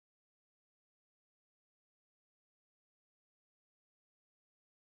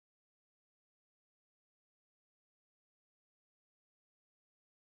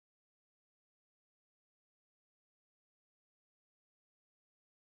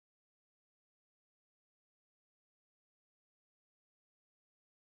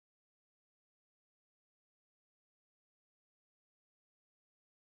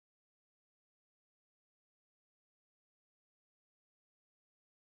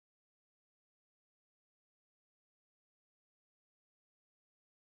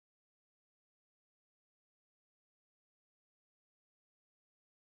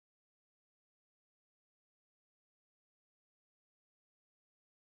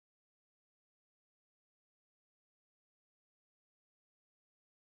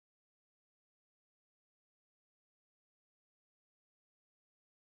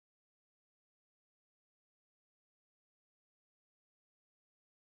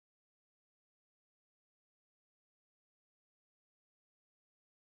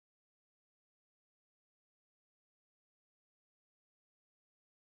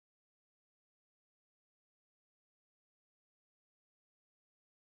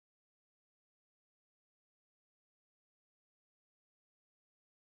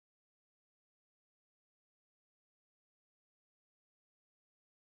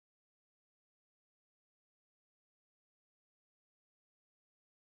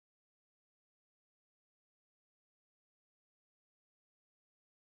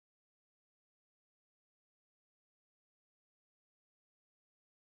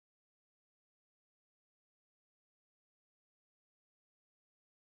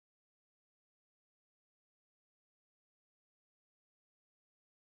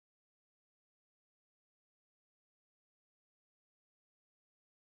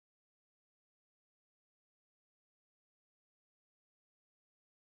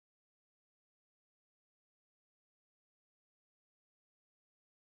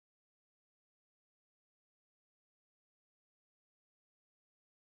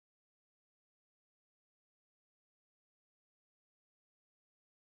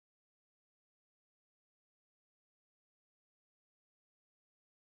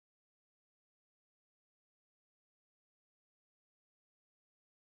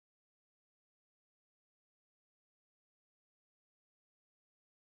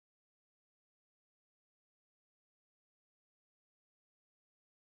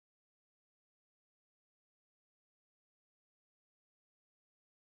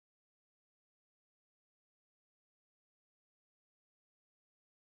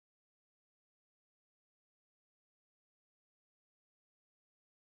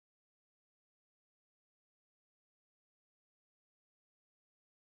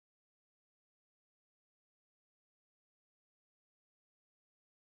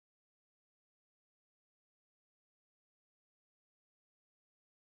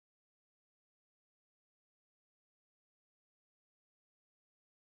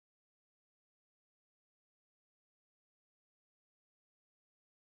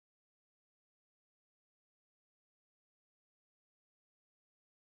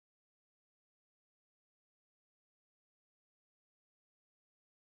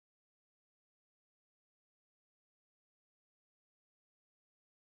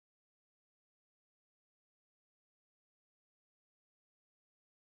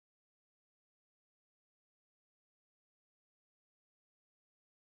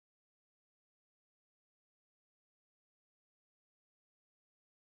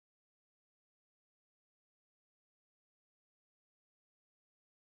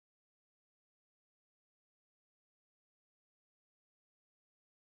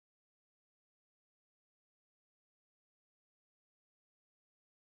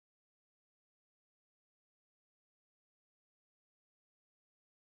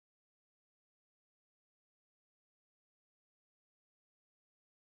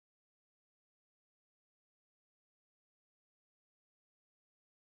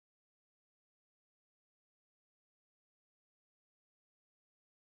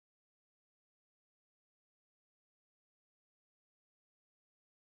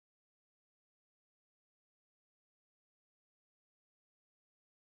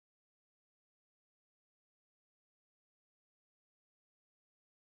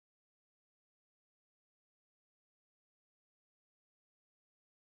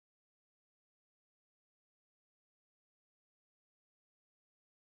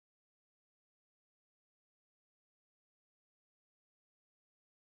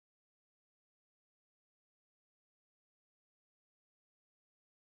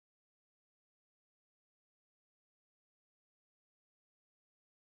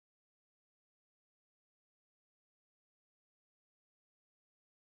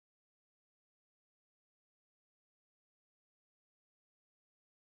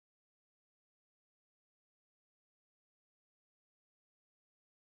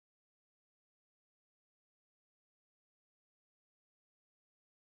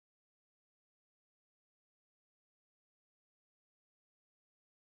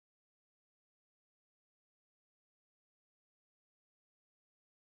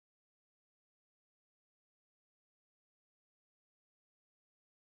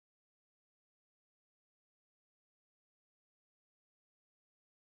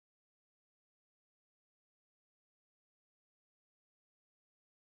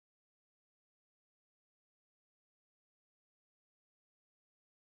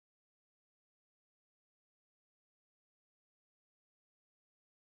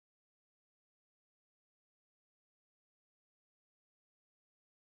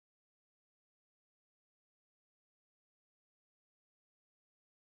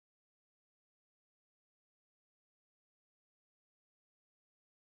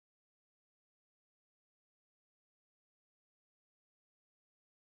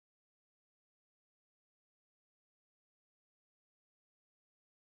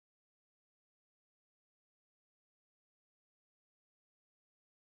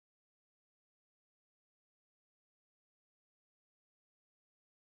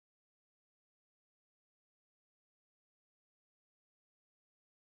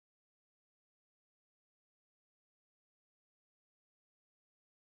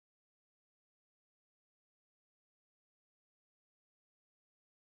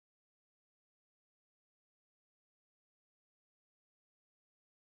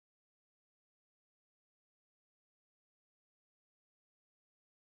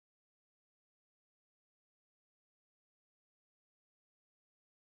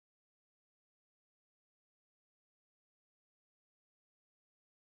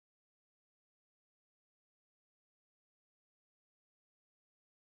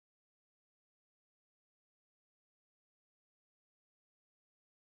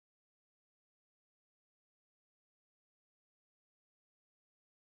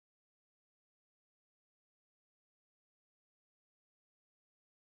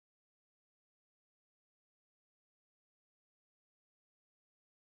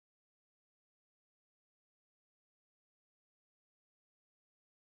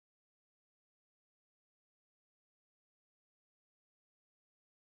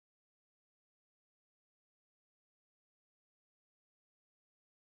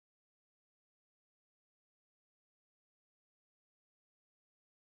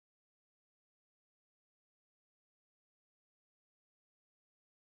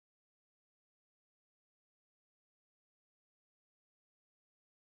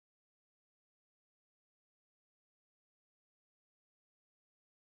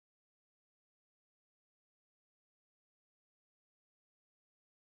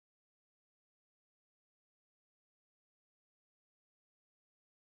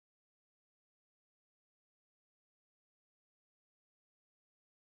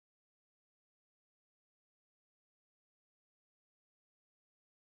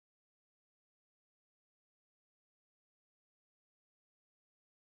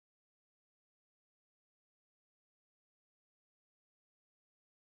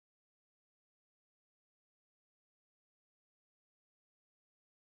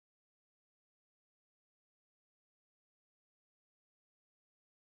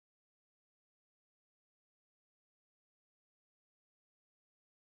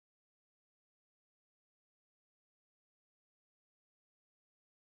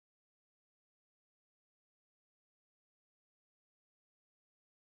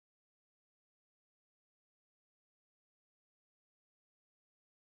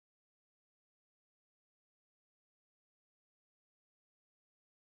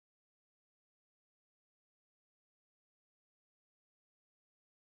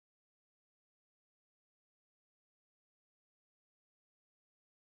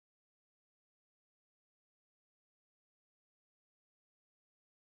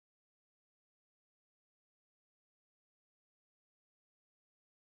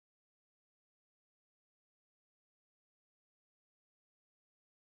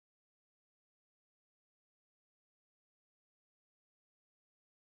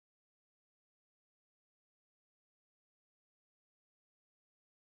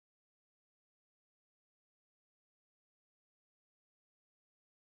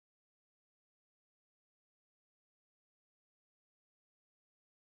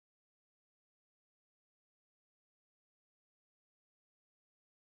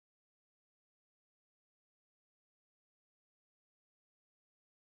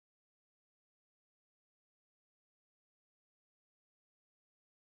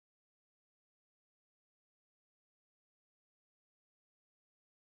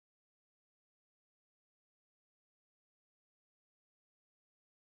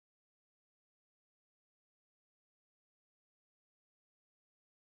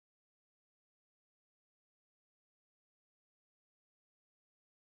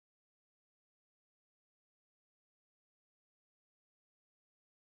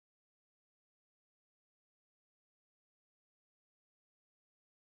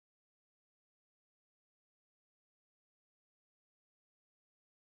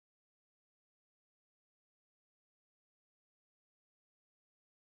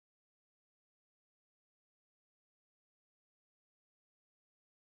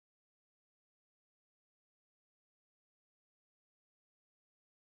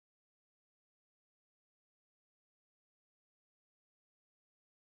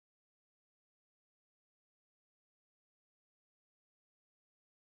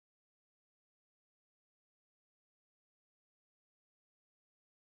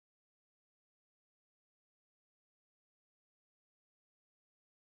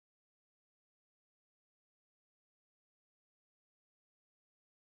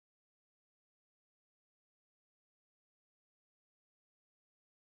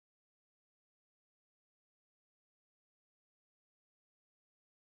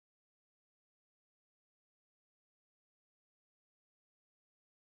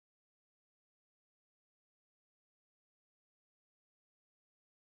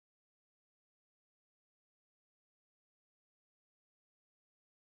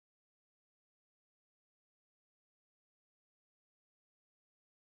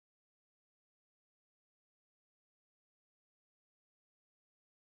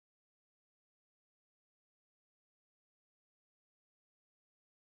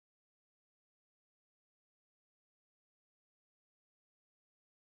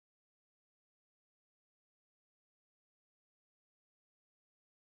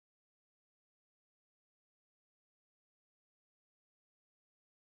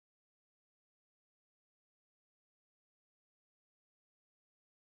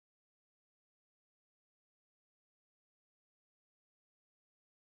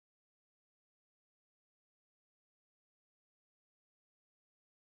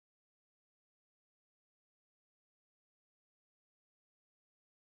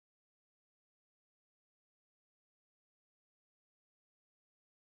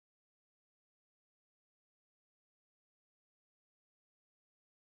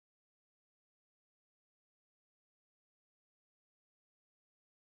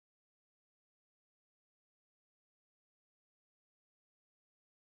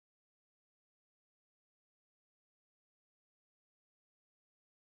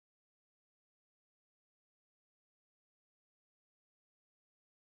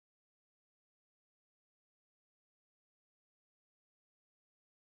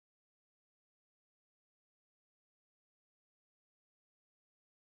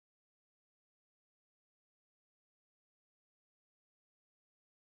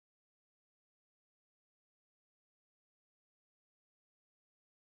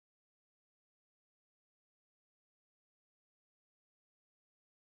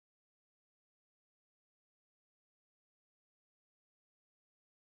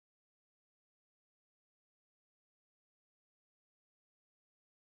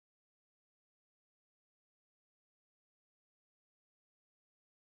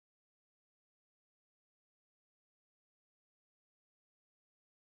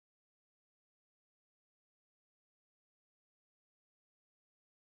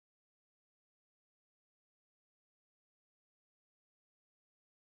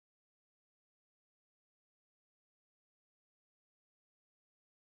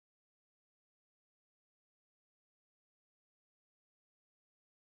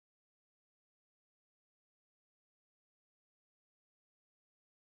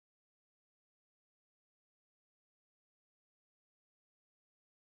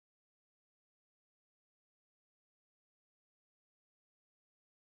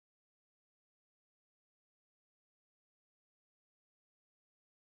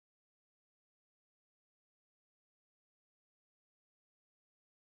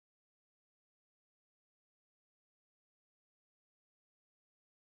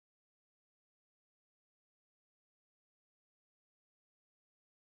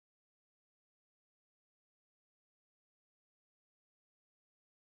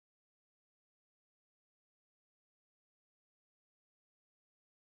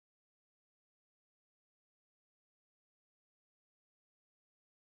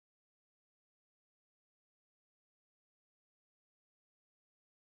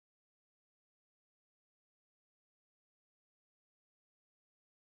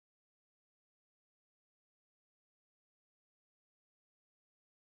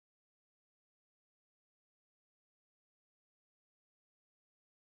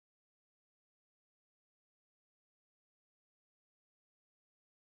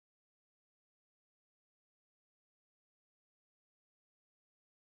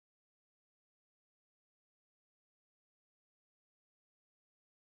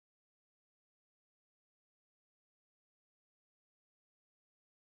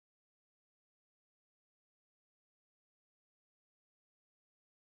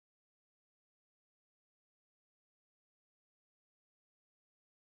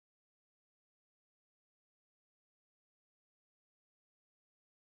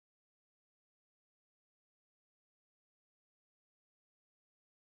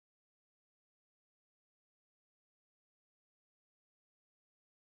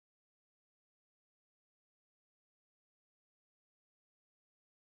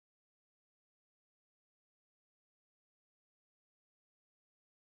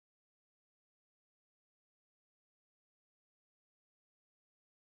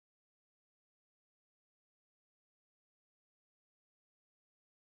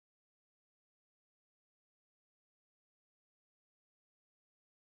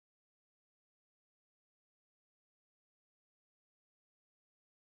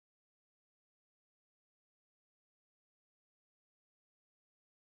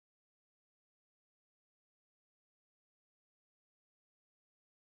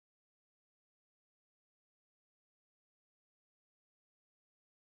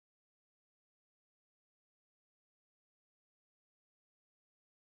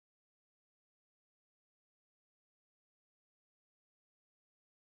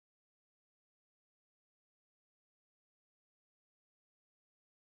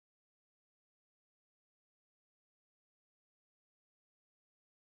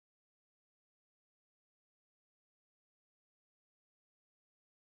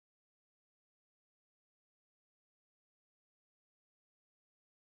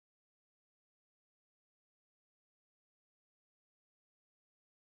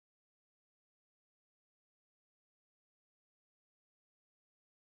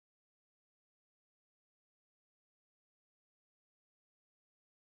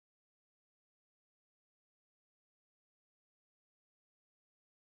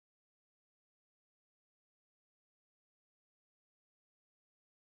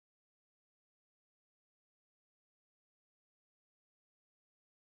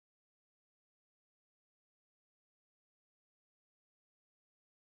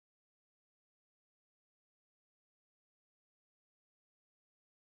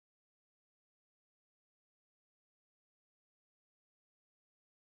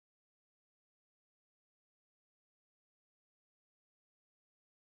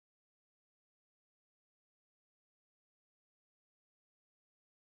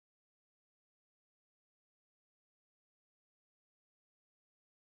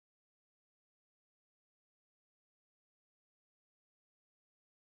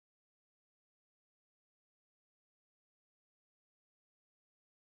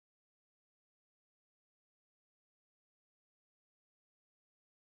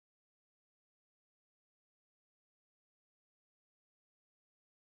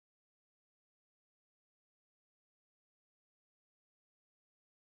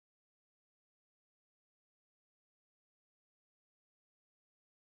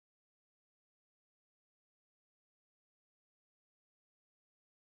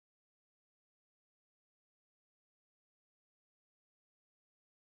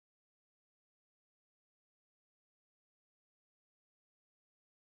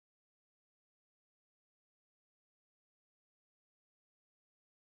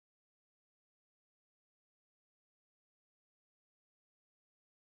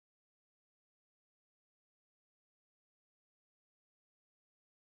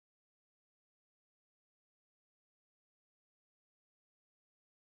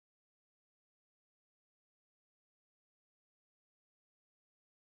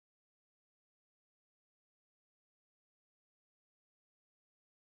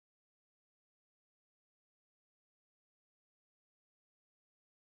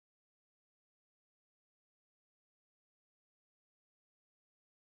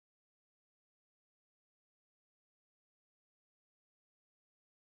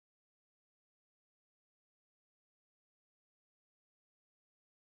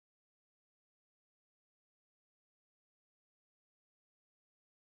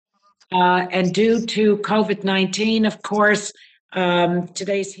And due to COVID-19, of course,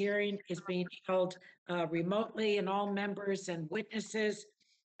 today's hearing is being held remotely, and all members and witnesses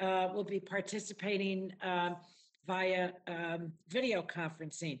will be participating via video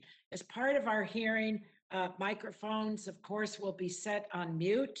conferencing. As part of our hearing, microphones, of course, will be set on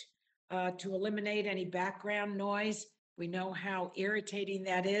mute to eliminate any background noise. We know how irritating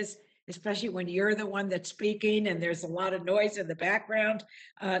that is, especially when you're the one that's speaking and there's a lot of noise in the background.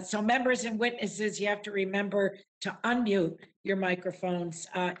 So members and witnesses, you have to remember to unmute your microphones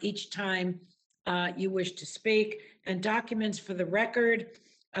each time you wish to speak. And documents for the record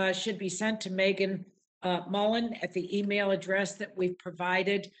should be sent to Megan Mullen at the email address that we've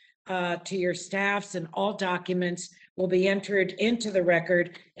provided to your staffs, and all documents will be entered into the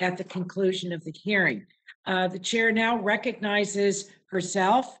record at the conclusion of the hearing. The chair now recognizes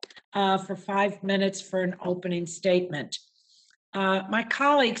herself for 5 minutes for an opening statement. My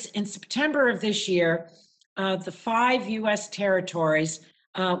colleagues, in September of this year, the 5 U.S. territories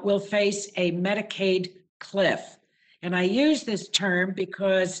will face a Medicaid cliff. And I use this term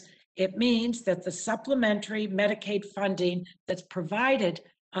because it means that the supplementary Medicaid funding that's provided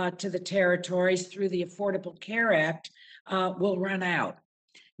to the territories through the Affordable Care Act will run out.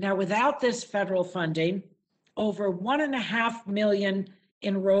 Now, without this federal funding, over 1.5 million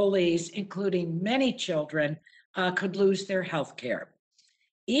enrollees, including many children, could lose their health care.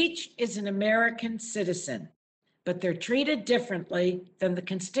 Each is an American citizen, but they're treated differently than the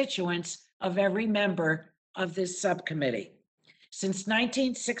constituents of every member of this subcommittee. Since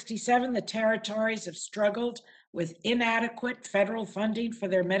 1967, the territories have struggled with inadequate federal funding for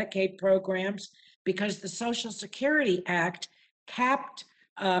their Medicaid programs because the Social Security Act capped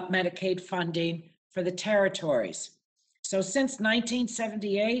Medicaid funding for the territories. So since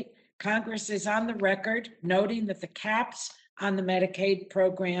 1978, Congress is on the record noting that the caps on the Medicaid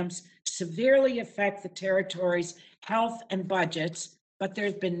programs severely affect the territories' health and budgets, but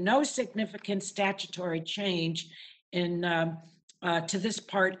there's been no significant statutory change in to this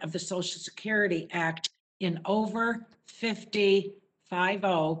part of the Social Security Act in over 50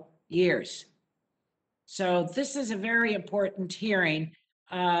 years. So this is a very important hearing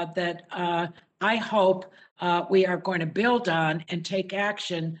that I hope we are going to build on and take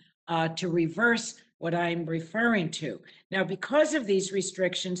action to reverse what I'm referring to. Now, because of these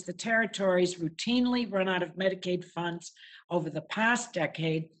restrictions, the territories routinely run out of Medicaid funds over the past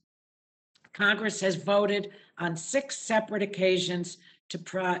decade. Congress has voted on 6 separate occasions to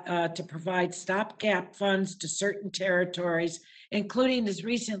provide stopgap funds to certain territories, including as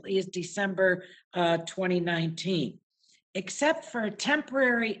recently as December 2019. Except for a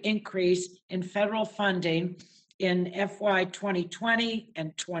temporary increase in federal funding in FY 2020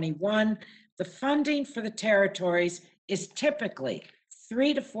 and 21, the funding for the territories is typically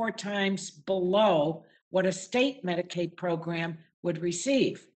 3 to 4 times below what a state Medicaid program would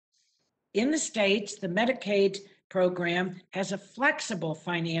receive. In the states, the Medicaid program has a flexible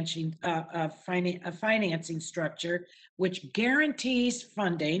financing structure which guarantees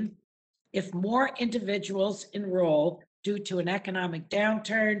funding if more individuals enroll due to an economic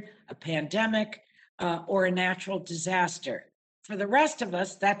downturn, a pandemic, or a natural disaster. For the rest of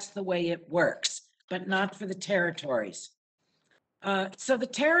us, that's the way it works, but not for the territories. So the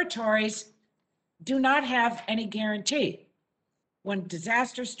territories do not have any guarantee. When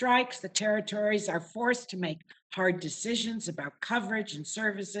disaster strikes, the territories are forced to make hard decisions about coverage and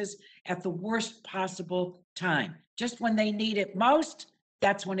services at the worst possible time. Just when they need it most,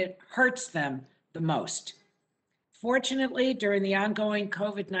 that's when it hurts them the most. Fortunately, during the ongoing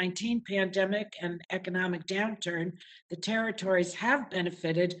COVID-19 pandemic and economic downturn, the territories have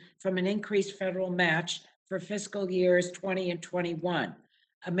benefited from an increased federal match for fiscal years 20 and 21.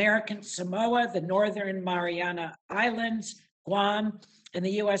 American Samoa, the Northern Mariana Islands, Guam, and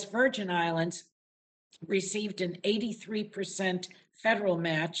the U.S. Virgin Islands received an 83% federal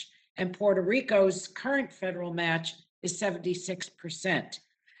match, and Puerto Rico's current federal match is 76%.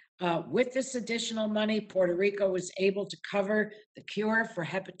 With this additional money, Puerto Rico was able to cover the cure for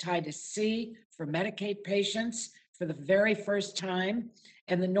hepatitis C for Medicaid patients for the very first time,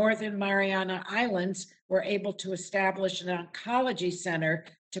 and the Northern Mariana Islands were able to establish an oncology center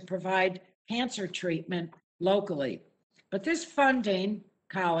to provide cancer treatment locally. But this funding,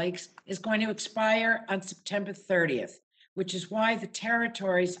 colleagues, is going to expire on September 30th, which is why the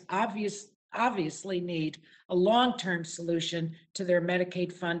territories obviously need a long-term solution to their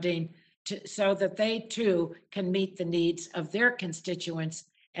Medicaid funding so that they too can meet the needs of their constituents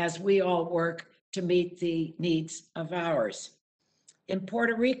as we all work to meet the needs of ours. In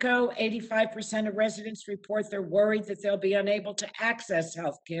Puerto Rico, 85% of residents report they're worried that they'll be unable to access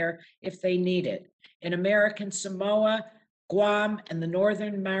health care if they need it. In American Samoa, Guam, and the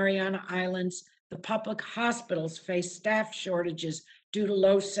Northern Mariana Islands, the public hospitals face staff shortages due to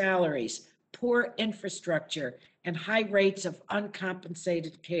low salaries, poor infrastructure, and high rates of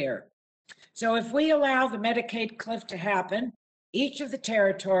uncompensated care. So if we allow the Medicaid cliff to happen, each of the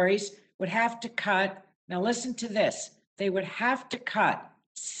territories would have to cut, now listen to this, they would have to cut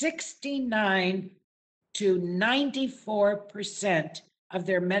 69 to 94% of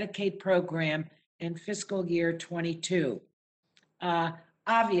their Medicaid program in fiscal year 22.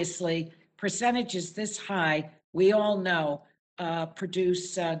 Obviously, percentages this high, we all know,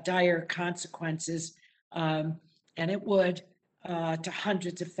 produce dire consequences, and it would to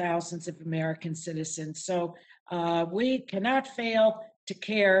hundreds of thousands of American citizens. So we cannot fail to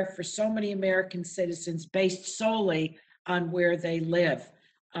care for so many American citizens based solely on where they live.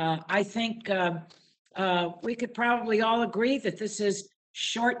 I think we could probably all agree that this is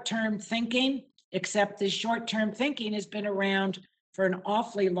short-term thinking, except this short-term thinking has been around for an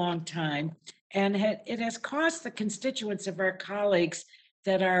awfully long time, and it has cost the constituents of our colleagues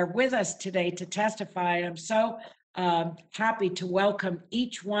that are with us today to testify. I'm so happy to welcome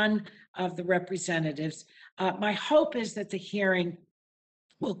each one of the representatives. My hope is that the hearing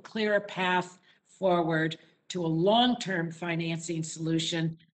will clear a path forward to a long-term financing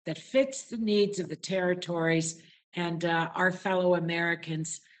solution that fits the needs of the territories and our fellow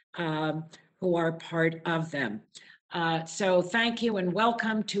Americans who are part of them. So thank you and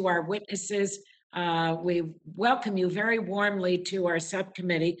welcome to our witnesses. We welcome you very warmly to our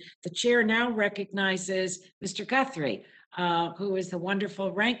subcommittee. The chair now recognizes Mr. Guthrie, who is the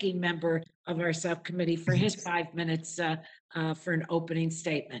wonderful ranking member of our subcommittee, for his 5 minutes for an opening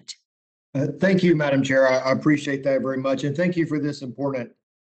statement. Thank you, Madam Chair. I appreciate that very much. And thank you for this important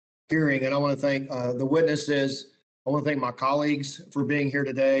hearing. And I want to thank the witnesses. I want to thank my colleagues for being here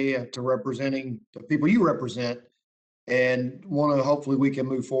today, to representing the people you represent, and want to hopefully we can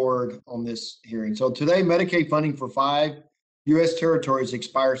move forward on this hearing. So today, Medicaid funding for 5 U.S. territories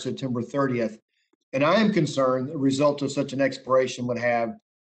expires September 30th. And I am concerned the result of such an expiration would have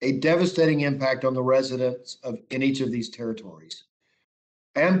a devastating impact on the residents in each of these territories.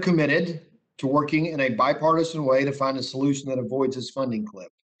 I am committed to working in a bipartisan way to find a solution that avoids this funding cliff.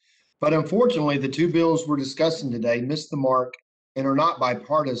 But unfortunately, the 2 bills we're discussing today missed the mark and are not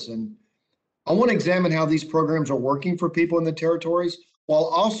bipartisan. I want to examine how these programs are working for people in the territories while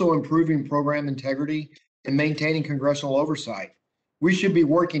also improving program integrity and maintaining congressional oversight. We should be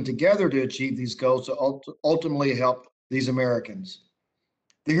working together to achieve these goals to ultimately help these Americans.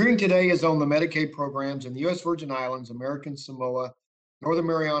 The hearing today is on the Medicaid programs in the U.S. Virgin Islands, American Samoa, Northern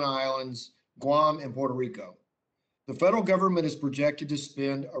Mariana Islands, Guam, and Puerto Rico. The federal government is projected to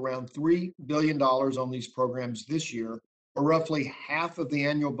spend around $3 billion on these programs this year, or roughly half of the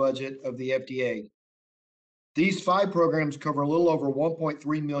annual budget of the FDA. These 5 programs cover a little over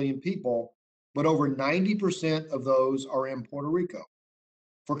 1.3 million people, but over 90% of those are in Puerto Rico.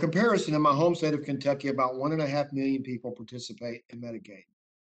 For comparison, in my home state of Kentucky, about 1.5 million people participate in Medicaid.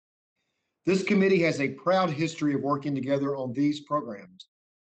 This committee has a proud history of working together on these programs.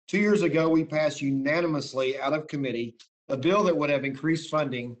 2 years ago, we passed unanimously out of committee a bill that would have increased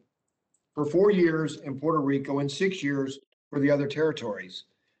funding for 4 years in Puerto Rico and 6 years for the other territories.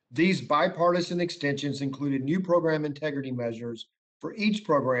 These bipartisan extensions included new program integrity measures for each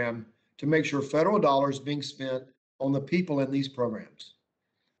program to make sure federal dollars being spent on the people in these programs.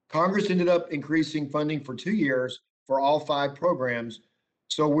 Congress ended up increasing funding for 2 years for all 5 programs,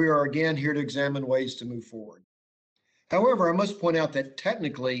 so we are again here to examine ways to move forward. However, I must point out that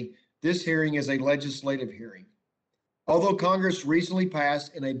technically, this hearing is a legislative hearing. Although Congress recently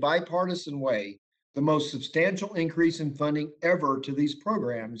passed in a bipartisan way the most substantial increase in funding ever to these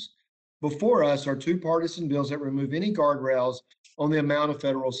programs, before us are 2 partisan bills that remove any guardrails on the amount of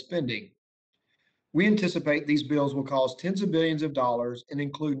federal spending. We anticipate these bills will cost tens of billions of dollars and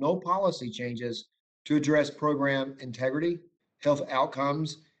include no policy changes to address program integrity, health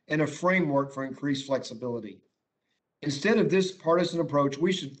outcomes, and a framework for increased flexibility. Instead of this partisan approach,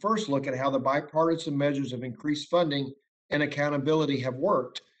 we should first look at how the bipartisan measures of increased funding and accountability have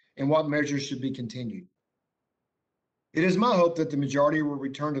worked and what measures should be continued. It is my hope that the majority will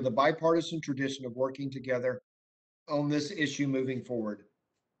return to the bipartisan tradition of working together on this issue moving forward.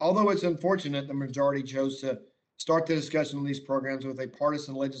 Although it's unfortunate the majority chose to start the discussion on these programs with a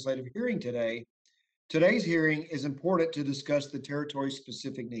partisan legislative hearing today, today's hearing is important to discuss the territory's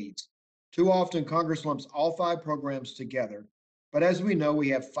specific needs. Too often, Congress lumps all 5 programs together, but as we know, we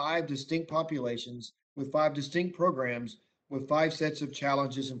have 5 distinct populations with 5 distinct programs with 5 sets of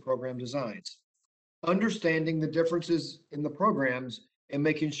challenges and program designs. Understanding the differences in the programs and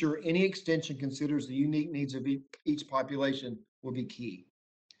making sure any extension considers the unique needs of each population will be key.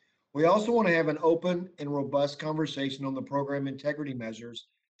 We also want to have an open and robust conversation on the program integrity measures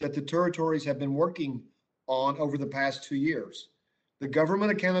that the territories have been working on over the past 2 years. The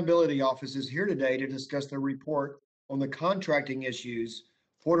Government Accountability Office is here today to discuss their report on the contracting issues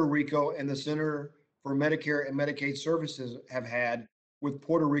Puerto Rico and the Center for Medicare and Medicaid Services have had with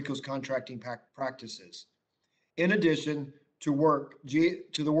Puerto Rico's contracting practices. In addition to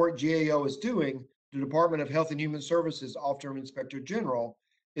the work GAO is doing, the Department of Health and Human Services Office of Inspector General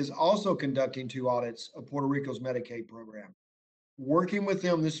is also conducting 2 audits of Puerto Rico's Medicaid program. Working with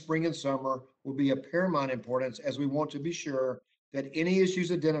them this spring and summer will be of paramount importance as we want to be sure that any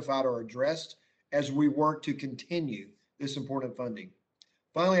issues identified are addressed as we work to continue this important funding.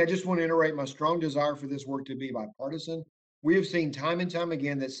 Finally, I just want to iterate my strong desire for this work to be bipartisan. We have seen time and time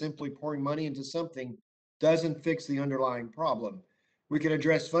again that simply pouring money into something doesn't fix the underlying problem. We can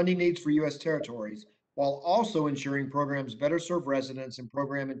address funding needs for U.S. territories while also ensuring programs better serve residents and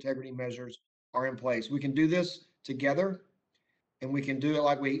program integrity measures are in place. We can do this together, and we can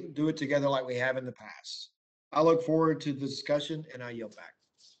do it together like we have in the past. I look forward to the discussion, and I yield back.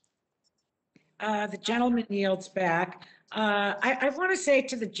 The gentleman yields back. I want to say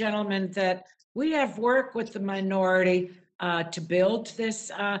to the gentleman that we have worked with the minority to build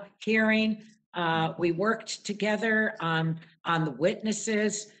this hearing. We worked together on the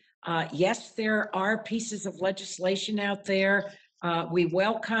witnesses. Yes, there are pieces of legislation out there. We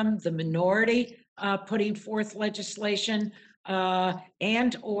welcome the minority putting forth legislation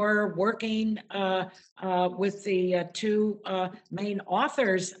and or working with the 2 main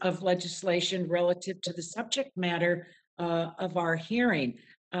authors of legislation relative to the subject matter of our hearing.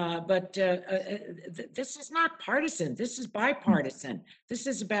 But this is not partisan. This is bipartisan. This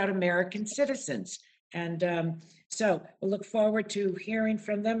is about American citizens. And so we'll look forward to hearing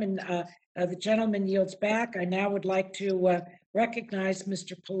from them. And the gentleman yields back. I now would like to recognize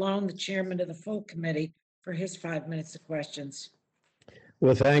Mr. Colón, the chairman of the full committee, for his 5 minutes of questions.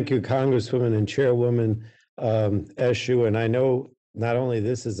 Well, thank you, Congresswoman and Chairwoman Eshoo. And I know not only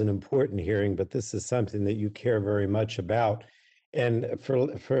this is an important hearing, but this is something that you care very much about. And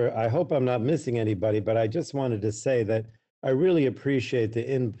I hope I'm not missing anybody, but I just wanted to say that I really appreciate the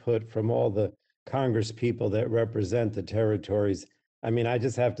input from all the Congress people that represent the territories. I mean, I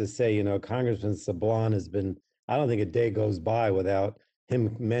just have to say, you know, Congressman Sablan has been, I don't think a day goes by without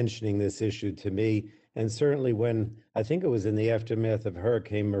him mentioning this issue to me. And certainly when, I think it was in the aftermath of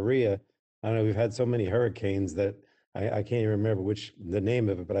Hurricane Maria, I don't know, we've had so many hurricanes that I can't even remember the name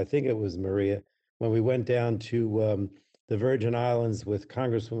of it, but I think it was Maria, when we went down to the Virgin Islands with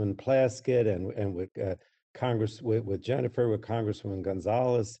Congresswoman Plaskett and with with Jenniffer, with Congresswoman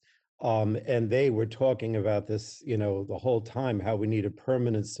González, and they were talking about this, you know, the whole time, how we need a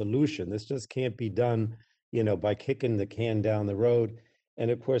permanent solution. This just can't be done, you know, by kicking the can down the road. And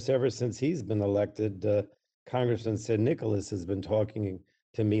of course, ever since he's been elected, Congressman Nicolas has been talking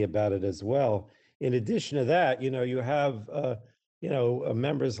to me about it as well. In addition to that, you know, you have,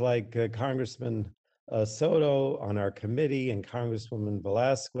 members like Congressman Soto on our committee and Congresswoman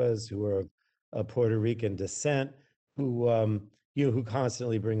Velasquez, who are of Puerto Rican descent, who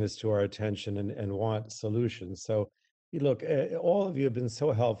constantly bring this to our attention and want solutions. So, look, all of you have been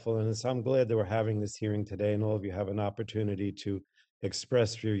so helpful, and so I'm glad that we're having this hearing today, and all of you have an opportunity to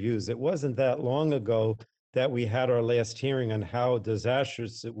express your views. It wasn't that long ago that we had our last hearing on how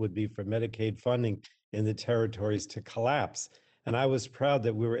disastrous it would be for Medicaid funding in the territories to collapse. And I was proud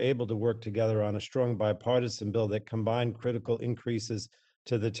that we were able to work together on a strong bipartisan bill that combined critical increases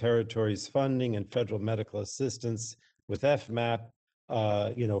to the territories' funding and federal medical assistance with FMAP,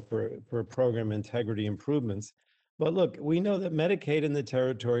 for program integrity improvements. But look, we know that Medicaid in the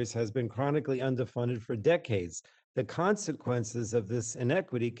territories has been chronically underfunded for decades. The consequences of this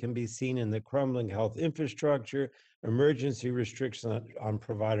inequity can be seen in the crumbling health infrastructure, emergency restrictions on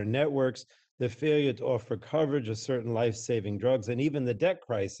provider networks, the failure to offer coverage of certain life-saving drugs, and even the debt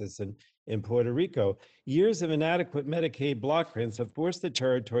crisis in Puerto Rico. Years of inadequate Medicaid block grants have forced the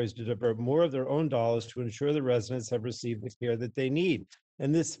territories to divert more of their own dollars to ensure the residents have received the care that they need.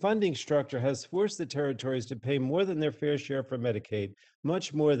 And this funding structure has forced the territories to pay more than their fair share for Medicaid,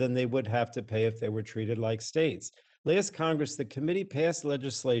 much more than they would have to pay if they were treated like states. Last Congress, the committee passed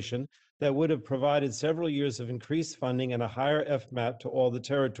legislation that would have provided several years of increased funding and a higher FMAP to all the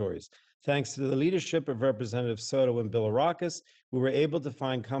territories. Thanks to the leadership of Representative Soto and Bilirakis, we were able to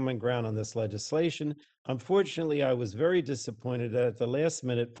find common ground on this legislation. Unfortunately, I was very disappointed that at the last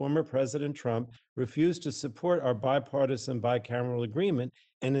minute, former President Trump refused to support our bipartisan bicameral agreement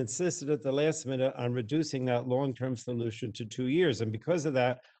and insisted at the last minute on reducing that long-term solution to 2 years. And because of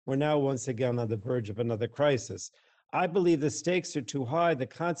that, we're now once again on the verge of another crisis. I believe the stakes are too high. The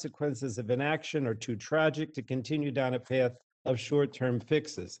consequences of inaction are too tragic to continue down a path of short-term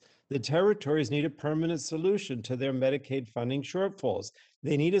fixes. The territories need a permanent solution to their Medicaid funding shortfalls.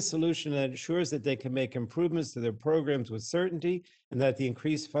 They need a solution that ensures that they can make improvements to their programs with certainty and that the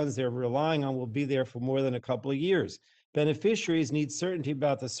increased funds they're relying on will be there for more than a couple of years. Beneficiaries need certainty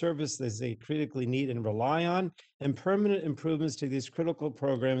about the services they critically need and rely on, and permanent improvements to these critical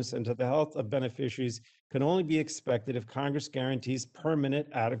programs and to the health of beneficiaries can only be expected if Congress guarantees permanent,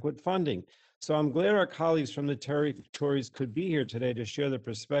 adequate funding. So I'm glad our colleagues from the territories could be here today to share their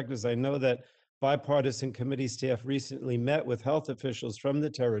perspectives. I know that bipartisan committee staff recently met with health officials from the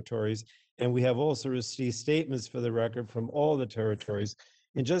territories, and we have also received statements for the record from all the territories.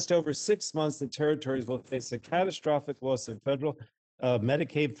 In just over 6 months, the territories will face a catastrophic loss of federal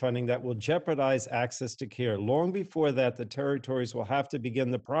Medicaid funding that will jeopardize access to care. Long before that, the territories will have to begin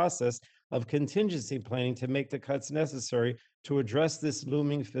the process of contingency planning to make the cuts necessary to address this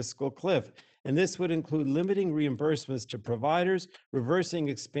looming fiscal cliff. And this would include limiting reimbursements to providers, reversing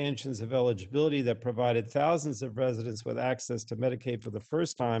expansions of eligibility that provided thousands of residents with access to Medicaid for the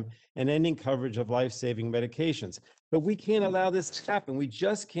first time, and ending coverage of life-saving medications. But we can't allow this to happen. We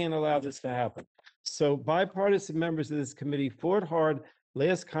just can't allow this to happen. So bipartisan members of this committee fought hard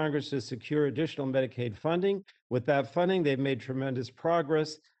last Congress to secure additional Medicaid funding. With that funding, they've made tremendous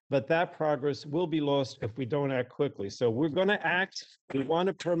progress, but that progress will be lost if we don't act quickly. So we're going to act. We want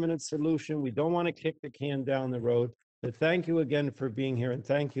a permanent solution. We don't want to kick the can down the road. But thank you again for being here, and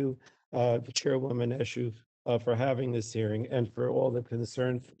thank you, Chairwoman Eshoo, for having this hearing and for all the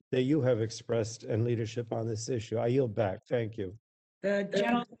concern that you have expressed and leadership on this issue. I yield back. Thank you. The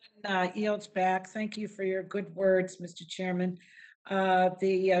gentleman yields back. Thank you for your good words, Mr. Chairman.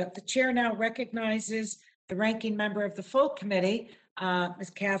 The chair now recognizes the ranking member of the full committee, Ms.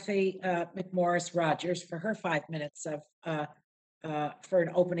 Kathy McMorris Rogers, for her 5 minutes for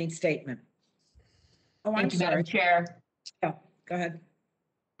an opening statement. Oh, Thank you, Madam Chair. Yeah, go ahead.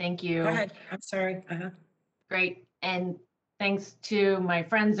 Thank you. Go ahead. I'm sorry. Great. And thanks to my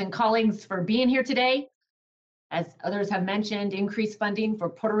friends and colleagues for being here today. As others have mentioned, increased funding for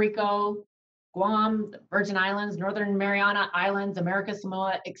Puerto Rico, Guam, the Virgin Islands, Northern Mariana Islands, America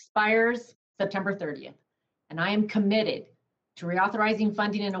Samoa expires September 30th. And I am committed to reauthorizing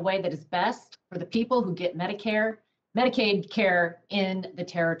funding in a way that is best for the people who get Medicaid care in the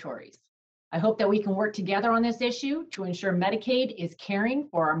territories. I hope that we can work together on this issue to ensure Medicaid is caring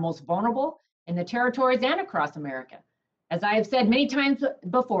for our most vulnerable in the territories and across America. As I have said many times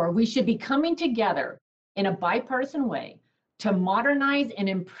before, we should be coming together in a bipartisan way to modernize and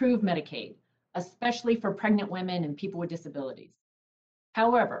improve Medicaid, especially for pregnant women and people with disabilities.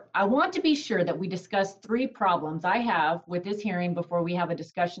 However, I want to be sure that we discuss 3 problems I have with this hearing before we have a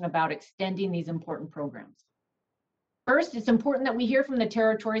discussion about extending these important programs. First, it's important that we hear from the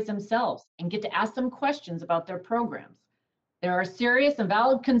territories themselves and get to ask them questions about their programs. There are serious and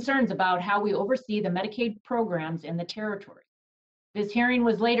valid concerns about how we oversee the Medicaid programs in the territory. This hearing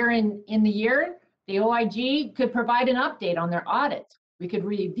was later in the year. The OIG could provide an update on their audit. We could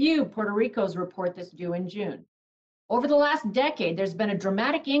review Puerto Rico's report that's due in June. Over the last decade, there's been a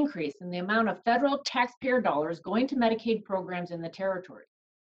dramatic increase in the amount of federal taxpayer dollars going to Medicaid programs in the territory.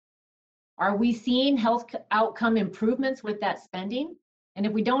 Are we seeing health outcome improvements with that spending? And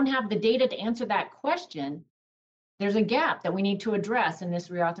if we don't have the data to answer that question, there's a gap that we need to address in this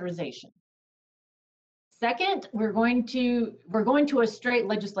reauthorization. Second, we're going to a straight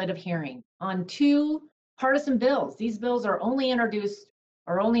legislative hearing on 2 partisan bills. These bills are only introduced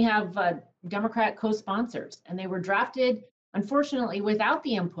or only have Democrat co-sponsors, and they were drafted, unfortunately, without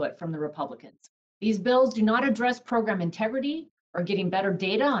the input from the Republicans. These bills do not address program integrity or getting better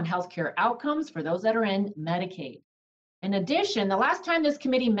data on healthcare outcomes for those that are in Medicaid. In addition, the last time this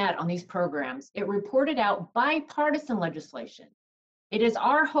committee met on these programs, it reported out bipartisan legislation. It is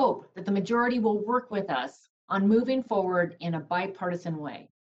our hope that the majority will work with us on moving forward in a bipartisan way.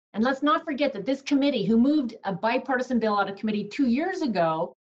 And let's not forget that this committee, who moved a bipartisan bill out of committee 2 years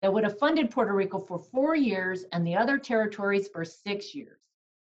ago that would have funded Puerto Rico for 4 years and the other territories for 6 years.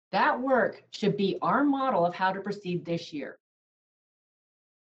 That work should be our model of how to proceed this year.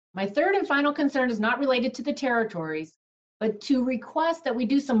 My third and final concern is not related to the territories, but to request that we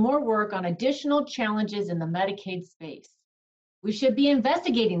do some more work on additional challenges in the Medicaid space. We should be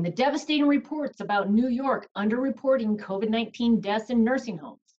investigating the devastating reports about New York underreporting COVID-19 deaths in nursing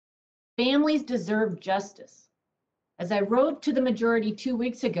homes. Families deserve justice. As I wrote to the majority 2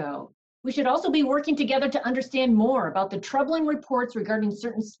 weeks ago, we should also be working together to understand more about the troubling reports regarding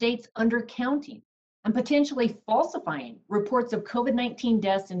certain states undercounting and potentially falsifying reports of COVID-19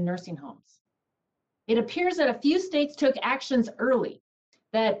 deaths in nursing homes. It appears that a few states took actions early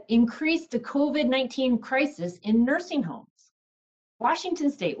that increased the COVID-19 crisis in nursing homes. Washington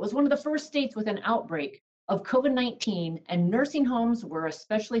State was one of the first states with an outbreak of COVID-19, and nursing homes were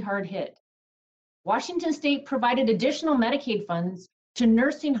especially hard hit. Washington State provided additional Medicaid funds to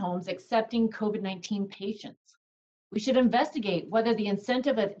nursing homes accepting COVID-19 patients. We should investigate whether the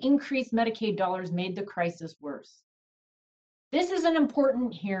incentive of increased Medicaid dollars made the crisis worse. This is an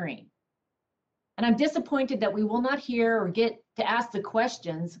important hearing, and I'm disappointed that we will not hear or get to ask the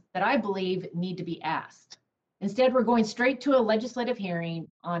questions that I believe need to be asked. Instead, we're going straight to a legislative hearing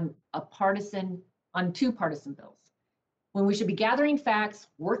on two partisan bills, when we should be gathering facts,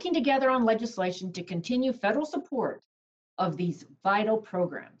 working together on legislation to continue federal support of these vital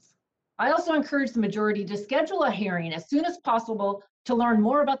programs. I also encourage the majority to schedule a hearing as soon as possible to learn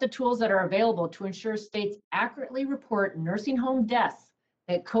more about the tools that are available to ensure states accurately report nursing home deaths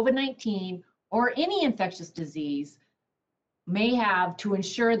that COVID-19 or any infectious disease may have, to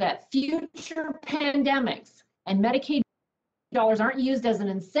ensure that future pandemics and Medicaid dollars aren't used as an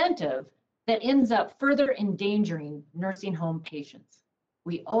incentive that ends up further endangering nursing home patients.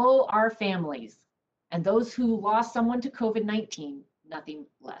 We owe our families and those who lost someone to COVID-19 nothing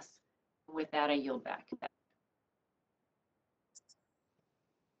less. With that, I yield back.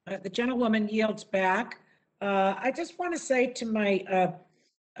 The gentlewoman yields back. I just want to say to my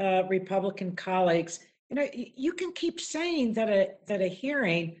Republican colleagues, you know, you can keep saying that a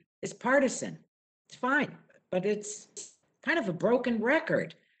hearing is partisan. It's fine, but it's kind of a broken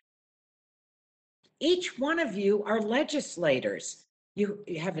record. Each one of you are legislators. You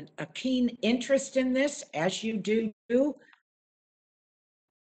have a keen interest in this, as you do.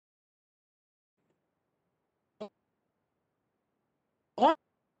 All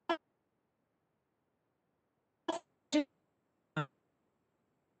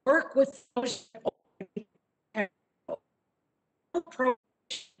work with those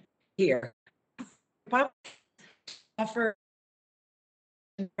here. Offer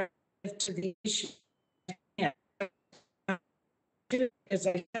to the issue. As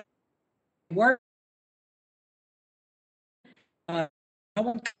I work, I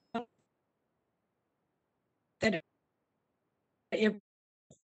won't that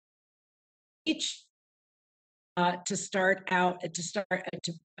each to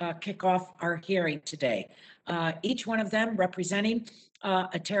kick off our hearing today. Each one of them representing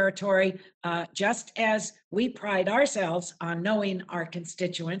a territory, just as we pride ourselves on knowing our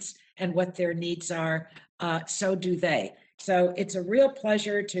constituents and what their needs are, so do they. So it's a real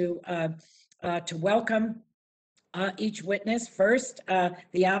pleasure to welcome each witness. First,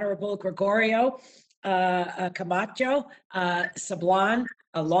 the Honorable Gregorio Camacho, Sablan,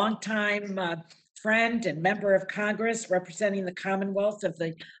 a longtime friend and member of Congress representing the Commonwealth of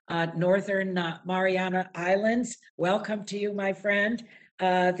the Northern Mariana Islands. Welcome to you, my friend.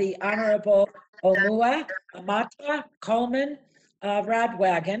 The Honorable Aumua, Amata, Coleman,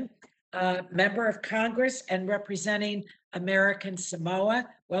 Radewagen, member of Congress and representing American Samoa.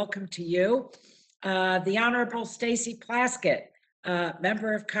 Welcome to you. The Honorable Stacey Plaskett,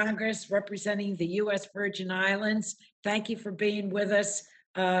 member of Congress representing the U.S. Virgin Islands. Thank you for being with us,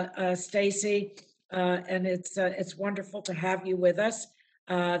 Stacey, and it's wonderful to have you with us.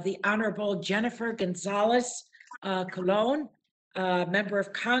 The Honorable Jenniffer González-Colón, member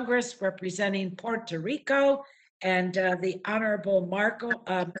of Congress representing Puerto Rico, and the Honorable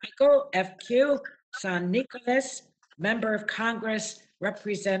Michael F.Q. San Nicolas, member of Congress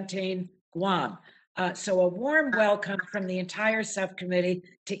representing Guam. So a warm welcome from the entire subcommittee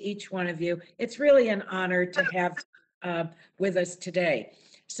to each one of you. It's really an honor to have with us today.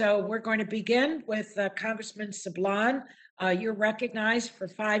 So we're going to begin with Congressman Sablan. You're recognized for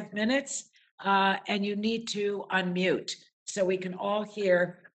 5 minutes, and you need to unmute so we can all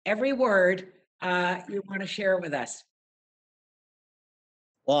hear every word you want to share with us.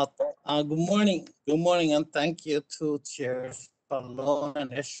 Well, good morning. Good morning, and thank you to Chairs Colón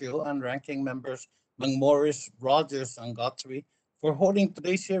and Issue and Ranking Members McMorris, Rogers, and Guthrie for holding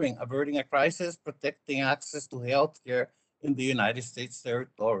today's hearing, averting a crisis, protecting access to health care in the United States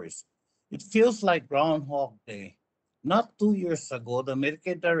territories. It feels like Groundhog Day. Not 2 years ago, the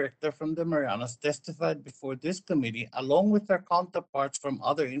Medicaid director from the Marianas testified before this committee, along with their counterparts from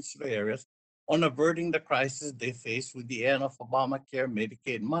other insular areas, on averting the crisis they face with the end of Obamacare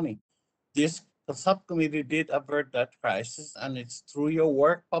Medicaid money. This subcommittee did avert that crisis, and it's through your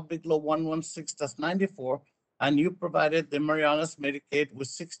work, Public Law 116-94, and you provided the Marianas Medicaid with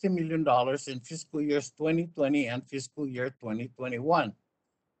 $60 million in fiscal years 2020 and fiscal year 2021.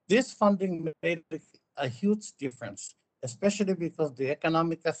 This funding made a huge difference, especially because the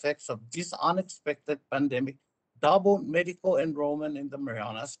economic effects of this unexpected pandemic doubled medical enrollment in the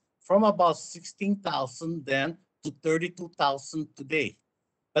Marianas from about 16,000 then to 32,000 today.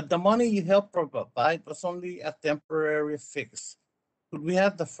 But the money you helped provide was only a temporary fix. Could we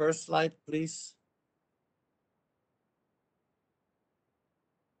have the first slide, please?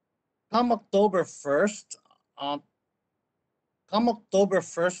 Come October 1st,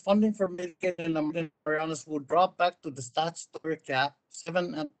 funding for Medicaid in the Marianas will drop back to the statutory cap,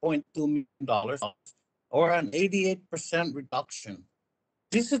 $7.2 million, or an 88% reduction.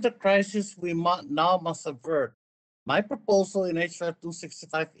 This is the crisis we now must avert. My proposal in HR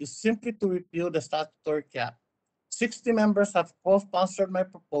 265 is simply to repeal the statutory cap. 60 members have co-sponsored my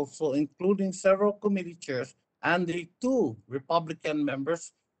proposal, including several committee chairs and the 2 Republican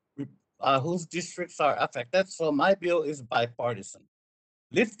members whose districts are affected, so my bill is bipartisan.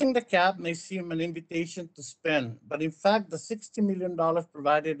 Lifting the cap may seem an invitation to spend, but in fact, the $60 million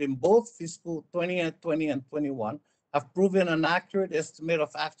provided in both fiscal 2020 and 21 have proven an accurate estimate of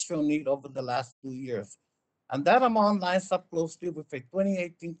actual need over the last 2 years. And that amount lines up closely with a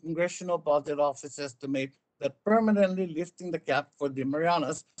 2018 Congressional Budget Office estimate that permanently lifting the cap for the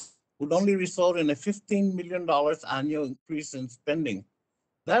Marianas would only result in a $15 million annual increase in spending.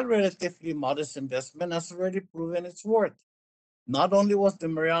 That relatively modest investment has already proven its worth. Not only was the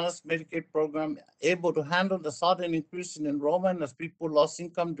Marianas Medicaid program able to handle the sudden increase in enrollment as people lost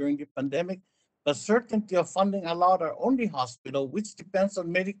income during the pandemic, but certainty of funding allowed our only hospital, which depends on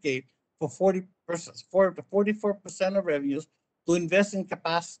Medicaid for 44% of revenues, to invest in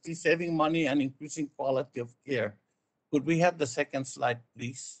capacity, saving money, and increasing quality of care. Could we have the second slide,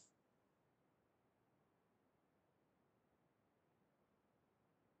 please?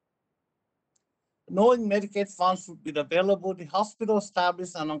 Knowing Medicaid funds would be available, the hospital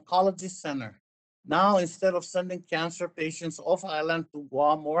established an oncology center. Now, instead of sending cancer patients off island to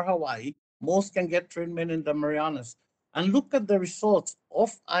Guam or Hawaii, most can get treatment in the Marianas. And look at the results,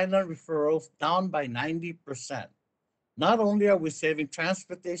 off-island referrals down by 90%. Not only are we saving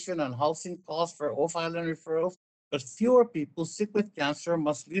transportation and housing costs for off-island referrals, but fewer people sick with cancer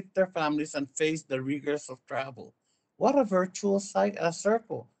must leave their families and face the rigors of travel. What a virtuous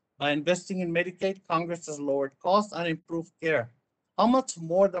circle. By investing in Medicaid, Congress has lowered costs and improved care. How much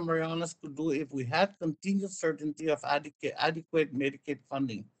more the Marianas could do if we had continued certainty of adequate Medicaid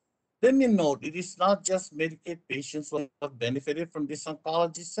funding. Let me note, it is not just Medicaid patients who have benefited from this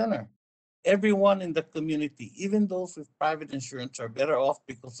oncology center. Everyone in the community, even those with private insurance, are better off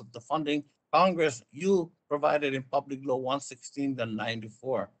because of the funding Congress, you provided in Public Law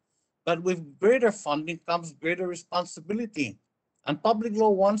 116-94. But with greater funding comes greater responsibility. And Public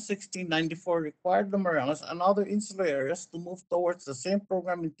Law 116-94 required the Marianas and other insular areas to move towards the same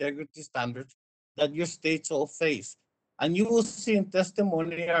program integrity standards that your states all face. And you will see in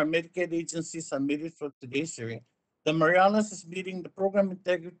testimony our Medicaid agency submitted for today's hearing, the Marianas is meeting the program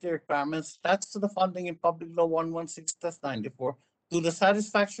integrity requirements attached to the funding in Public Law 116-94 to the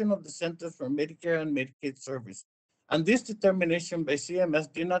satisfaction of the Centers for Medicare and Medicaid Service. And this determination by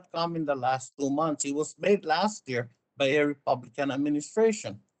CMS did not come in the last 2 months. It was made last year by a Republican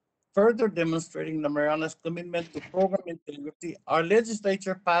administration. Further demonstrating the Marianas' commitment to program integrity, our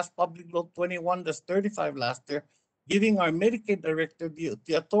legislature passed Public Law 21-35 last year, giving our Medicaid director the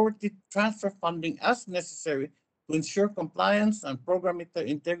authority to transfer funding as necessary to ensure compliance and program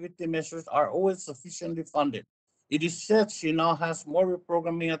integrity measures are always sufficiently funded. It is said she now has more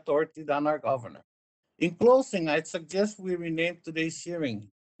reprogramming authority than our governor. In closing, I'd suggest we rename today's hearing.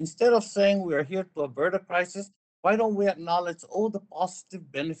 Instead of saying we are here to avert a crisis, why don't we acknowledge all the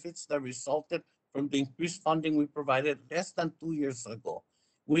positive benefits that resulted from the increased funding we provided less than 2 years ago?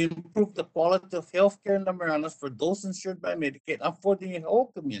 We improved the quality of healthcare in the Marianas for those insured by Medicaid and for the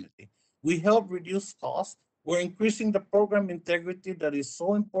whole community. We helped reduce costs. We're increasing the program integrity that is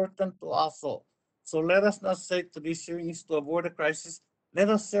so important to us all. So let us not say today's hearing is to avoid a crisis. Let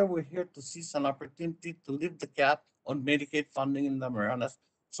us say we're here to seize an opportunity to lift the cap on Medicaid funding in the Marianas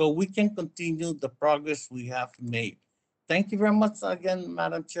so we can continue the progress we have made. Thank you very much again,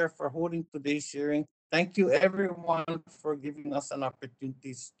 Madam Chair, for holding today's hearing. Thank you, everyone, for giving us an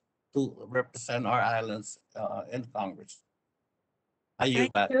opportunity to represent our islands in Congress.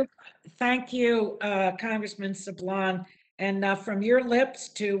 Thank you, Congressman Sablan. and from your lips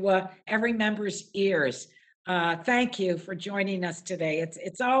to every member's ears. Thank you for joining us today.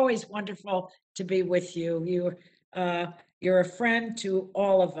 It's always wonderful to be with you. You're a friend to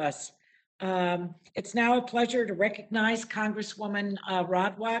all of us. It's now a pleasure to recognize Congresswoman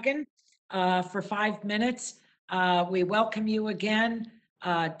Radewagen for 5 minutes. We welcome you again.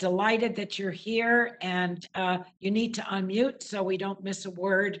 Delighted that you're here, and you need to unmute so we don't miss a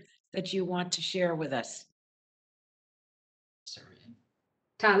word that you want to share with us.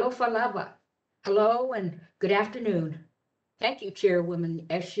 Talofa lava. Hello and good afternoon. Thank you, Chairwoman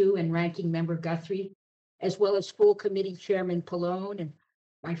Eshoo and Ranking Member Guthrie, as well as Full Committee Chairman Colón and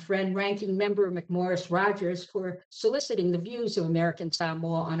my friend Ranking Member McMorris Rogers for soliciting the views of American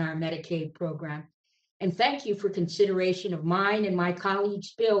Samoa on our Medicaid program. And thank you for consideration of mine and my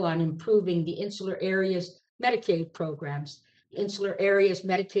colleagues' bill on improving the Insular Areas Medicaid programs. The Insular Areas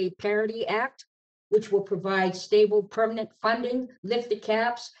Medicaid Parity Act, which will provide stable permanent funding, lift the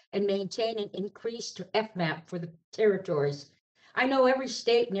caps, and maintain an increased FMAP for the territories. I know every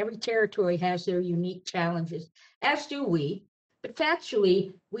state and every territory has their unique challenges, as do we, but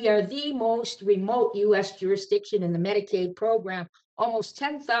factually, we are the most remote U.S. jurisdiction in the Medicaid program, almost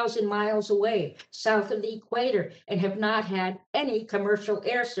 10,000 miles away, south of the equator, and have not had any commercial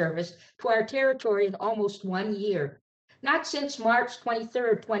air service to our territory in almost 1 year. Not since March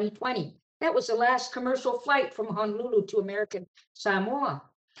 23rd, 2020. That was the last commercial flight from Honolulu to American Samoa.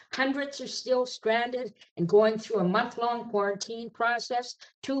 Hundreds are still stranded and going through a month-long quarantine process,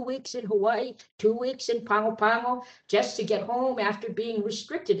 2 weeks in Hawaii, 2 weeks in Pago, just to get home after being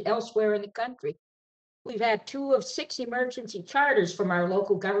restricted elsewhere in the country. We've had 2 of 6 emergency charters from our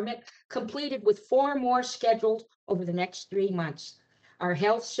local government completed, with 4 more scheduled over the next 3 months. Our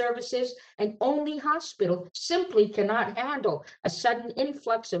health services and only hospital simply cannot handle a sudden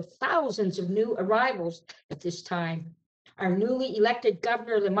influx of thousands of new arrivals at this time. Our newly elected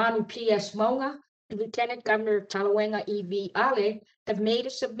Governor Lemanu P.S. Monga and Lieutenant Governor Talawenga E.V. Ale have made a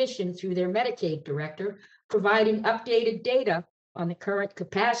submission through their Medicaid director, providing updated data on the current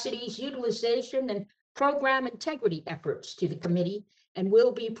capacities, utilization, and program integrity efforts to the committee, and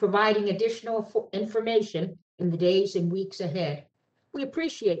will be providing additional information in the days and weeks ahead. We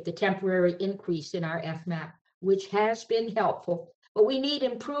appreciate the temporary increase in our FMAP, which has been helpful, but we need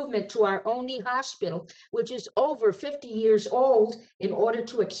improvement to our only hospital, which is over 50 years old, in order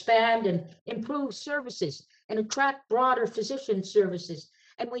to expand and improve services and attract broader physician services.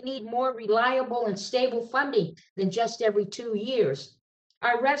 And we need more reliable and stable funding than just every 2 years.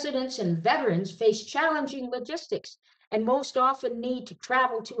 Our residents and veterans face challenging logistics and most often need to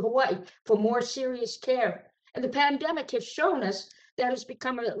travel to Hawaii for more serious care. And the pandemic has shown us that has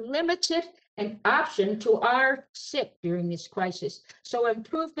become a limited an option to our sick during this crisis. So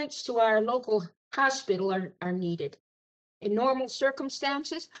improvements to our local hospital are needed. In normal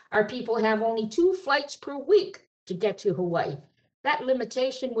circumstances, our people have only 2 flights per week to get to Hawaii. That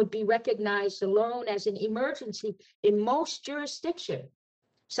limitation would be recognized alone as an emergency in most jurisdictions.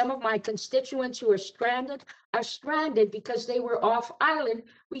 Some of my constituents who are stranded because they were off island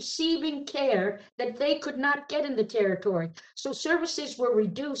receiving care that they could not get in the territory. So services were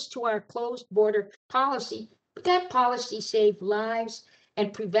reduced to our closed border policy, but that policy saved lives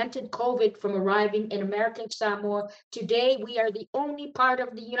and prevented COVID from arriving in American Samoa. Today, we are the only part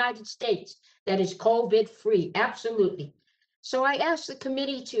of the United States that is COVID-free, absolutely. So I asked the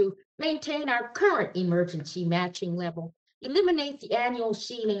committee to maintain our current emergency matching level, eliminate the annual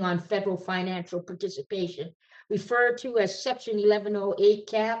ceiling on federal financial participation, referred to as Section 1108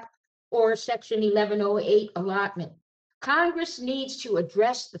 cap or Section 1108 allotment. Congress needs to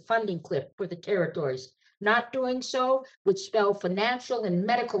address the funding cliff for the territories. Not doing so would spell financial and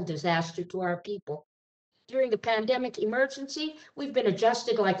medical disaster to our people. During the pandemic emergency, we've been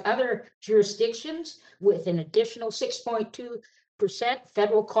adjusted like other jurisdictions with an additional 6.2%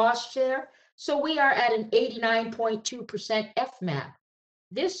 federal cost share. So we are at an 89.2% FMAP.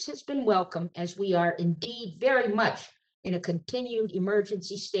 This has been welcome, as we are indeed very much in a continued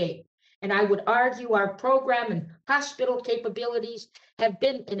emergency state. And I would argue our program and hospital capabilities have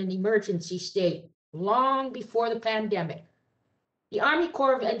been in an emergency state long before the pandemic. The Army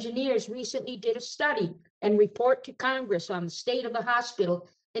Corps of Engineers recently did a study and report to Congress on the state of the hospital,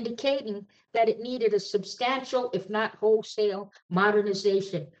 indicating that it needed a substantial, if not wholesale,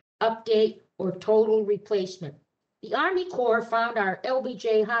 modernization, update, or total replacement. The Army Corps found our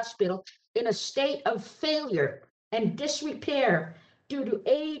LBJ hospital in a state of failure and disrepair due to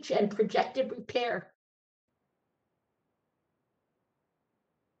age and projected repair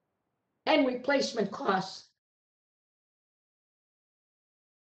and replacement costs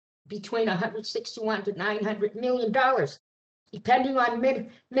between $161 to $900 million. depending on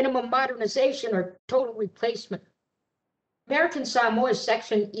minimum modernization or total replacement. American Samoa's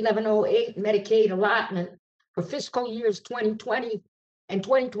Section 1108 Medicaid allotment for fiscal years 2020 and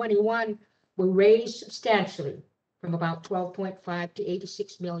 2021 were raised substantially from about 12.5 to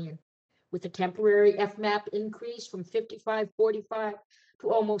 86 million, with a temporary FMAP increase from 55-45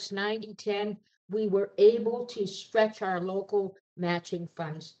 to almost 90-10. We were able to stretch our local matching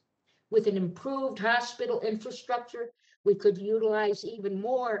funds. With an improved hospital infrastructure, we could utilize even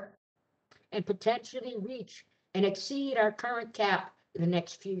more and potentially reach and exceed our current cap in the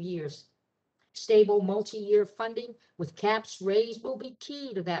next few years. Stable multi-year funding with caps raised will be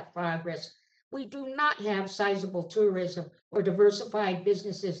key to that progress. We do not have sizable tourism or diversified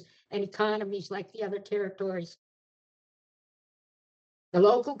businesses and economies like the other territories. The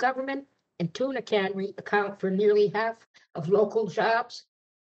local government and tuna cannery account for nearly half of local jobs,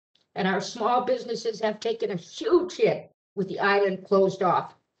 and our small businesses have taken a huge hit with the island closed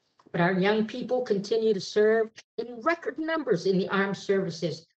off. But our young people continue to serve in record numbers in the armed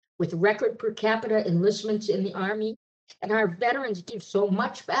services, with record per capita enlistments in the Army, and our veterans give so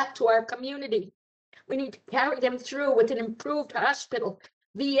much back to our community. We need to carry them through with an improved hospital,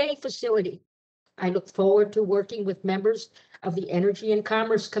 VA facility. I look forward to working with members of the Energy and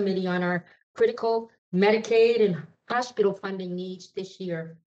Commerce Committee on our critical Medicaid and hospital funding needs this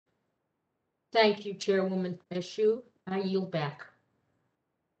year. Thank you, Chairwoman Eshoo. I yield back.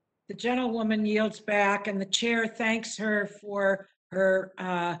 The gentlewoman yields back, and the chair thanks her for her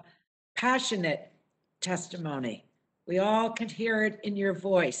passionate testimony. We all can hear it in your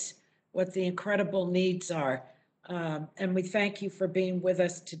voice, what the incredible needs are. And we thank you for being with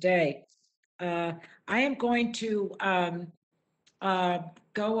us today. I am going to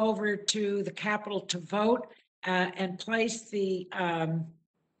go over to the Capitol to vote and place the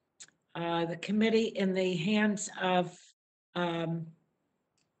committee in the hands of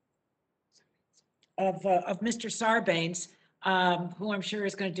Mr. Sarbanes, who I'm sure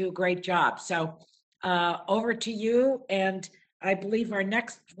is going to do a great job. So over to you. And I believe our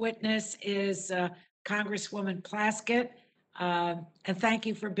next witness is Congresswoman Plaskett. And thank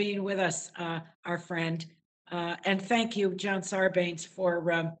you for being with us, our friend. And thank you, John Sarbanes, for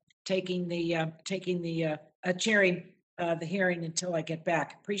chairing the hearing until I get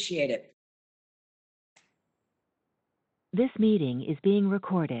back. Appreciate it. This meeting is being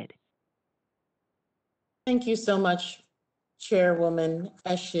recorded. Thank you so much, Chairwoman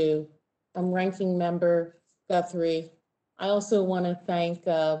Eshoo, Ranking Member Guthrie. I also want to thank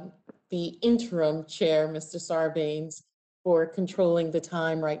the interim chair, Mr. Sarbanes, for controlling the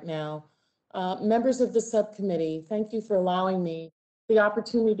time right now. Members of the subcommittee, thank you for allowing me the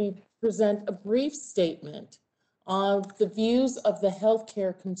opportunity to present a brief statement on the views of the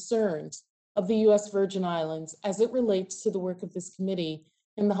healthcare concerns of the U.S. Virgin Islands as it relates to the work of this committee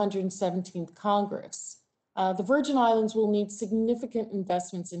in the 117th Congress. The Virgin Islands will need significant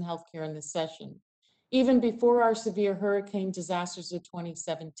investments in healthcare in this session. Even before our severe hurricane disasters of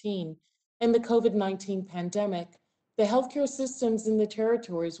 2017 and the COVID-19 pandemic, the healthcare systems in the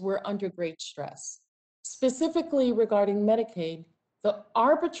territories were under great stress. Specifically regarding Medicaid, the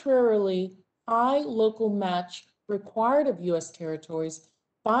arbitrarily high local match required of U.S. territories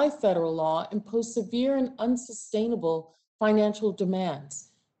by federal law imposed severe and unsustainable financial demands.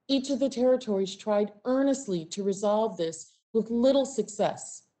 Each of the territories tried earnestly to resolve this with little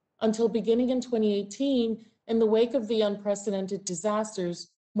success until beginning in 2018, in the wake of the unprecedented disasters,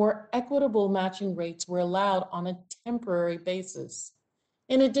 more equitable matching rates were allowed on a temporary basis.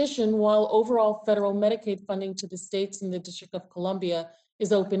 In addition, while overall federal Medicaid funding to the states and the District of Columbia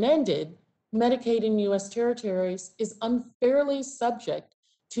is open-ended, Medicaid in U.S. territories is unfairly subject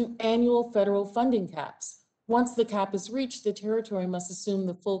to annual federal funding caps. Once the cap is reached, the territory must assume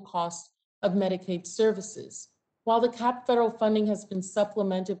the full cost of Medicaid services. While the capped federal funding has been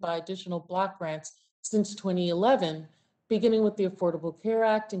supplemented by additional block grants since 2011, beginning with the Affordable Care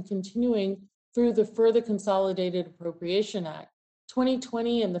Act and continuing through the further Consolidated Appropriation Act,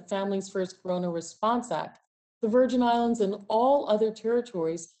 2020 and the Families First Corona Response Act, the Virgin Islands and all other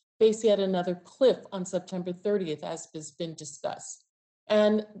territories face yet another cliff on September 30th, as has been discussed.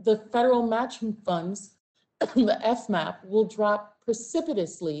 And the federal matching funds, the FMAP, will drop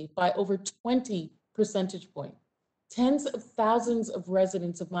precipitously by over 20 percentage points. Tens of thousands of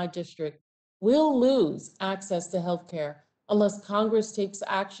residents of my district will lose access to healthcare unless Congress takes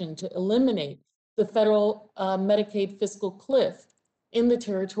action to eliminate the federal Medicaid fiscal cliff in the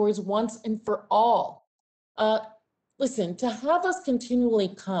territories once and for all. Listen, to have us continually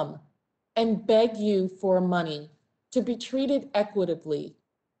come and beg you for money to be treated equitably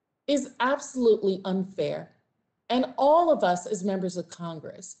is absolutely unfair. And all of us as members of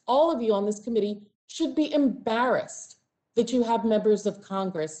Congress, all of you on this committee should be embarrassed that you have members of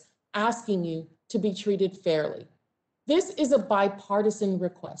Congress asking you to be treated fairly. This is a bipartisan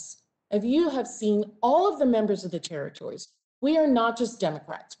request. If you have seen all of the members of the territories, we are not just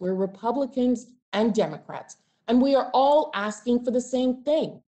Democrats, we're Republicans and Democrats, and we are all asking for the same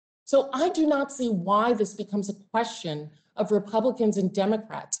thing. So I do not see why this becomes a question of Republicans and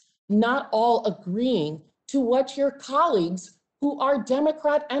Democrats not all agreeing to what your colleagues who are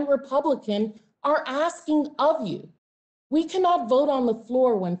Democrat and Republican are asking of you. We cannot vote on the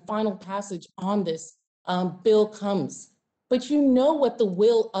floor when final passage on this bill comes, but you know what the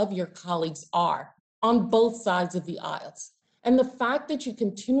will of your colleagues are on both sides of the aisles. And the fact that you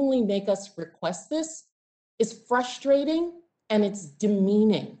continually make us request this is frustrating and it's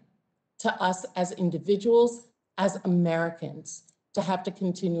demeaning to us as individuals, as Americans, to have to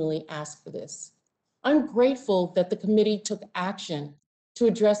continually ask for this. I'm grateful that the committee took action to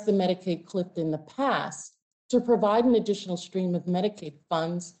address the Medicaid cliff in the past to provide an additional stream of Medicaid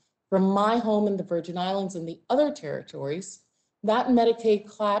funds from my home in the Virgin Islands and the other territories. That Medicaid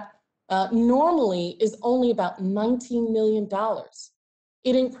clap normally is only about $19 million.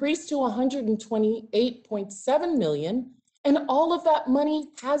 It increased to $128.7 million, and all of that money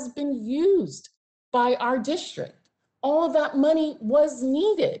has been used by our district. All of that money was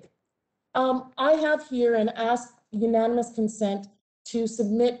needed. I have here and ask unanimous consent to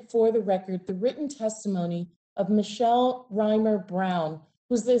submit for the record the written testimony of Michelle Reimer Brown,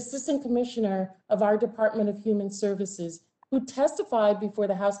 who's the Assistant Commissioner of our Department of Human Services, who testified before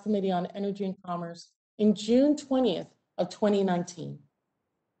the House Committee on Energy and Commerce in June 20th of 2019.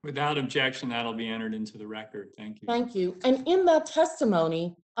 Without objection, that'll be entered into the record. Thank you. Thank you. And in that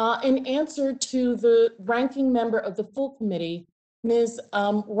testimony, in answer to the ranking member of the full committee, Ms.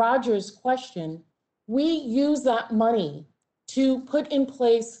 Rogers' question, we use that money to put in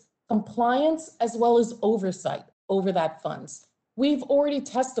place compliance as well as oversight over that funds. We've already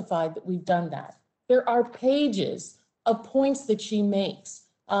testified that we've done that. There are pages of points that she makes,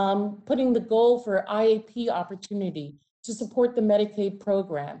 putting the goal for IAP opportunity to support the Medicaid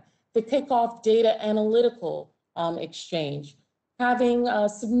program, the kickoff data analytical exchange, having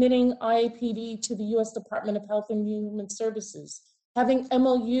submitting IAPD to the U.S. Department of Health and Human Services, having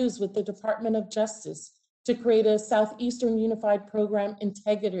MOUs with the Department of Justice to create a Southeastern Unified Program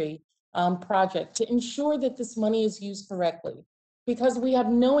Integrity project to ensure that this money is used correctly, because we have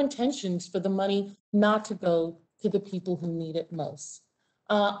no intentions for the money not to go to the people who need it most.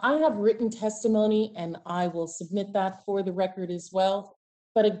 I have written testimony and I will submit that for the record as well.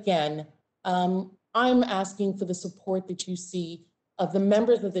 But again, I'm asking for the support that you see of the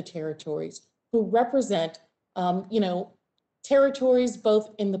members of the territories who represent, territories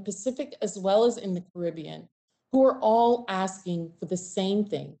both in the Pacific as well as in the Caribbean, who are all asking for the same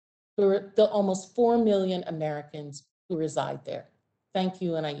thing for the almost 4 million Americans who reside there. Thank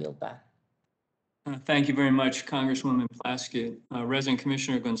you, and I yield back. Thank you very much, Congresswoman Plaskett. Resident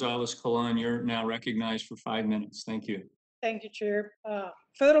Commissioner González-Colón, you're now recognized for 5 minutes. Thank you. Thank you, Chair.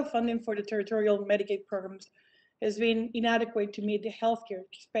 Federal funding for the territorial Medicaid programs has been inadequate to meet the healthcare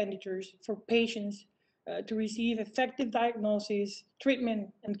expenditures for patients to receive effective diagnosis,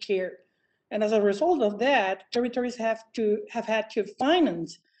 treatment, and care. And as a result of that, territories have had to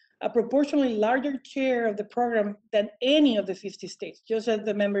finance a proportionally larger share of the program than any of the 50 states, just as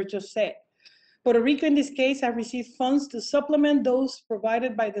the member just said. Puerto Rico, in this case, have received funds to supplement those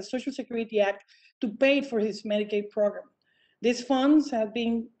provided by the Social Security Act to pay for his Medicaid program. These funds have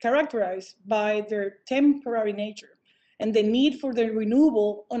been characterized by their temporary nature and the need for their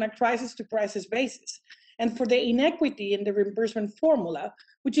renewal on a crisis-to-crisis basis, and for the inequity in the reimbursement formula,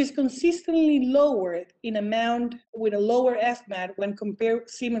 which is consistently lower in amount with a lower FMAT when compared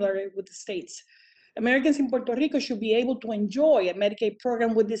similarly with the states. Americans in Puerto Rico should be able to enjoy a Medicaid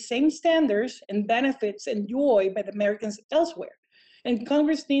program with the same standards and benefits enjoyed by the Americans elsewhere. And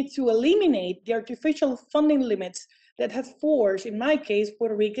Congress needs to eliminate the artificial funding limits that have forced, in my case,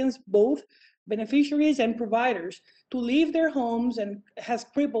 Puerto Ricans, both beneficiaries and providers, to leave their homes and has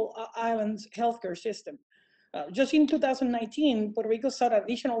crippled our island's healthcare system. Just in 2019, Puerto Rico sought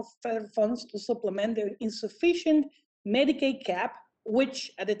additional federal funds to supplement the insufficient Medicaid cap, which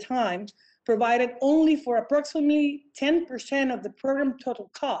at the time provided only for approximately 10% of the program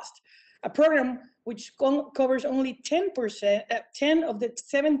total cost, a program which covers only 10% of the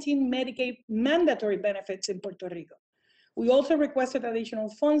 17 Medicaid mandatory benefits in Puerto Rico. We also requested additional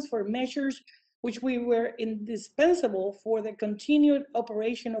funds for measures which we were indispensable for the continued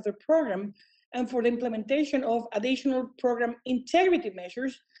operation of the program and for the implementation of additional program integrity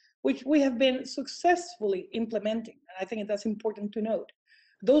measures, which we have been successfully implementing. And I think that's important to note.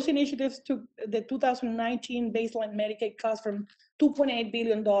 Those initiatives took the 2019 baseline Medicaid cost from $2.8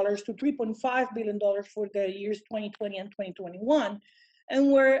 billion to $3.5 billion for the years 2020 and 2021,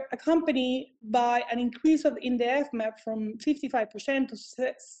 and were accompanied by an increase in the FMAP from 55% to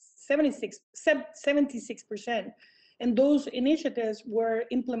 76%. And those initiatives were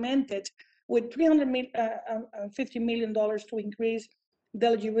implemented with $350 million to increase the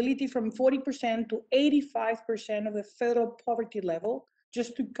eligibility from 40% to 85% of the federal poverty level,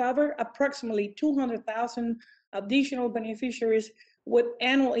 just to cover approximately 200,000 additional beneficiaries with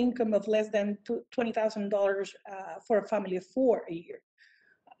annual income of less than $20,000 for a family of 4 a year.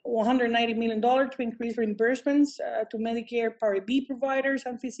 $190 million to increase reimbursements to Medicare Part B providers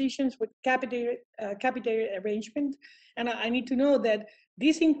and physicians with capitated arrangement. And I need to know that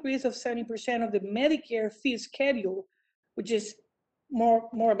this increase of 70% of the Medicare fee schedule, which is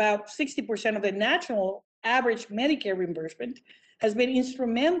more about 60% of the national average Medicare reimbursement, has been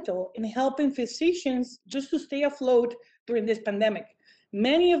instrumental in helping physicians just to stay afloat during this pandemic.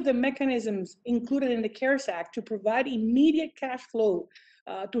 Many of the mechanisms included in the CARES Act to provide immediate cash flow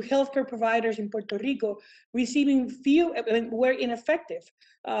to healthcare providers in Puerto Rico were ineffective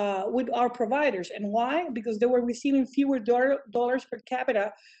with our providers. And why? Because they were receiving fewer dollars per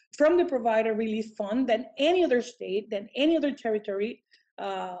capita from the Provider Relief Fund than any other state, than any other territory,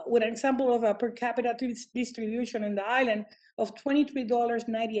 with an example of a per capita distribution in the island of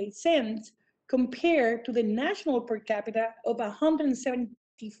 $23.98 compared to the national per capita of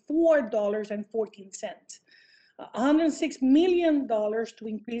 $174.14. $106 million to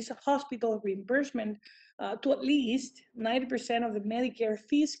increase hospital reimbursement to at least 90% of the Medicare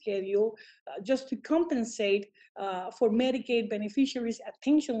fee schedule, just to compensate for Medicaid beneficiaries'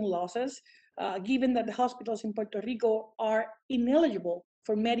 attention losses, given that the hospitals in Puerto Rico are ineligible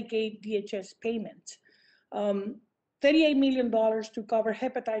for Medicaid DHS payments. $38 million to cover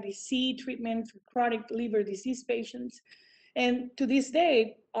hepatitis C treatment for chronic liver disease patients. And to this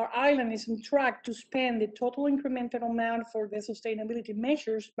day, our island is on track to spend the total incremental amount for the sustainability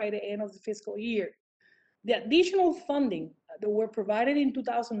measures by the end of the fiscal year. The additional funding that were provided in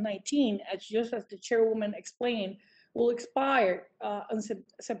 2019, just as the chairwoman explained, will expire on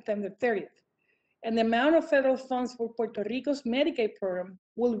September 30th. And the amount of federal funds for Puerto Rico's Medicaid program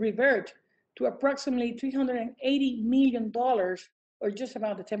will revert to approximately $380 million, or just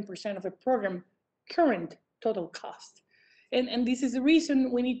about the 10% of the program current total cost. And this is the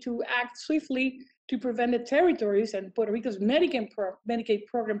reason we need to act swiftly to prevent the territories and Puerto Rico's Medicaid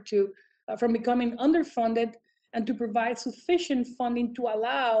program from becoming underfunded, and to provide sufficient funding to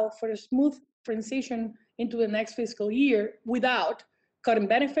allow for a smooth transition into the next fiscal year without cutting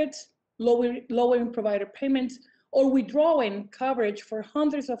benefits, lowering provider payments, or withdrawing coverage for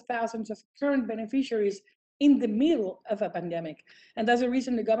hundreds of thousands of current beneficiaries in the middle of a pandemic. And that's the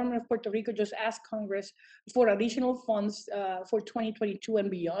reason the government of Puerto Rico just asked Congress for additional funds for 2022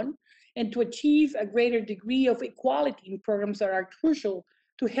 and beyond, and to achieve a greater degree of equality in programs that are crucial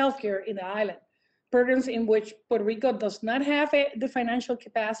to healthcare in the island. Programs in which Puerto Rico does not have the financial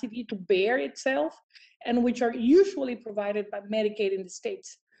capacity to bear itself, and which are usually provided by Medicaid in the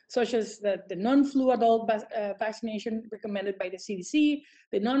states, such as the non-flu adult vaccination recommended by the CDC,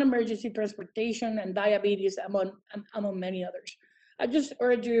 the non-emergency transportation, and diabetes, among many others. I just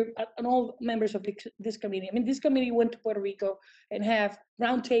urge you, and all members of this committee, this committee went to Puerto Rico and have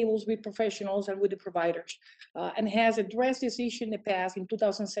roundtables with professionals and with the providers, and has addressed this issue in the past in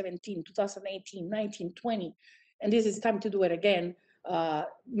 2017, 2018, 19, 20, and this is time to do it again.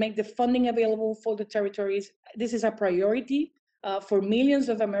 Make the funding available for the territories. This is a priority for millions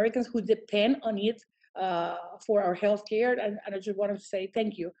of Americans who depend on it for our health care. And I just want to say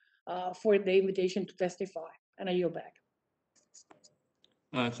thank you for the invitation to testify. And I yield back.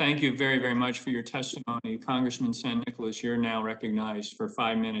 Thank you very, very much for your testimony. Congressman San Nicolas, you're now recognized for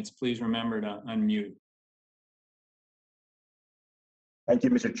 5 minutes. Please remember to unmute. Thank you,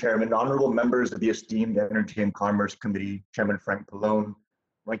 Mr. Chairman. Honorable members of the esteemed Energy and Commerce Committee, Chairman Frank Pallone,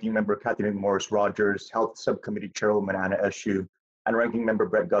 Ranking Member Kathy McMorris-Rogers, Health Subcommittee Chairwoman Anna Eshoo, and Ranking Member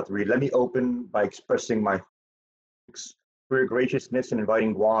Brett Guthrie. Let me open by expressing my thanks for your graciousness in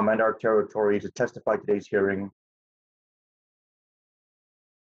inviting Guam and our territories to testify today's hearing.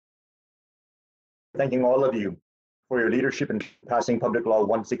 Thanking all of you for your leadership in passing Public Law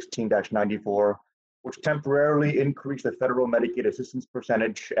 116-94, which temporarily increased the federal Medicaid assistance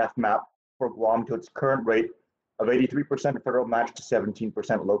percentage, FMAP, for Guam to its current rate of 83% federal match to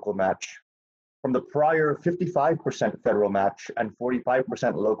 17% local match. From the prior 55% federal match and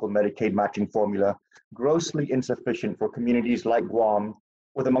 45% local Medicaid matching formula, grossly insufficient for communities like Guam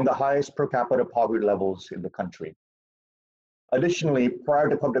with among the highest per capita poverty levels in the country. Additionally, prior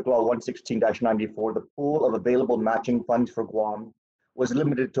to Public Law 116-94, the pool of available matching funds for Guam was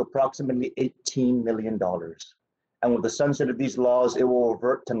limited to approximately $18 million. And with the sunset of these laws, it will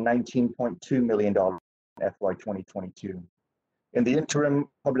revert to $19.2 million in FY 2022. In the interim,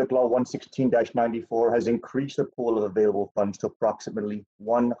 Public Law 116-94 has increased the pool of available funds to approximately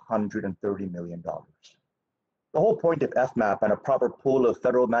 $130 million. The whole point of FMAP and a proper pool of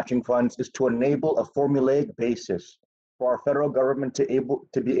federal matching funds is to enable a formulaic basis for our federal government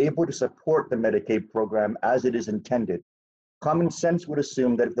to be able to support the Medicaid program as it is intended. Common sense would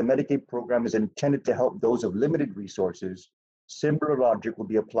assume that if the Medicaid program is intended to help those of limited resources, similar logic will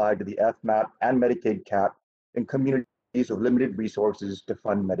be applied to the FMAP and Medicaid cap in communities of limited resources to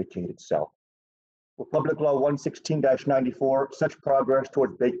fund Medicaid itself. With Public Law 116-94, such progress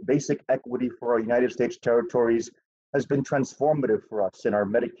towards basic equity for our United States territories has been transformative for us in our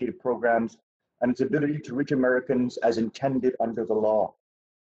Medicaid programs and its ability to reach Americans as intended under the law.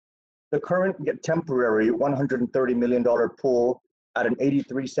 The current yet temporary $130 million pool at an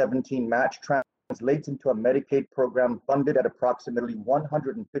 83-17 match translates into a Medicaid program funded at approximately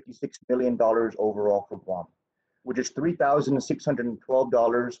 $156 million overall for Guam, which is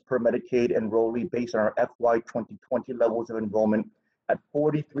 $3,612 per Medicaid enrollee based on our FY 2020 levels of enrollment at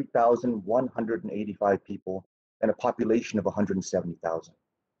 43,185 people and a population of 170,000.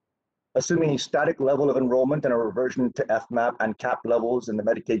 Assuming a static level of enrollment and a reversion to FMAP and cap levels in the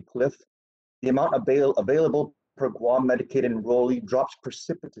Medicaid cliff, the amount available per Guam Medicaid enrollee drops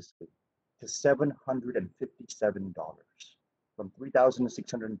precipitously to $757, from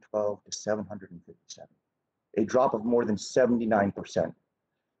 $3,612 to $757, a drop of more than 79%.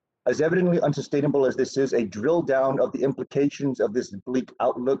 As evidently unsustainable as this is, a drill down of the implications of this bleak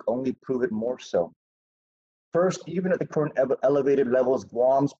outlook only prove it more so. First, even at the current elevated levels,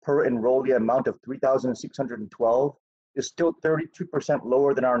 Guam's per enrollee amount of $3,612 is still 32%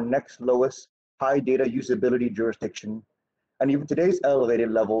 lower than our next lowest high data usability jurisdiction. And even today's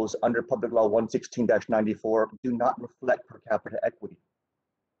elevated levels under Public Law 116-94 do not reflect per capita equity.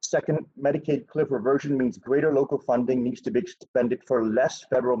 Second, Medicaid cliff reversion means greater local funding needs to be expended for less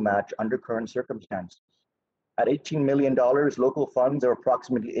federal match under current circumstances. At $18 million, local funds are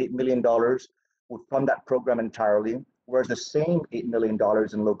approximately $8 million would fund that program entirely, whereas the same $8 million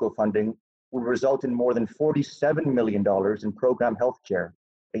in local funding would result in more than $47 million in program health care,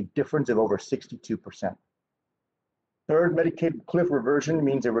 a difference of over 62%. Third, Medicaid cliff reversion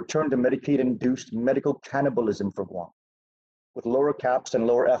means a return to Medicaid-induced medical cannibalism for Guam, with lower caps and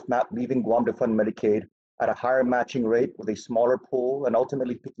lower FMAP leaving Guam to fund Medicaid at a higher matching rate with a smaller pool and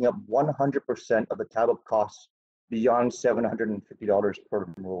ultimately picking up 100% of the tablet costs beyond $750 per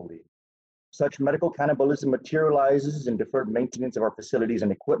enrollee. Such medical cannibalism materializes in deferred maintenance of our facilities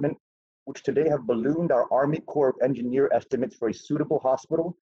and equipment, which today have ballooned our Army Corps of Engineer estimates for a suitable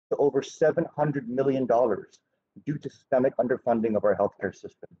hospital to over $700 million due to systemic underfunding of our healthcare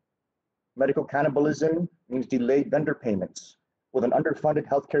system. Medical cannibalism means delayed vendor payments, with an underfunded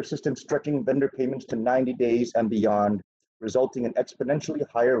healthcare system stretching vendor payments to 90 days and beyond, resulting in exponentially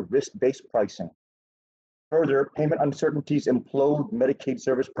higher risk-based pricing. Further, payment uncertainties implode Medicaid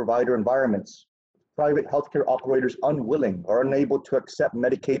service provider environments. Private healthcare operators unwilling or unable to accept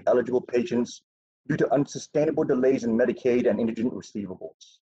Medicaid eligible patients due to unsustainable delays in Medicaid and indigent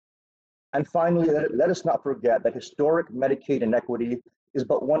receivables. And finally, let us not forget that historic Medicaid inequity is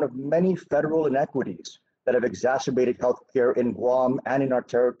but one of many federal inequities that have exacerbated healthcare in Guam and in our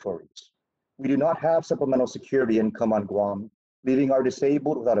territories. We do not have supplemental security income on Guam, leaving our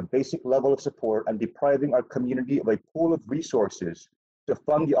disabled without a basic level of support and depriving our community of a pool of resources to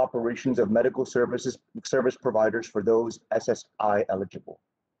fund the operations of medical service providers for those SSI eligible.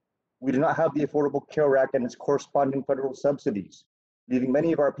 We do not have the Affordable Care Act and its corresponding federal subsidies, leaving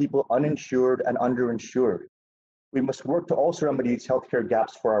many of our people uninsured and underinsured. We must work to also remedy these healthcare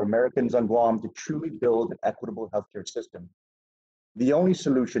gaps for our Americans on Guam to truly build an equitable healthcare system. The only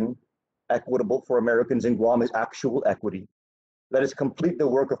solution, equitable for Americans in Guam, is actual equity. Let us complete the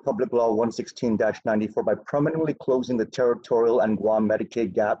work of Public Law 116-94 by permanently closing the territorial and Guam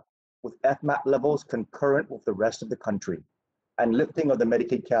Medicaid gap with FMAP levels concurrent with the rest of the country, and lifting of the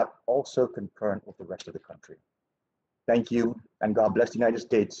Medicaid cap also concurrent with the rest of the country. Thank you, and God bless the United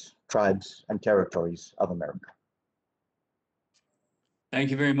States, tribes, and territories of America.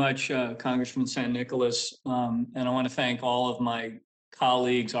 Thank you very much, Congressman San Nicolas. And I want to thank all of my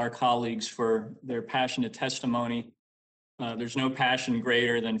colleagues, our colleagues, for their passionate testimony. There's no passion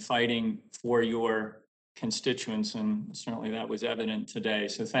greater than fighting for your constituents, and certainly that was evident today.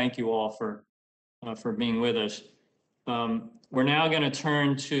 So thank you all for being with us. We're now going to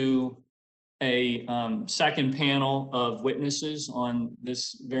turn to a second panel of witnesses on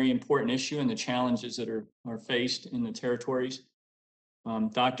this very important issue and the challenges that are faced in the territories.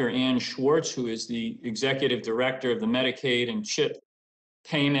 Dr. Ann Schwartz, who is the Executive Director of the Medicaid and CHIP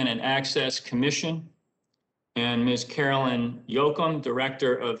Payment and Access Commission, and Ms. Carolyn Yocom,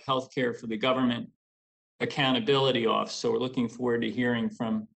 Director of Healthcare for the Government Accountability Office. So we're looking forward to hearing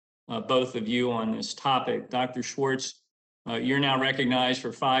from both of you on this topic. Dr. Schwartz, you're now recognized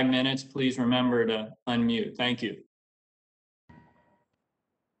for 5 minutes. Please remember to unmute. Thank you.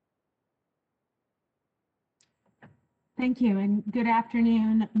 Thank you, and good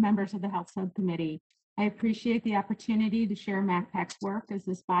afternoon, members of the Health Subcommittee. I appreciate the opportunity to share MACPAC's work as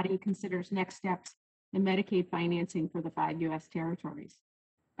this body considers next steps in Medicaid financing for the 5 U.S. territories.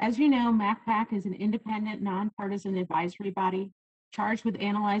 As you know, MACPAC is an independent, nonpartisan advisory body charged with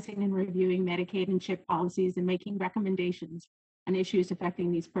analyzing and reviewing Medicaid and CHIP policies and making recommendations on issues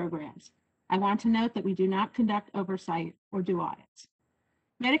affecting these programs. I want to note that we do not conduct oversight or do audits.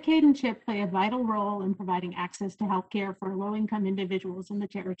 Medicaid and CHIP play a vital role in providing access to health care for low-income individuals in the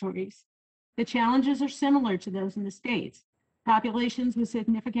territories. The challenges are similar to those in the states: populations with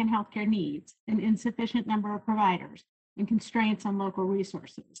significant healthcare needs, an insufficient number of providers, and constraints on local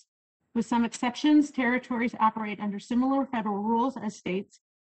resources. With some exceptions, territories operate under similar federal rules as states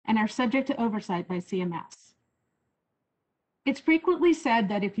and are subject to oversight by CMS. It's frequently said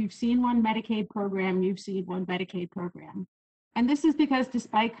that if you've seen one Medicaid program, you've seen one Medicaid program. And this is because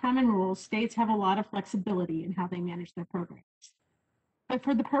despite common rules, states have a lot of flexibility in how they manage their programs. But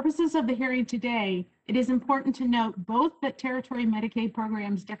for the purposes of the hearing today, it is important to note both that territory Medicaid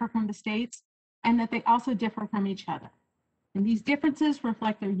programs differ from the states and that they also differ from each other. And these differences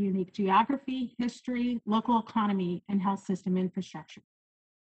reflect their unique geography, history, local economy, and health system infrastructure.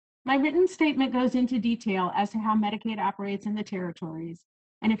 My written statement goes into detail as to how Medicaid operates in the territories.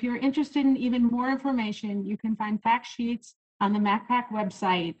 And if you're interested in even more information, you can find fact sheets on the MACPAC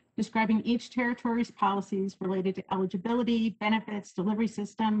website describing each territory's policies related to eligibility, benefits, delivery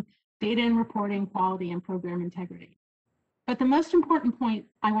system, data and reporting, quality, and program integrity. But the most important point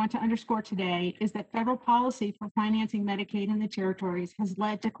I want to underscore today is that federal policy for financing Medicaid in the territories has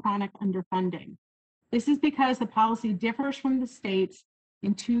led to chronic underfunding. This is because the policy differs from the states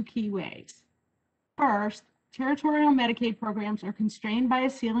in 2 key ways. First, territorial Medicaid programs are constrained by a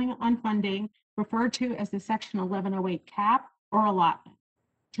ceiling on funding referred to as the Section 1108 cap or allotment.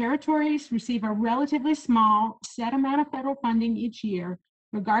 Territories receive a relatively small set amount of federal funding each year,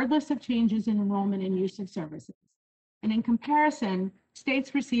 regardless of changes in enrollment and use of services. And in comparison,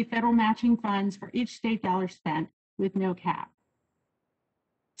 states receive federal matching funds for each state dollar spent with no cap.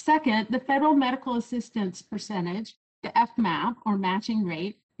 Second, the federal medical assistance percentage, the FMAP or matching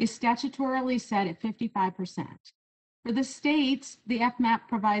rate, is statutorily set at 55%. For the states, the FMAP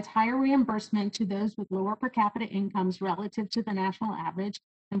provides higher reimbursement to those with lower per capita incomes relative to the national average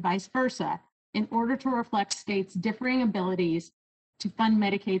and vice versa, in order to reflect states' differing abilities to fund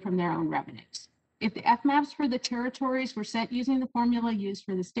Medicaid from their own revenues. If the FMAPs for the territories were set using the formula used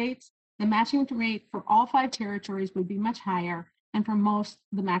for the states, the matching rate for all 5 territories would be much higher, and for most,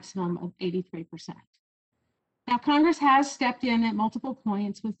 the maximum of 83%. Now, Congress has stepped in at multiple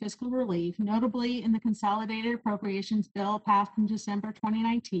points with fiscal relief, notably in the Consolidated Appropriations Bill passed in December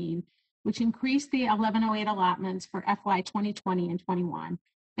 2019, which increased the 1108 allotments for FY 2020 and 21,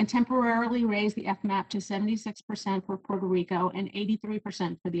 and temporarily raised the FMAP to 76% for Puerto Rico and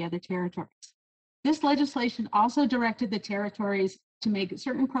 83% for the other territories. This legislation also directed the territories to make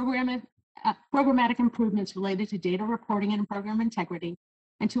certain programmatic improvements related to data reporting and program integrity.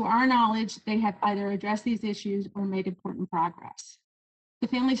 And to our knowledge, they have either addressed these issues or made important progress. The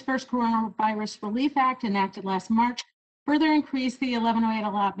Families First Coronavirus Relief Act, enacted last March, further increased the 1108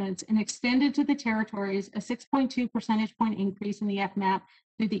 allotments and extended to the territories a 6.2 percentage point increase in the FMAP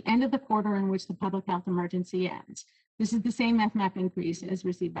through the end of the quarter in which the public health emergency ends. This is the same FMAP increase as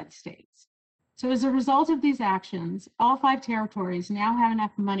received by the states. So as a result of these actions, all 5 territories now have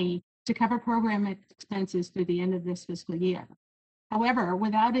enough money to cover program expenses through the end of this fiscal year. However,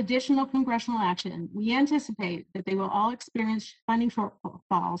 without additional congressional action, we anticipate that they will all experience funding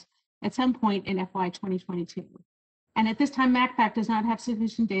shortfalls at some point in FY 2022. And at this time, MACPAC does not have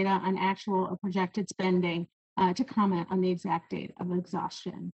sufficient data on actual or projected spending to comment on the exact date of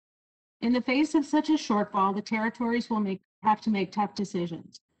exhaustion. In the face of such a shortfall, the territories will have to make tough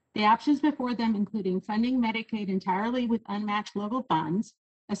decisions. The options before them including funding Medicaid entirely with unmatched local funds,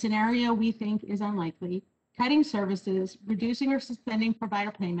 a scenario we think is unlikely, cutting services, reducing or suspending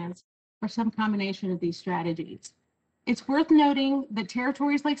provider payments, or some combination of these strategies. It's worth noting that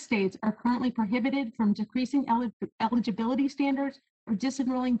territories like states are currently prohibited from decreasing eligibility standards or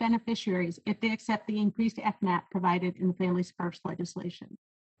disenrolling beneficiaries if they accept the increased FMAP provided in the Families First legislation.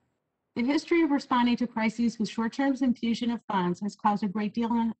 The history of responding to crises with short-term infusion of funds has caused a great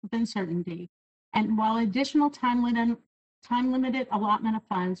deal of uncertainty. And while additional time-limited allotment of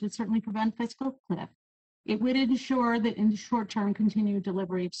funds would certainly prevent fiscal cliff, it would ensure that in the short term continued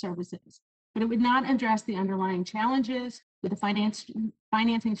delivery of services. But it would not address the underlying challenges with the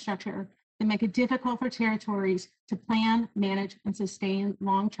financing structure that make it difficult for territories to plan, manage, and sustain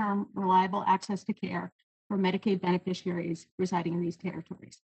long-term reliable access to care for Medicaid beneficiaries residing in these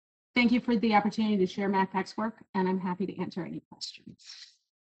territories. Thank you for the opportunity to share MACPAC's work, and I'm happy to answer any questions.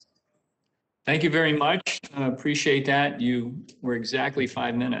 Thank you very much. Appreciate that. You were exactly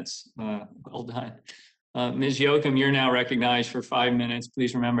 5 minutes. Well done. Ms. Yocom, you're now recognized for 5 minutes.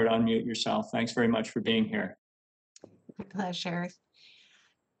 Please remember to unmute yourself. Thanks very much for being here. My pleasure.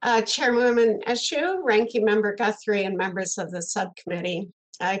 Chairwoman Eshoo, Ranking Member Guthrie, and members of the subcommittee.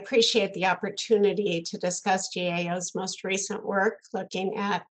 I appreciate the opportunity to discuss GAO's most recent work looking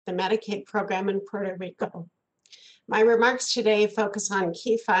at the Medicaid program in Puerto Rico. My remarks today focus on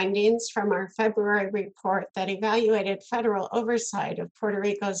key findings from our February report that evaluated federal oversight of Puerto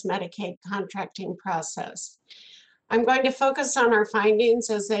Rico's Medicaid contracting process. I'm going to focus on our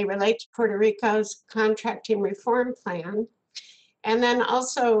findings as they relate to Puerto Rico's contracting reform plan, and then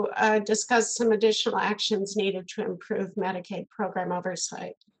also discuss some additional actions needed to improve Medicaid program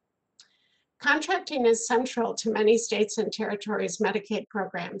oversight. Contracting is central to many states and territories' Medicaid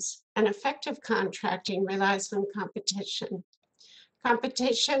programs, and effective contracting relies on competition.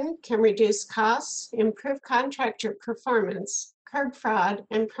 Competition can reduce costs, improve contractor performance, curb fraud,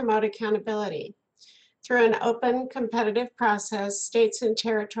 and promote accountability. Through an open, competitive process, states and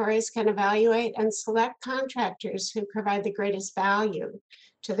territories can evaluate and select contractors who provide the greatest value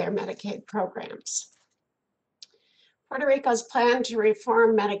to their Medicaid programs. Puerto Rico's plan to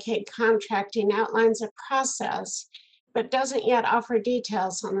reform Medicaid contracting outlines a process, but doesn't yet offer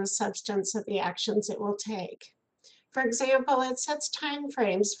details on the substance of the actions it will take. For example, it sets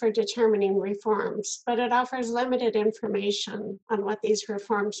timeframes for determining reforms, but it offers limited information on what these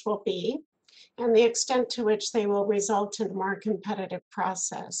reforms will be and the extent to which they will result in a more competitive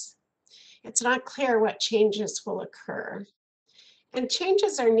process. It's not clear what changes will occur. And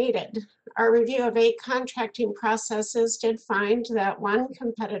changes are needed. Our review of 8 contracting processes did find that one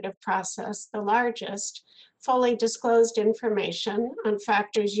competitive process, the largest, fully disclosed information on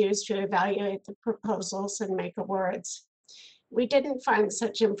factors used to evaluate the proposals and make awards. We didn't find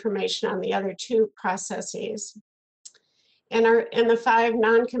such information on the other 2 processes. In the 5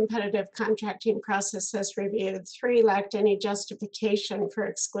 non-competitive contracting processes reviewed, 3 lacked any justification for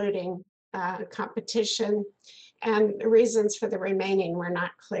excluding competition, and the reasons for the remaining were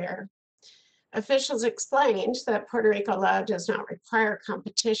not clear. Officials explained that Puerto Rico law does not require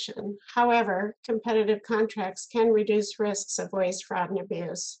competition. However, competitive contracts can reduce risks of waste, fraud, and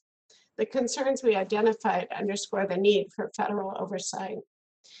abuse. The concerns we identified underscore the need for federal oversight.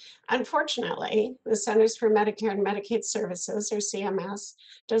 Unfortunately, the Centers for Medicare and Medicaid Services, or CMS,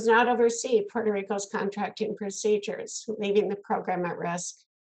 does not oversee Puerto Rico's contracting procedures, leaving the program at risk.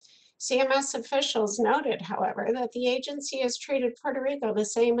 CMS officials noted, however, that the agency has treated Puerto Rico the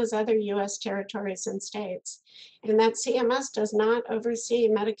same as other U.S. territories and states, and that CMS does not oversee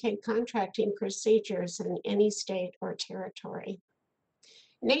Medicaid contracting procedures in any state or territory.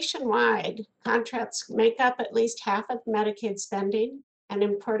 Nationwide, contracts make up at least half of Medicaid spending, and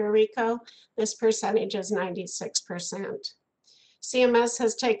in Puerto Rico, this percentage is 96%. CMS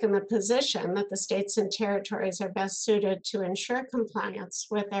has taken the position that the states and territories are best suited to ensure compliance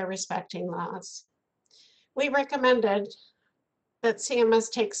with their respecting laws. We recommended that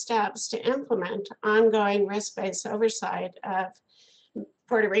CMS take steps to implement ongoing risk-based oversight of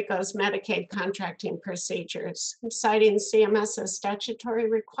Puerto Rico's Medicaid contracting procedures, citing CMS's statutory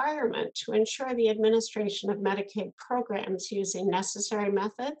requirement to ensure the administration of Medicaid programs using necessary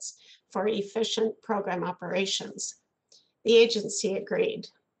methods for efficient program operations. The agency agreed.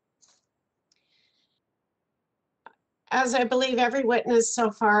 As I believe every witness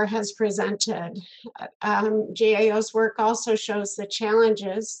so far has presented, GAO's work also shows the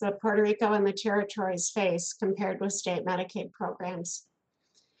challenges that Puerto Rico and the territories face compared with state Medicaid programs.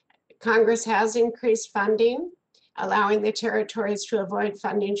 Congress has increased funding, allowing the territories to avoid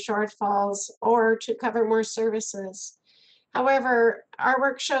funding shortfalls or to cover more services. However, our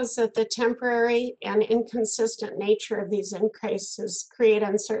work shows that the temporary and inconsistent nature of these increases create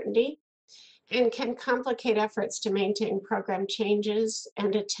uncertainty and can complicate efforts to maintain program changes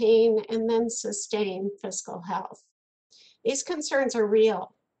and attain and then sustain fiscal health. These concerns are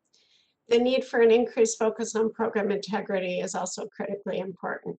real. The need for an increased focus on program integrity is also critically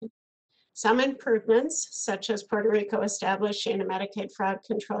important. Some improvements, such as Puerto Rico establishing a Medicaid fraud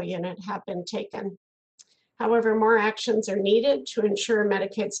control unit, have been taken. However, more actions are needed to ensure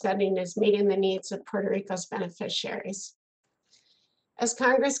Medicaid spending is meeting the needs of Puerto Rico's beneficiaries. As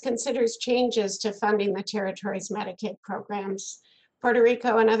Congress considers changes to funding the territory's Medicaid programs, Puerto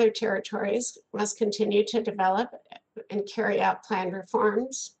Rico and other territories must continue to develop and carry out planned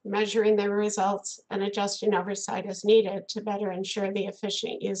reforms, measuring their results and adjusting oversight as needed to better ensure the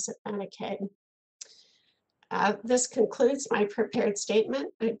efficient use of Medicaid. This concludes my prepared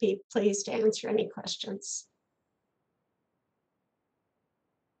statement. I'd be pleased to answer any questions.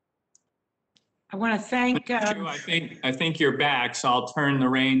 I want to thank. I think you're back, so I'll turn the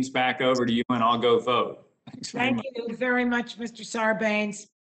reins back over to you and I'll go vote. Thank you very much, Mr. Sarbanes.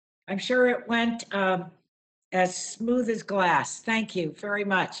 I'm sure it went as smooth as glass. Thank you very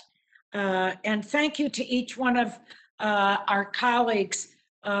much. And thank you to each one of our colleagues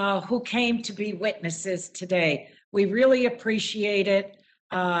who came to be witnesses today. We really appreciate it.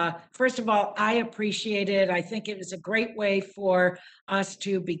 First of all, I appreciate it. I think it was a great way for us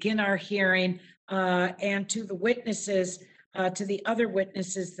to begin our hearing, and to the witnesses, to the other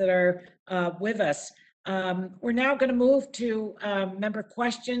witnesses that are with us. We're now going to move to member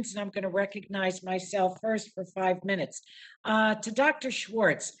questions, and I'm going to recognize myself first for 5 minutes. To Dr.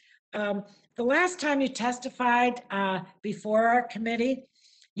 Schwartz, the last time you testified before our committee,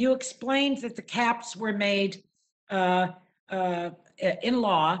 you explained that the caps were made in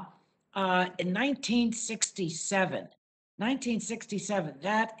law in 1967. 1967,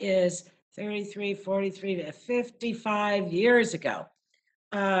 that is 33, 43 to 55 years ago.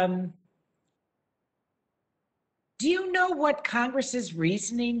 Do you know what Congress's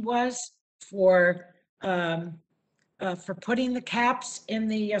reasoning was for putting the caps in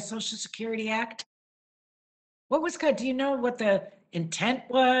the Social Security Act? What was good? Do you know what the intent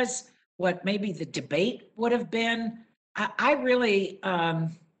was? What maybe the debate would have been? I really, I'll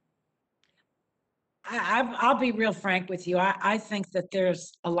be real frank with you. I think that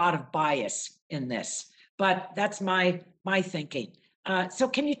there's a lot of bias in this, but that's my thinking. So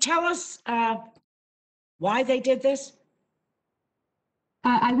can you tell us why they did this?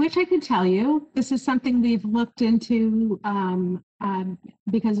 I wish I could tell you. This is something we've looked into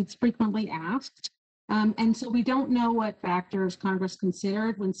because it's frequently asked. And so we don't know what factors Congress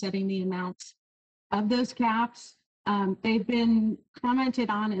considered when setting the amounts of those caps. They've been commented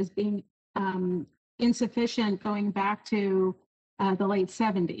on as being insufficient going back to the late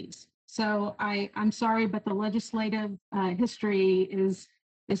 70s. So I'm sorry, but the legislative history is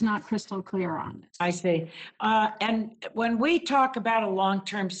not crystal clear on this. I see. And when we talk about a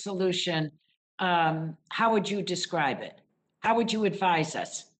long-term solution, how would you describe it? How would you advise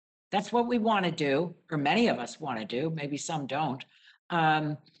us? That's what we want to do, or many of us want to do. Maybe some don't.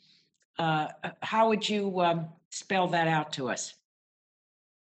 How would you spell that out to us?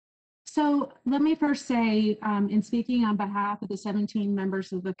 So let me first say, in speaking on behalf of the 17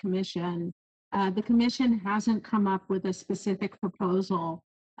 members of the commission hasn't come up with a specific proposal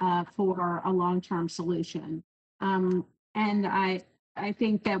for a long-term solution. And I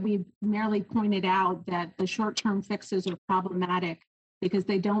think that we've merely pointed out that the short-term fixes are problematic because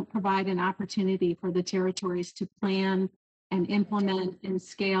they don't provide an opportunity for the territories to plan and implement and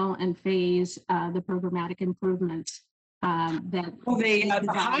scale and phase the programmatic improvements that well,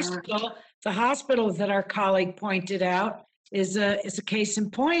 the hospital that our colleague pointed out is a case in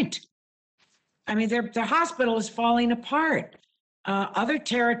point. I mean, their hospital is falling apart. Other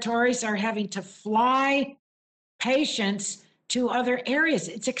territories are having to fly patients to other areas.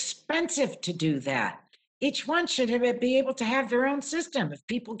 It's expensive to do that. Each one should be able to have their own system. If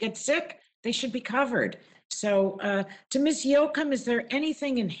people get sick, they should be covered. So to Ms. Yocom, is there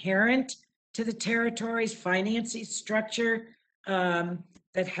anything inherent to the territory's financing structure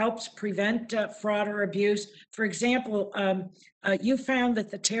that helps prevent fraud or abuse? For example, you found that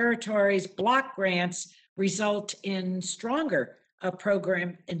the territory's block grants result in stronger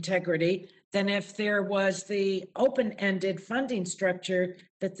program integrity than if there was the open-ended funding structure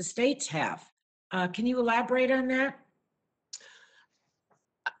that the states have. Can you elaborate on that?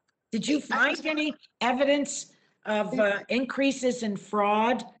 Did you find any evidence of increases in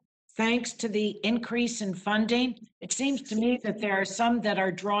fraud thanks to the increase in funding? It seems to me that there are some that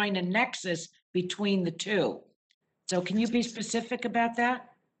are drawing a nexus between the two. So can you be specific about that?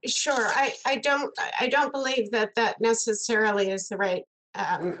 Sure. I don't believe that necessarily is the right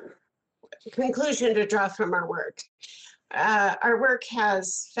conclusion to draw from our work. our work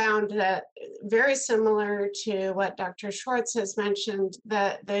has found that very similar to what Dr. Schwartz has mentioned,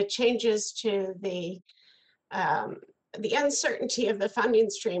 that the changes to the uncertainty of the funding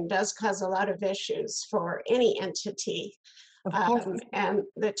stream does cause a lot of issues for any entity. And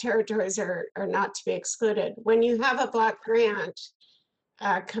the territories are not to be excluded. When you have a block grant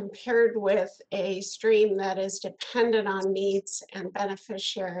compared with a stream that is dependent on needs and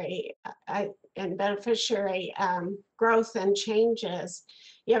beneficiary growth and changes,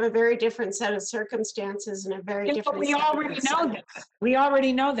 you have a very different set of circumstances and a very different. We already know that. We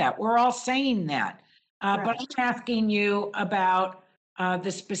already know that. We're all saying that. But I'm asking you about the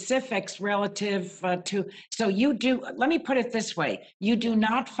specifics relative to, so you do, let me put it this way. You do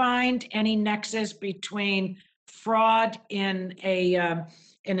not find any nexus between fraud in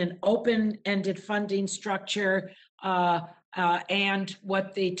an open-ended funding structure and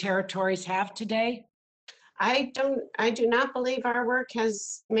what the territories have today? I do not believe our work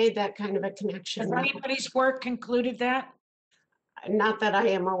has made that kind of a connection. Has anybody's work concluded that? Not that I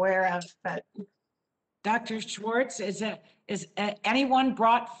am aware of, but. Dr. Schwartz, is anyone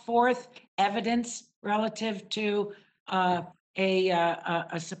brought forth evidence relative to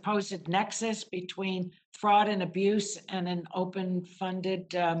a supposed nexus between fraud and abuse and an open funded,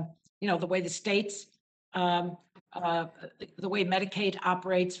 the way the states, the way Medicaid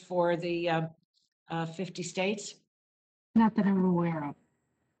operates for the 50 states? Not that I'm aware of.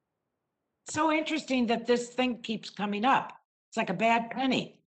 So interesting that this thing keeps coming up. It's like a bad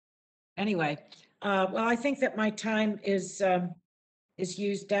penny. Anyway, well, I think that my time is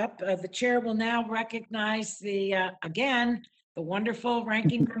used up. The chair will now recognize again, the wonderful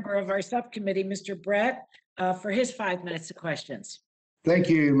ranking member of our subcommittee, Mr. Brett, for his 5 minutes of questions. Thank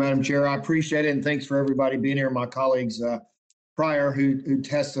you, Madam Chair. I appreciate it. And thanks for everybody being here, my colleagues prior who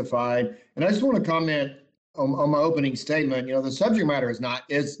testified. And I just want to comment on my opening statement. The subject matter is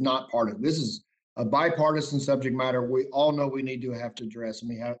not partisan. This is a bipartisan subject matter we all know we need to have to address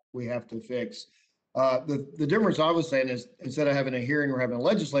and we have to fix. The difference I was saying is instead of having a hearing, we're having a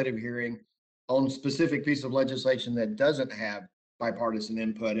legislative hearing on a specific piece of legislation that doesn't have bipartisan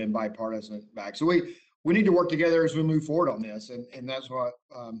input and bipartisan back. So we need to work together as we move forward on this, and that's what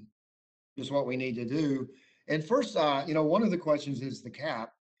just what we need to do. And first, one of the questions is the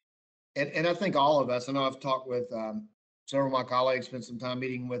cap, and I think all of us. I know I've talked with several of my colleagues, spent some time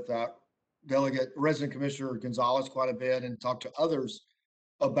meeting with Resident Commissioner Gonzalez quite a bit, and talked to others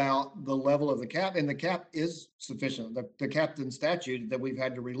about the level of the cap, and the cap is sufficient. The captain statute that we've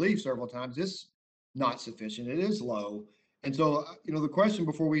had to relieve several times is not sufficient. It is low. And so, the question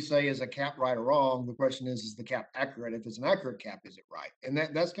before we say is a cap right or wrong, the question is the cap accurate? If it's an accurate cap, is it right? And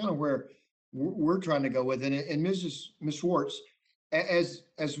that's kind of where we're trying to go with it. And Ms. Schwartz,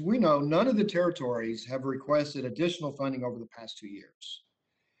 as we know, none of the territories have requested additional funding over the past 2 years.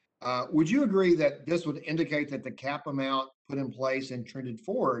 Would you agree that this would indicate that the cap amount put in place and trended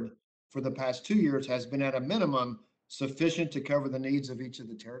forward for the past 2 years has been at a minimum sufficient to cover the needs of each of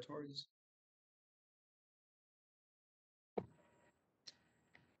the territories?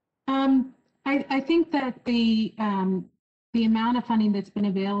 I think that the amount of funding that's been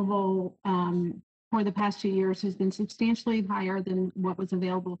available for the past 2 years has been substantially higher than what was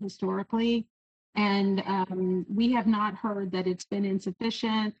available historically. And we have not heard that it's been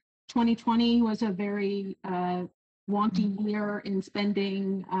insufficient. 2020 was a very wonky year in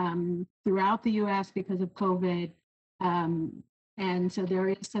spending throughout the US because of COVID. And so there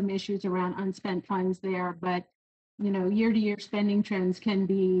is some issues around unspent funds there, but year-to-year spending trends can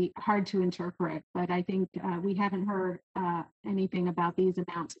be hard to interpret, but I think we haven't heard anything about these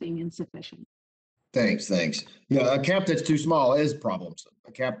amounts being insufficient. Thanks. A cap that's too small is problemsome.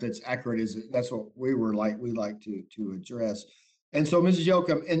 A cap that's accurate that's what we like to address. And so, Mrs.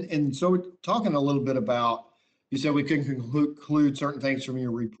 Yocom, and so talking a little bit about, you said we couldn't conclude certain things from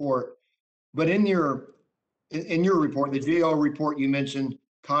your report, but in your report, the GAO report, you mentioned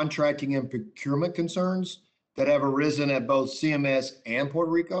contracting and procurement concerns that have arisen at both CMS and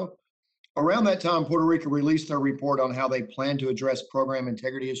Puerto Rico. Around that time, Puerto Rico released their report on how they plan to address program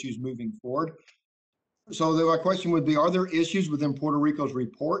integrity issues moving forward. So my question would be, are there issues within Puerto Rico's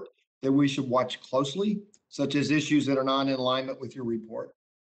report that we should watch closely, such as issues that are not in alignment with your report?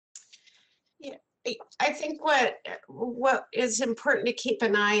 Yeah, I think what is important to keep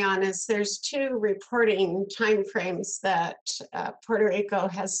an eye on is there's 2 reporting timeframes that Puerto Rico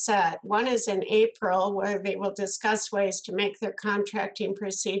has set. One is in April, where they will discuss ways to make their contracting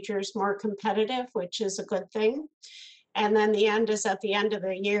procedures more competitive, which is a good thing. And then the end is at the end of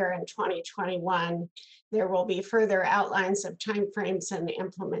the year in 2021. There will be further outlines of timeframes and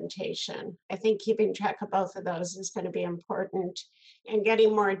implementation. I think keeping track of both of those is going to be important, and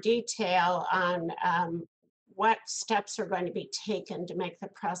getting more detail on what steps are going to be taken to make the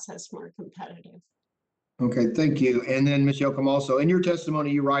process more competitive. Okay, thank you. And then Ms. Yocom, also in your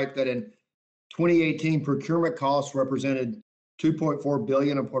testimony, you write that in 2018 procurement costs represented 2.4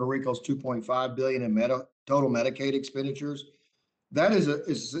 billion of Puerto Rico's 2.5 billion in total Medicaid expenditures. That is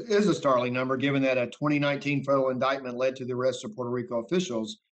a startling number, given that a 2019 federal indictment led to the arrest of Puerto Rico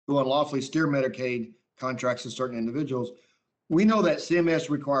officials who unlawfully steer Medicaid contracts to certain individuals. We know that CMS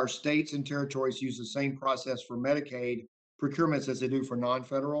requires states and territories to use the same process for Medicaid procurements as they do for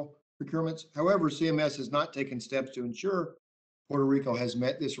non-federal procurements. However, CMS has not taken steps to ensure Puerto Rico has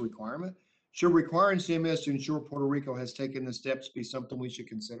met this requirement. Should requiring CMS to ensure Puerto Rico has taken the steps be something we should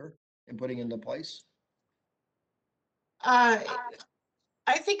consider in putting into place? I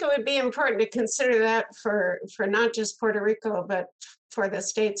think it would be important to consider that for not just Puerto Rico, but for the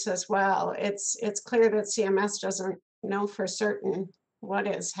states as well. It's clear that CMS doesn't know for certain what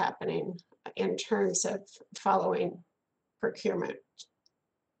is happening in terms of following procurement.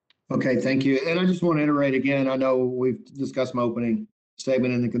 Okay, thank you. And I just want to iterate again, I know we've discussed my opening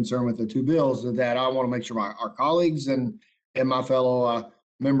statement and the concern with the two bills, that I want to make sure our colleagues and my fellow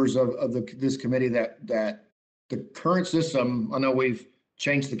members of this committee that the current system, I know we've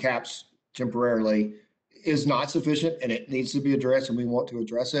changed the caps temporarily, is not sufficient, and it needs to be addressed, and we want to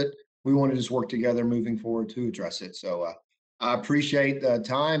address it. We want to just work together moving forward to address it. So I appreciate the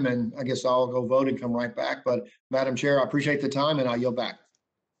time, and I guess I'll go vote and come right back. But Madam Chair, I appreciate the time, and I'll yield back.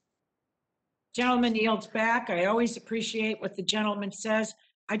 Gentleman yields back. I always appreciate what the gentleman says.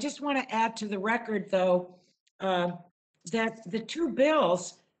 I just want to add to the record, though, that the two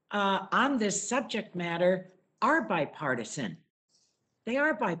bills on this subject matter are bipartisan. They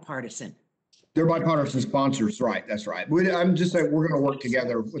are bipartisan. They're bipartisan sponsors, right? That's right. I'm just saying we're going to work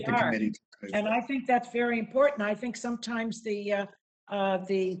together with the committee. And I think that's very important. I think sometimes the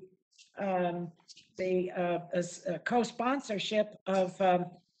co-sponsorship of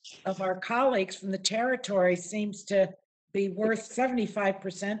our colleagues from the territory seems to be worth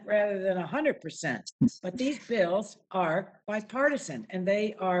 75% rather than 100%. But these bills are bipartisan, and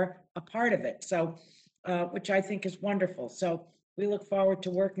they are a part of it. So, which I think is wonderful. So we look forward to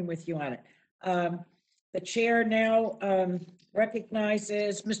working with you on it. The chair now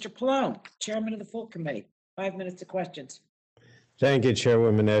recognizes Mr. Colón, chairman of the full committee. 5 minutes of questions. Thank you,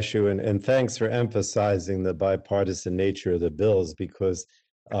 Chairwoman Eshoo, and thanks for emphasizing the bipartisan nature of the bills, because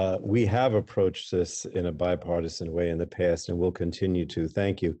we have approached this in a bipartisan way in the past, and will continue to.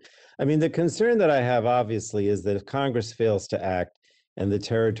 Thank you. I mean, the concern that I have, obviously, is that if Congress fails to act and the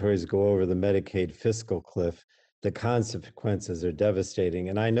territories go over the Medicaid fiscal cliff, the consequences are devastating.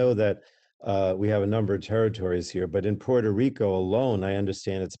 And I know that we have a number of territories here, but in Puerto Rico alone, I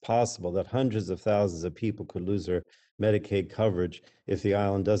understand it's possible that hundreds of thousands of people could lose their Medicaid coverage if the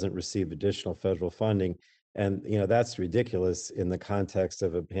island doesn't receive additional federal funding. And, that's ridiculous in the context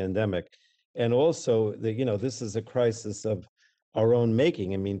of a pandemic. And also, this is a crisis of our own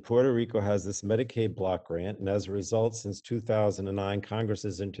making. I mean, Puerto Rico has this Medicaid block grant, and as a result, since 2009, Congress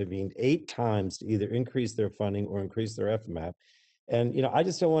has intervened 8 times to either increase their funding or increase their FMAP. And, I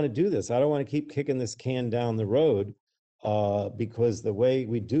just don't want to do this. I don't want to keep kicking this can down the road because the way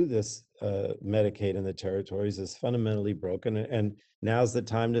we do this Medicaid in the territories is fundamentally broken, and now's the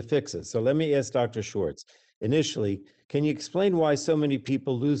time to fix it. So let me ask Dr. Schwartz. Initially, can you explain why so many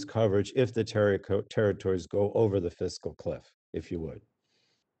people lose coverage if the territories go over the fiscal cliff, if you would?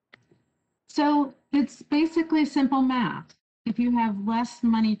 So it's basically simple math. If you have less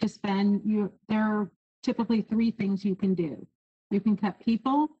money to spend, there are typically 3 things you can do. You can cut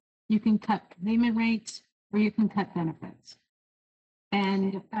people, you can cut payment rates, or you can cut benefits.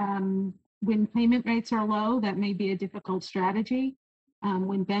 And when payment rates are low, that may be a difficult strategy.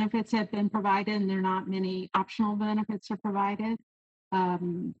 When benefits have been provided and there are not many optional benefits are provided,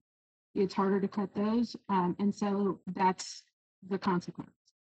 it's harder to cut those. And so that's the consequence.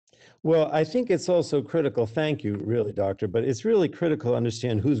 Well, I think it's also critical, thank you, really, Doctor, but it's really critical to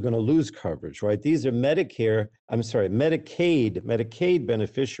understand who's going to lose coverage, right? These are Medicaid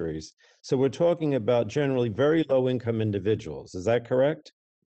beneficiaries. So we're talking about generally very low income individuals. Is that correct?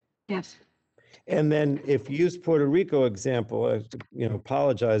 Yes. And then if you use Puerto Rico example,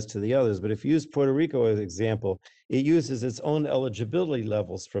 apologize to the others, but if you use Puerto Rico as example, it uses its own eligibility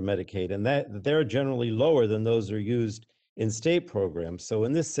levels for Medicaid, and that they're generally lower than those are used in state programs. So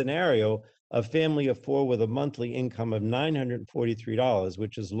in this scenario, a family of four with a monthly income of $943,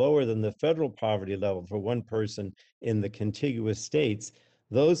 which is lower than the federal poverty level for one person in the contiguous states,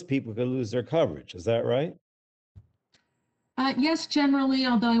 those people could lose their coverage. Is that right? Yes, generally,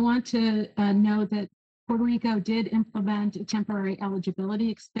 although I want to note that Puerto Rico did implement a temporary eligibility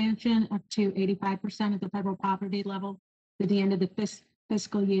expansion up to 85% of the federal poverty level to the end of the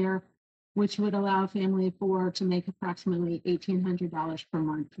fiscal year, which would allow a family of four to make approximately $1,800 per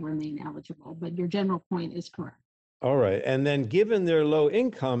month to remain eligible. But your general point is correct. All right. And then given their low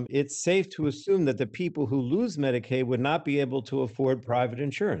income, it's safe to assume that the people who lose Medicaid would not be able to afford private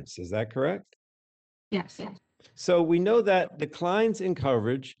insurance. Is that correct? Yes. So we know that declines in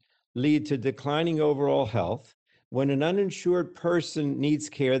coverage lead to declining overall health. When an uninsured person needs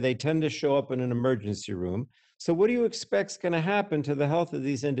care, they tend to show up in an emergency room. So what do you expect is going to happen to the health of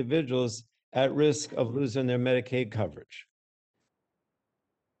these individuals at risk of losing their Medicaid coverage?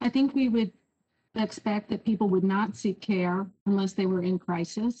 I think we would expect that people would not seek care unless they were in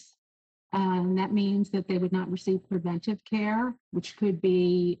crisis. And that means that they would not receive preventive care, which could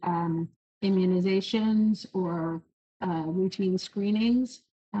be immunizations or routine screenings.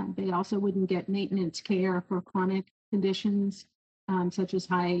 They also wouldn't get maintenance care for chronic conditions such as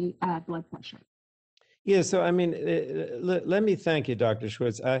high blood pressure. Yeah, so I mean, let me thank you, Dr.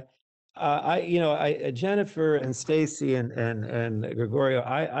 Schwartz. Jenniffer and Stacey and Gregorio,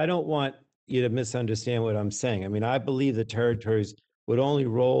 I don't want you to misunderstand what I'm saying. I mean, I believe the territories would only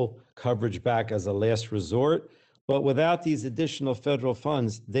roll coverage back as a last resort, but without these additional federal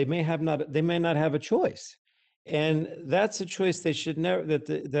funds, they may not have a choice, and that's a choice they should never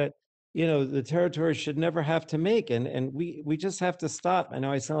the territories should never have to make, and we just have to stop. I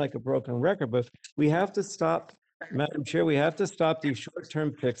know I sound like a broken record, but we have to stop, Madam Chair. We have to stop these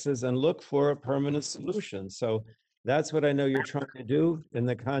short-term fixes and look for a permanent solution. So that's what I know you're trying to do in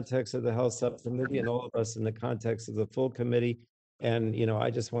the context of the Health Subcommittee and all of us in the context of the full committee. And, I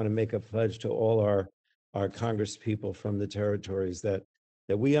just want to make a pledge to all our Congress people from the territories that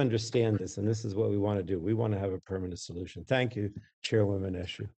we understand this, and this is what we want to do. We want to have a permanent solution. Thank you, Chairwoman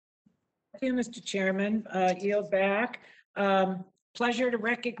Eshoo. Thank you, Mr. Chairman. Yield back. Pleasure to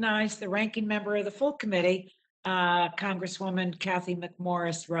recognize the ranking member of the full committee, Congresswoman Kathy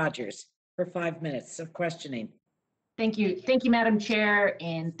McMorris Rodgers, for 5 minutes of questioning. Thank you. Thank you, Madam Chair,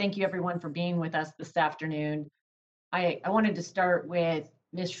 and thank you everyone for being with us this afternoon. I wanted to start with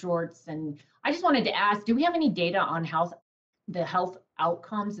Ms. Schwartz, and I just wanted to ask, do we have any data on the health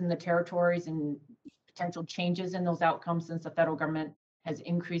outcomes in the territories and potential changes in those outcomes since the federal government has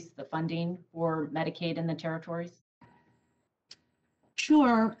increased the funding for Medicaid in the territories?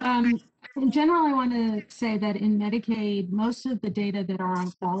 Sure. In general, I want to say that in Medicaid, most of the data that are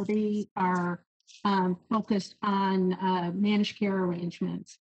on quality are focused on managed care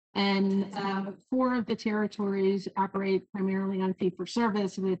arrangements. And 4 of the territories operate primarily on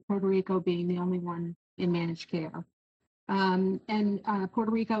fee-for-service, with Puerto Rico being the only one in managed care.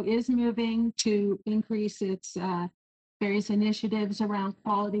 Puerto Rico is moving to increase its various initiatives around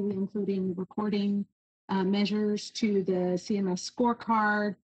quality, including reporting measures to the CMS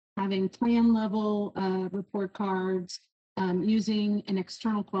scorecard, having plan level report cards, using an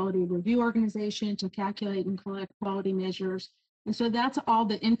external quality review organization to calculate and collect quality measures. And so that's all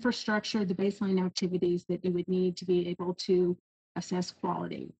the infrastructure, the baseline activities that you would need to be able to assess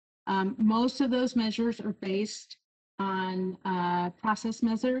quality. Most of those measures are based on process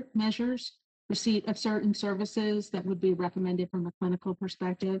measures, receipt of certain services that would be recommended from a clinical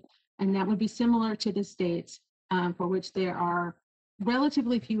perspective, and that would be similar to the states for which there are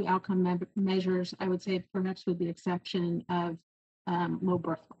relatively few outcome measures, I would say, perhaps with the exception of low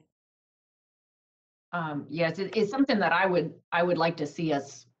birth weight. Yes, it's something that I would like to see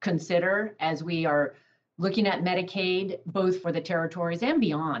us consider as we are looking at Medicaid, both for the territories and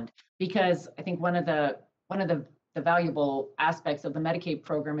beyond, because I think one of the valuable aspects of the Medicaid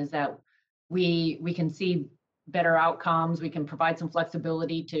program is that we can see better outcomes. We can provide some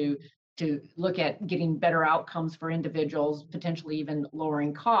flexibility to look at getting better outcomes for individuals, potentially even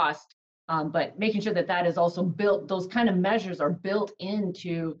lowering cost, but making sure that that is also built, those kind of measures are built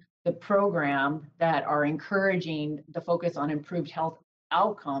into the program that are encouraging the focus on improved health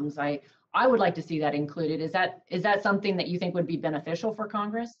outcomes. I would like to see that included. Is that something that you think would be beneficial for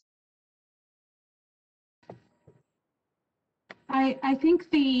Congress? I think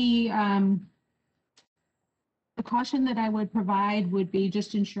the caution that I would provide would be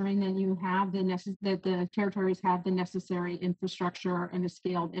just ensuring that you have that the territories have the necessary infrastructure and a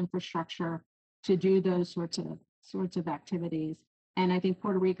scaled infrastructure to do those sorts of activities. And I think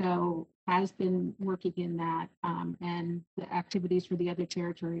Puerto Rico has been working in that, and the activities for the other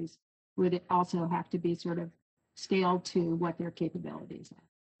territories would also have to be sort of scaled to what their capabilities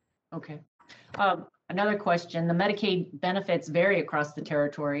are. Okay. Another question, the Medicaid benefits vary across the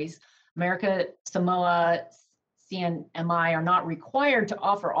territories. America, Samoa, CNMI are not required to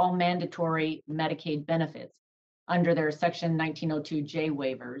offer all mandatory Medicaid benefits under their Section 1902J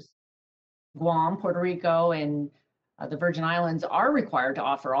waivers. Guam, Puerto Rico, and the Virgin Islands are required to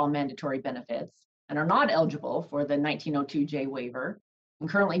offer all mandatory benefits and are not eligible for the 1902J waiver. And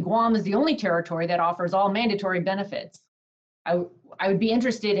currently Guam is the only territory that offers all mandatory benefits. I would be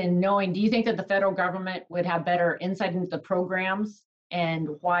interested in knowing, do you think that the federal government would have better insight into the programs and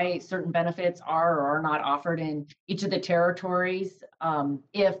why certain benefits are or are not offered in each of the territories,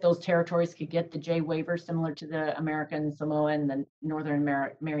 if those territories could get the J waiver similar to the American Samoa and the Northern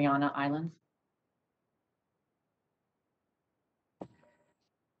Mariana Islands?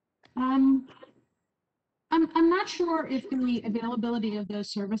 I'm not sure if the availability of those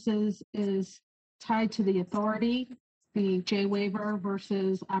services is tied to the authority, the J waiver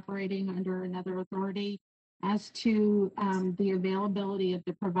versus operating under another authority, as to the availability of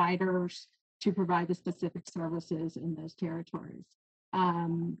the providers to provide the specific services in those territories.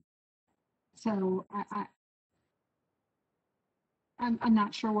 So I'm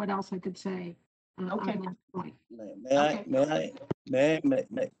not sure what else I could say Okay. on that point. May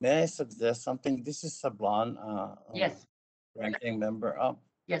I suggest something? This is Sablan. Yes. Ranking member.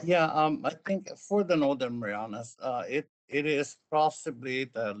 Yes. Yeah, I think for the Northern Marianas, it is possibly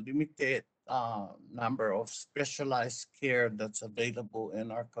the limited number of specialized care that's available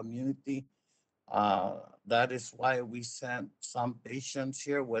in our community. That is why we sent some patients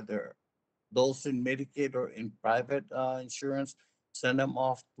here, whether those in Medicaid or in private insurance, send them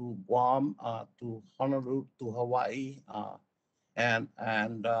off to Guam, to Honolulu, to Hawaii, and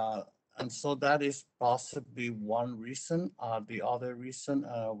so that is possibly one reason. The other reason,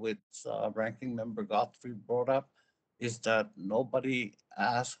 which Ranking Member Godfrey brought up, is that nobody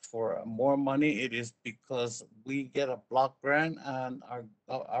asked for more money. It is because we get a block grant, and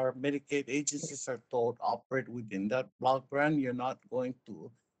our Medicaid agencies are told operate within that block grant.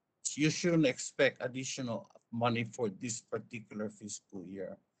 You shouldn't expect additional money for this particular fiscal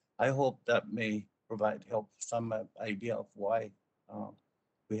year. I hope that may provide some idea of why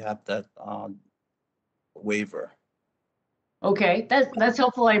we have that waiver. Okay, that's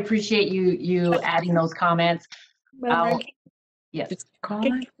helpful. I appreciate you adding those comments. Yes.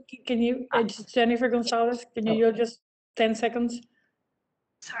 Can you, it's Jenniffer González, can you yield just 10 seconds?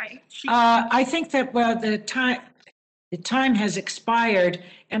 Sorry. I think that, well, the time has expired,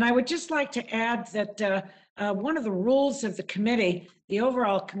 and I would just like to add that one of the rules of the committee, the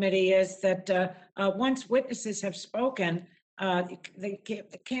overall committee, is that once witnesses have spoken, they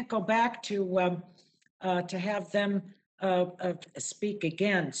can't go back to have them speak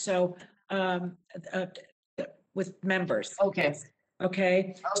again. So with members. Okay.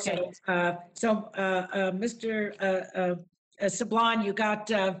 Okay. Okay. So Mr. Sablan, you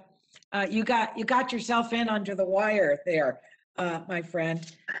got yourself in under the wire there, my friend.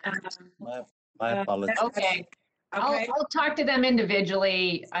 My apologies. Okay. Okay. I'll talk to them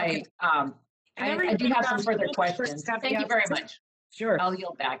individually. Okay. I do have some further questions. Thank you very much. Sure. I'll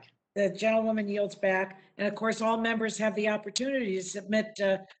yield back. The gentlewoman yields back. And of course, all members have the opportunity to submit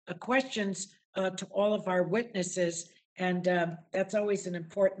questions to all of our witnesses. And that's always an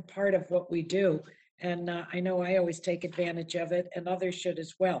important part of what we do. And I know I always take advantage of it, and others should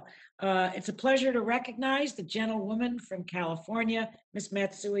as well. It's a pleasure to recognize the gentlewoman from California, Ms.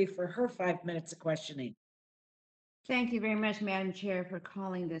 Matsui, for her 5 minutes of questioning. Thank you very much, Madam Chair, for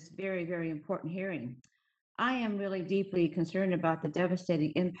calling this very, very important hearing. I am really deeply concerned about the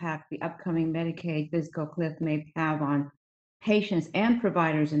devastating impact the upcoming Medicaid fiscal cliff may have on patients and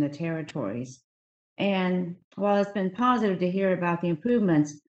providers in the territories. And while it's been positive to hear about the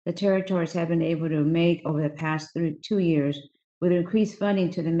improvements the territories have been able to make over the past 2 years with increased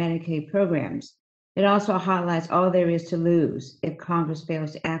funding to the Medicaid programs, it also highlights all there is to lose if Congress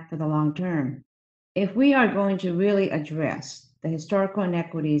fails to act for the long term. If we are going to really address the historical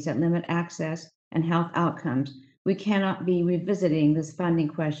inequities that limit access and health outcomes, we cannot be revisiting this funding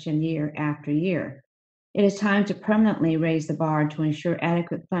question year after year. It is time to permanently raise the bar to ensure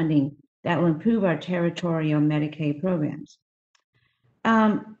adequate funding that will improve our territorial Medicaid programs.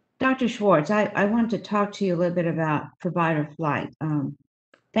 Dr. Schwartz, I want to talk to you a little bit about provider flight.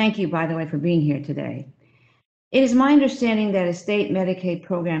 Thank you, by the way, for being here today. It is my understanding that a state Medicaid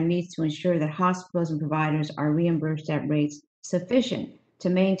program needs to ensure that hospitals and providers are reimbursed at rates sufficient to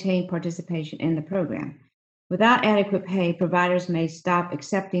maintain participation in the program. Without adequate pay, providers may stop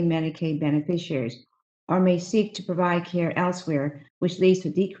accepting Medicaid beneficiaries or may seek to provide care elsewhere, which leads to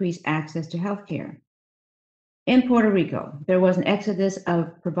decreased access to health care. In Puerto Rico, there was an exodus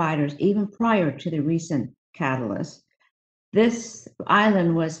of providers even prior to the recent catalyst. This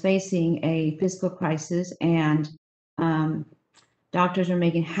island was facing a fiscal crisis, and doctors were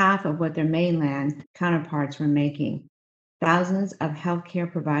making half of what their mainland counterparts were making. Thousands of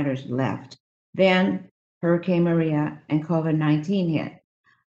healthcare providers left. Then Hurricane Maria and COVID-19 hit.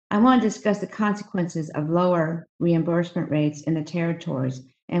 I want to discuss the consequences of lower reimbursement rates in the territories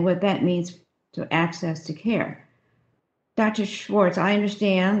and what that means to access to care. Dr. Schwartz, I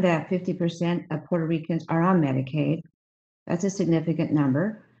understand that 50% of Puerto Ricans are on Medicaid. That's a significant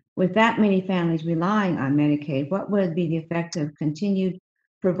number. With that many families relying on Medicaid, what would be the effect of continued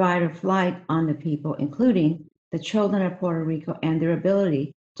provider flight on the people, including the children of Puerto Rico and their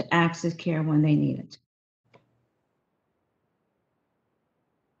ability to access care when they need it?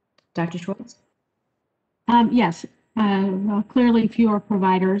 Dr. Schwartz? Yes, well, clearly fewer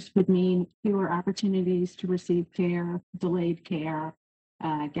providers would mean fewer opportunities to receive care, delayed care,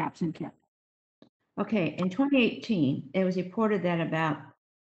 gaps in care. Okay, in 2018, it was reported that about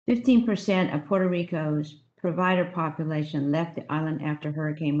 15% of Puerto Rico's provider population left the island after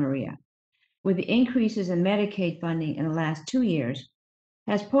Hurricane Maria. With the increases in Medicaid funding in the last 2 years,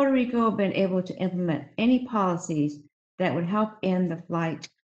 has Puerto Rico been able to implement any policies that would help end the flight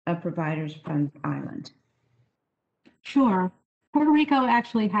of providers from the island? Sure. Puerto Rico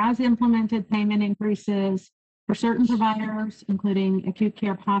actually has implemented payment increases for certain providers, including acute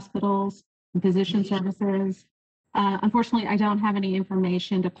care hospitals and physician services. Unfortunately, I don't have any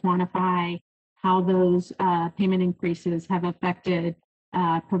information to quantify how those payment increases have affected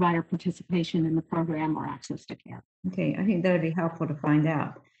provider participation in the program or access to care. Okay, I think that would be helpful to find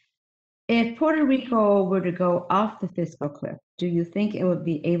out. If Puerto Rico were to go off the fiscal cliff, do you think it would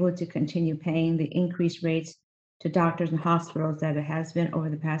be able to continue paying the increased rates to doctors and hospitals that it has been over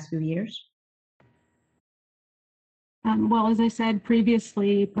the past few years? Well, as I said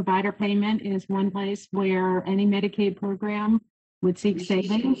previously, provider payment is one place where any Medicaid program would seek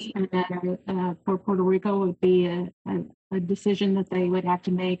savings, and for Puerto Rico would be a decision that they would have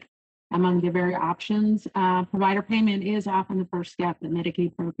to make among the very options. Provider payment is often the first step that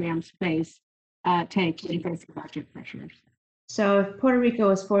Medicaid programs take in face of budget pressures. So if Puerto Rico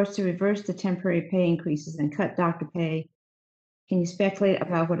is forced to reverse the temporary pay increases and cut doctor pay, can you speculate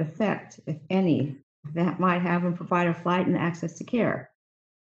about what effect, if any, that might have on provider flight and access to care?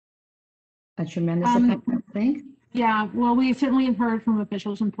 A tremendous effect, I think. Yeah, well, we certainly have heard from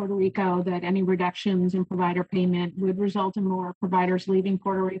officials in Puerto Rico that any reductions in provider payment would result in more providers leaving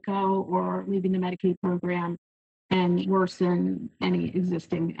Puerto Rico or leaving the Medicaid program and worsen any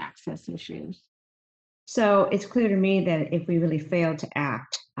existing access issues. So it's clear to me that if we really fail to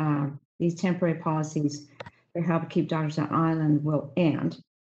act, these temporary policies that help keep doctors on island will end,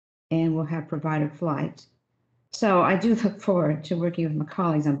 and we'll have provider flight. So I do look forward to working with my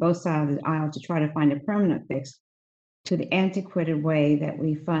colleagues on both sides of the aisle to try to find a permanent fix to the antiquated way that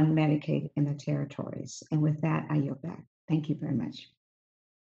we fund Medicaid in the territories. And with that, I yield back. Thank you very much.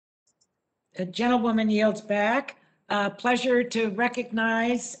 The gentlewoman yields back. Pleasure to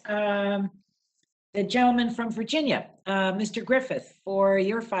recognize the gentleman from Virginia, Mr. Griffith, for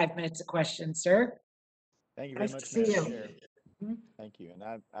your 5 minutes of questions, sir. Thank you very much, Madam Chair. Thank you.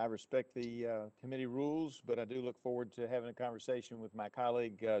 And I respect the committee rules, but I do look forward to having a conversation with my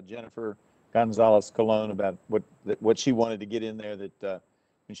colleague, Jenniffer González-Colón, about what she wanted to get in there that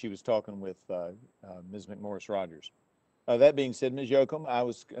when she was talking with Ms. McMorris-Rogers. That being said, Ms. Yocom, I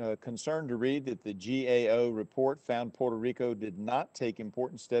was concerned to read that the GAO report found Puerto Rico did not take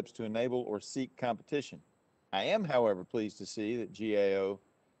important steps to enable or seek competition. I am, however, pleased to see that GAO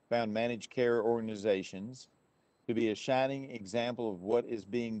found managed care organizations to be a shining example of what is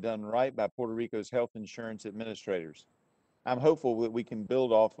being done right by Puerto Rico's health insurance administrators. I'm hopeful that we can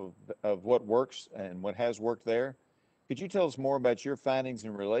build off of what works and what has worked there. Could you tell us more about your findings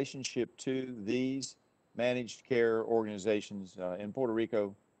in relationship to these managed care organizations in Puerto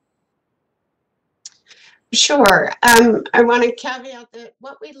Rico? Sure. I want to caveat that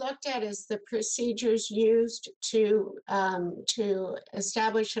what we looked at is the procedures used to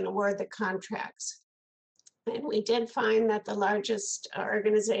establish and award the contracts. And we did find that the largest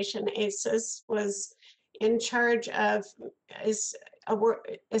organization, ACES, was in charge of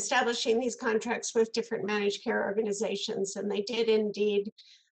establishing these contracts with different managed care organizations. And they did indeed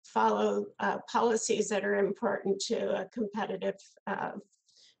follow policies that are important to a competitive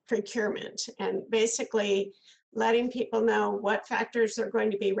procurement, and basically letting people know what factors they're going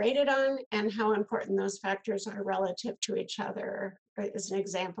to be rated on and how important those factors are relative to each other. is an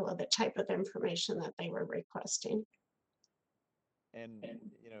example of the type of information that they were requesting. And,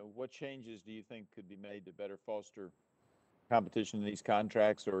 what changes do you think could be made to better foster competition in these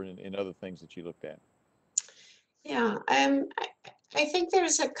contracts or in other things that you looked at? Yeah, I think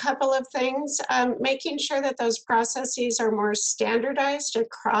there's a couple of things. Making sure that those processes are more standardized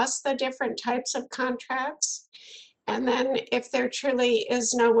across the different types of contracts. And then if there truly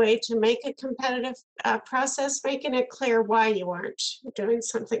is no way to make a competitive process, making it clear why you aren't doing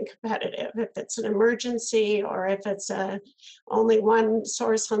something competitive. If it's an emergency or if it's only one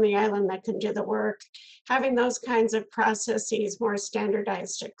source on the island that can do the work, having those kinds of processes more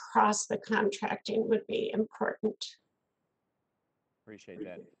standardized across the contracting would be important. Appreciate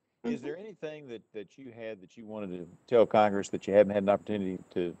that. Is there anything that you had that you wanted to tell Congress that you haven't had an opportunity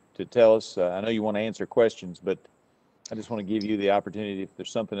to tell us? I know you want to answer questions, but I just want to give you the opportunity if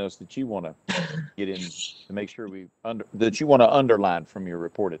there's something else that you want to get in to make sure that you want to underline from your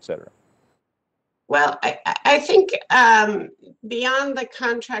report, et cetera. Well, I think beyond the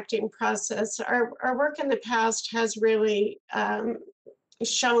contracting process, our work in the past has really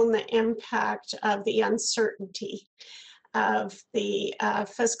shown the impact of the uncertainty of the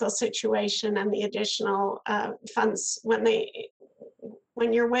fiscal situation and the additional funds.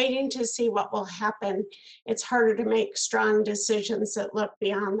 When you're waiting to see what will happen, it's harder to make strong decisions that look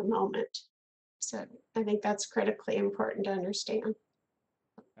beyond the moment. So I think that's critically important to understand.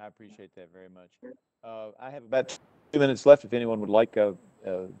 I appreciate that very much. I have about 2 minutes left. If anyone would like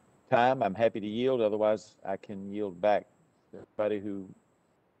time, I'm happy to yield. Otherwise, I can yield back to everybody who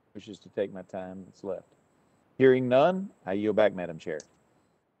wishes to take my time that's left. Hearing none, I yield back, Madam Chair.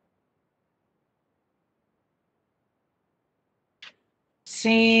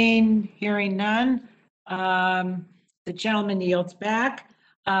 Hearing none, the gentleman yields back.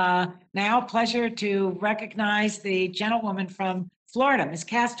 Now, pleasure to recognize the gentlewoman from Florida, Ms.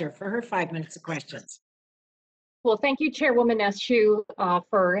 Castor, for her 5 minutes of questions. Well, thank you, Chairwoman Eshu,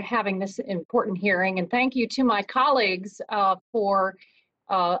 for having this important hearing, and thank you to my colleagues for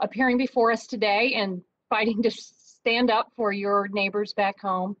appearing before us today and fighting to stand up for your neighbors back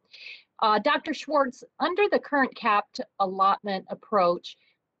home. Dr. Schwartz, under the current capped allotment approach,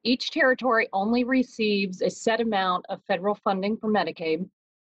 each territory only receives a set amount of federal funding for Medicaid.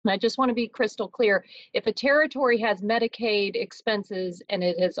 And I just want to be crystal clear, if a territory has Medicaid expenses and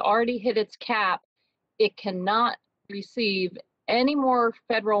it has already hit its cap, it cannot receive any more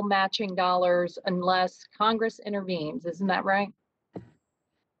federal matching dollars unless Congress intervenes. Isn't that right?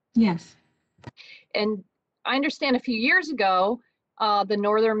 Yes. And I understand a few years ago, the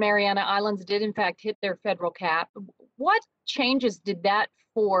Northern Mariana Islands did in fact hit their federal cap. What changes did that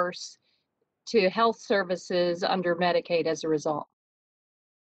force to health services under Medicaid as a result?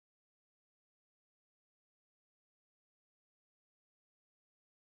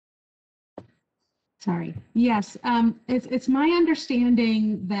 Sorry. Yes, it's my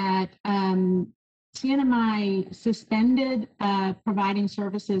understanding that CNMI suspended providing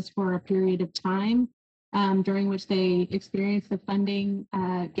services for a period of time during which they experienced the funding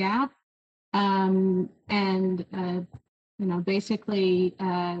gap, and basically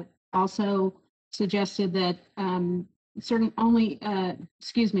also suggested that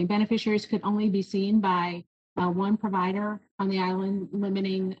beneficiaries could only be seen by one provider on the island,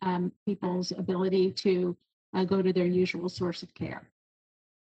 limiting people's ability to go to their usual source of care.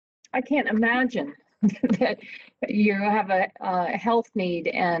 I can't imagine that you have a health need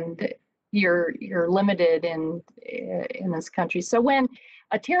and you're limited in this country. So when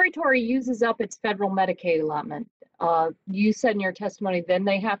a territory uses up its federal Medicaid allotment, you said in your testimony, then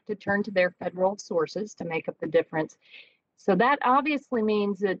they have to turn to their federal sources to make up the difference. So that obviously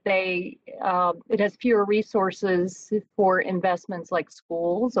means that it has fewer resources for investments like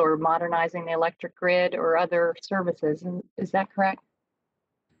schools or modernizing the electric grid or other services. And is that correct?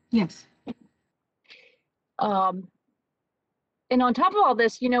 Yes. And on top of all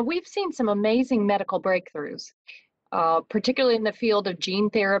this, we've seen some amazing medical breakthroughs, particularly in the field of gene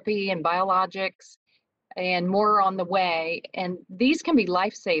therapy and biologics, and more on the way. And these can be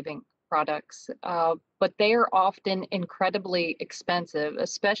life-saving products, but they are often incredibly expensive,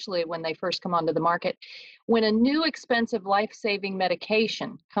 especially when they first come onto the market. When a new expensive life-saving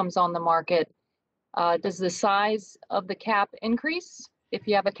medication comes on the market, does the size of the cap increase if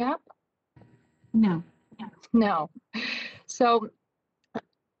you have a cap? No. No. So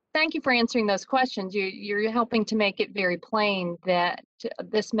thank you for answering those questions. You're helping to make it very plain that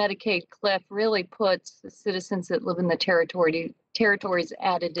this Medicaid cliff really puts the citizens that live in the territories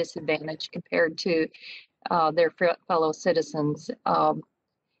at a disadvantage compared to their fellow citizens.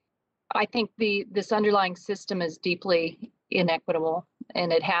 I think this underlying system is deeply inequitable,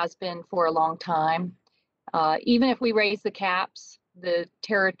 and it has been for a long time. Even if we raise the caps, the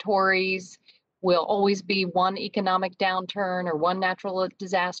territories will always be one economic downturn or one natural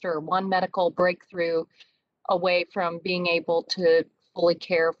disaster or one medical breakthrough away from being able to fully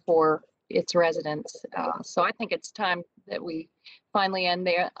care for its residents. So I think it's time that we finally end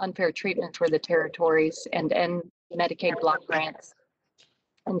the unfair treatment for the territories and end Medicaid block grants.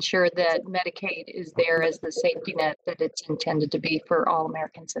 Ensure that Medicaid is there as the safety net that it's intended to be for all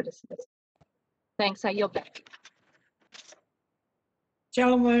American citizens. Thanks, I yield back.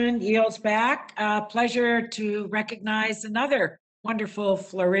 Gentleman yields back. Pleasure to recognize another wonderful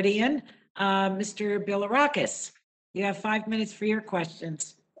Floridian, Mr. Bilirakis. You have 5 minutes for your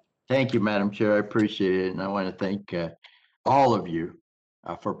questions. Thank you, Madam Chair. I appreciate it. And I want to thank all of you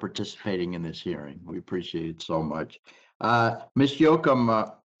for participating in this hearing. We appreciate it so much. Ms.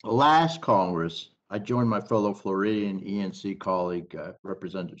 Yocom, last Congress, I joined my fellow Floridian ENC colleague,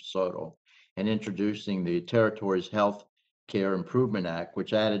 Representative Soto, in introducing the Territories Health Care Improvement Act,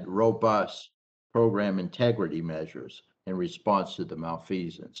 which added robust program integrity measures in response to the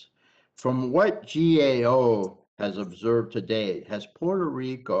malfeasance. From what GAO has observed to date, has Puerto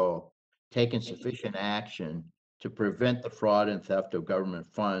Rico taken sufficient action to prevent the fraud and theft of government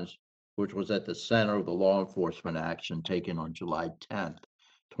funds, which was at the center of the law enforcement action taken on July 10th,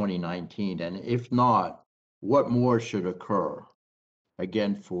 2019? And if not, what more should occur?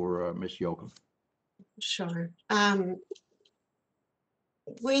 Again, for Ms. Yocom. Sure.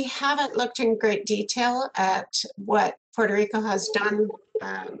 We haven't looked in great detail at what Puerto Rico has done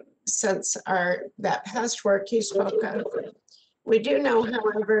since that past work you spoke of. We do know,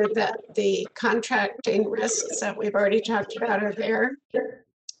 however, that the contracting risks that we've already talked about are there.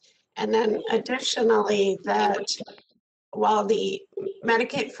 And then additionally, that while the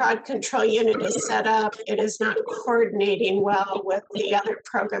Medicaid Fraud Control Unit is set up, it is not coordinating well with the other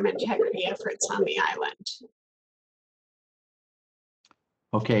program integrity efforts on the island.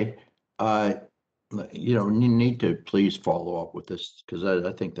 Okay, you need to please follow up with this, because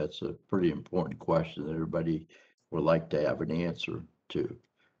I think that's a pretty important question that everybody would like to have an answer to.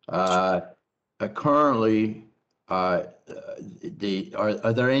 Currently, are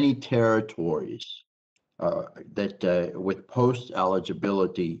there any territories that with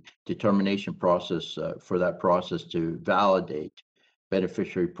post-eligibility determination process for that process to validate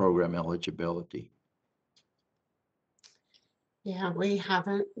beneficiary program eligibility? Yeah, we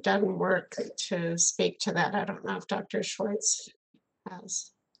haven't done work to speak to that. I don't know if Dr. Schwartz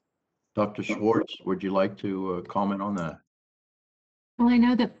has. Dr. Schwartz, would you like to comment on that? Well, I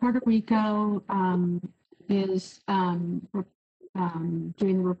know that Puerto Rico is doing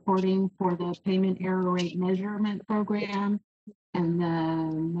the reporting for the payment error rate measurement program and the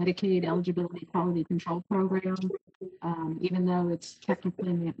Medicaid eligibility quality control program, even though it's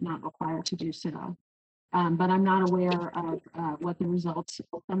technically not required to do so. But I'm not aware of what the results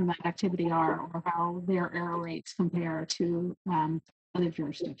from that activity are or how their error rates compare to other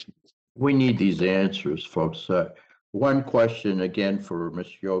jurisdictions. We need these answers, folks. One question again for Ms.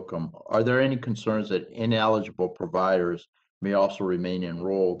 Yocom. Are there any concerns that ineligible providers may also remain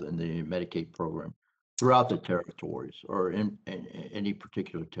enrolled in the Medicaid program throughout the territories or in any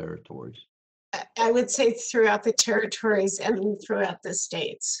particular territories? I would say throughout the territories and throughout the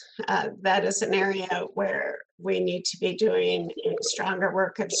states. That is an area where we need to be doing stronger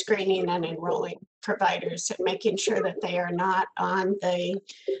work of screening and enrolling providers and making sure that they are not on the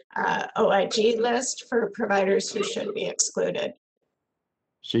OIG list for providers who should be excluded.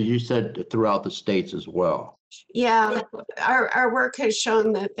 So you said throughout the states as well. Yeah, our work has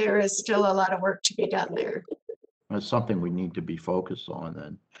shown that there is still a lot of work to be done there. That's something we need to be focused on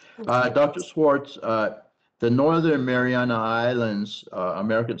then. Dr. Schwartz, the Northern Mariana Islands,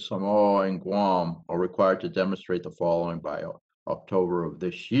 American Samoa and Guam are required to demonstrate the following by October of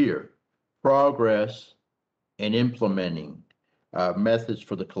this year. Progress in implementing methods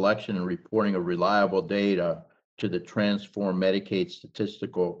for the collection and reporting of reliable data to the Transform Medicaid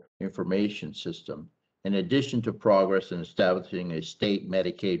Statistical Information System, in addition to progress in establishing a state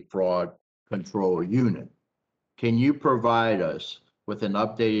Medicaid fraud control unit. Can you provide us with an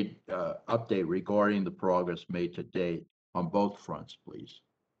update regarding the progress made to date on both fronts, please?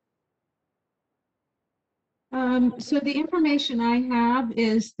 So the information I have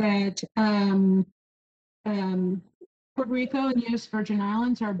is that Puerto Rico and U.S. Virgin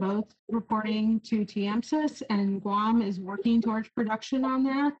Islands are both reporting to TMSIS, and Guam is working towards production on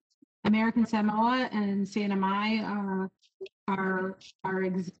that. American Samoa and CNMI are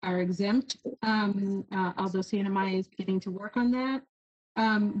exempt, although CNMI is beginning to work on that.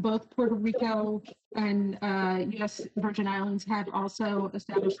 Both Puerto Rico and U.S. Virgin Islands have also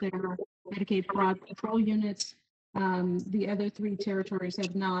established their Medicaid fraud control units. The other three territories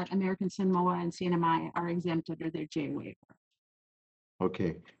have not. American Samoa and CNMI are exempt under their J waiver.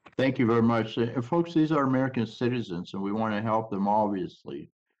 Okay, thank you very much. Folks, these are American citizens and we want to help them, obviously.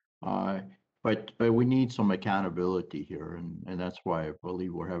 But we need some accountability here, and that's why I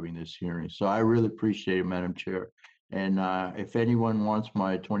believe we're having this hearing. So I really appreciate it, Madam Chair. And if anyone wants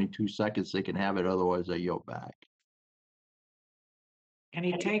my 22 seconds, they can have it. Otherwise, I yield back.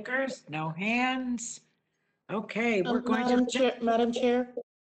 Any takers? No hands? Okay, we're going Madam to. Chair, Madam Chair.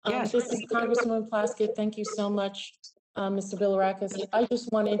 Yes. This is Congresswoman Plaskett. Thank you so much, Mr. Bilirakis. I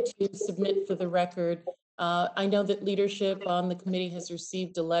just wanted to submit for the record. I know that leadership on the committee has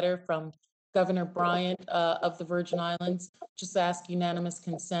received a letter from Governor Bryant of the Virgin Islands. Just ask unanimous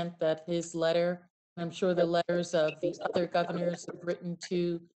consent that his letter, and I'm sure the letters of the other governors have written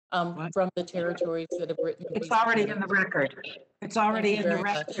to from the territories that have written. It's already in the record. It's already in the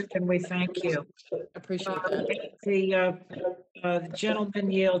record, and we thank you. Appreciate that. The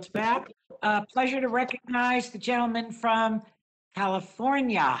gentleman yields back. Pleasure to recognize the gentleman from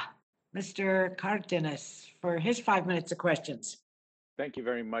California, Mr. Cardenas, for his 5 minutes of questions. Thank you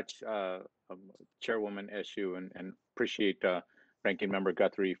very much, Chairwoman Eshoo, and appreciate Ranking Member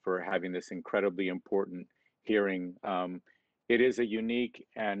Guthrie for having this incredibly important hearing. It is a unique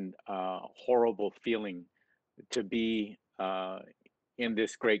and horrible feeling to be in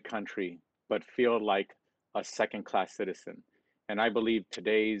this great country, but feel like a second-class citizen. And I believe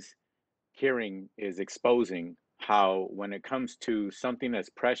today's hearing is exposing how, when it comes to something as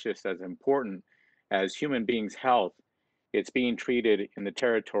precious, as important as human beings' health, it's being treated in the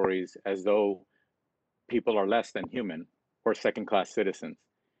territories as though people are less than human or second-class citizens.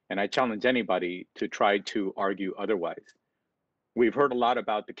 And I challenge anybody to try to argue otherwise. We've heard a lot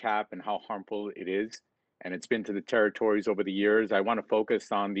about the cap and how harmful it is, and it's been to the territories over the years. I want to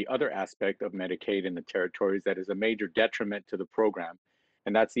focus on the other aspect of Medicaid in the territories that is a major detriment to the program,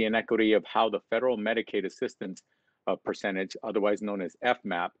 and that's the inequity of how the federal Medicaid assistance percentage, otherwise known as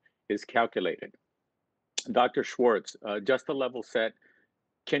FMAP, is calculated. Dr. Schwartz, just to level set,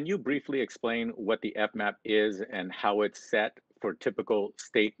 can you briefly explain what the FMAP is and how it's set for typical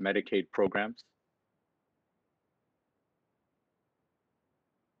state Medicaid programs?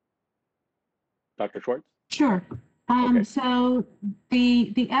 Dr. Schwartz? Sure. So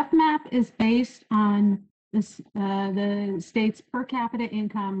the FMAP is based on this, the state's per capita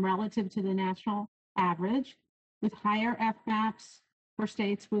income relative to the national average, with higher FMAPs for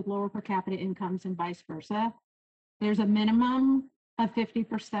states with lower per capita incomes and vice versa. There's a minimum of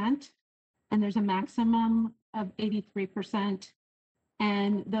 50% and there's a maximum of 83%.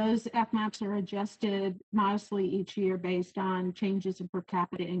 And those FMAPs are adjusted modestly each year based on changes in per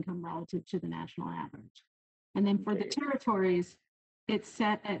capita income relative to the national average. And then for the territories, it's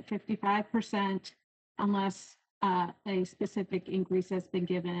set at 55% unless a specific increase has been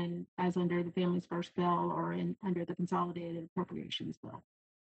given, as under the Families First bill or under the Consolidated Appropriations bill.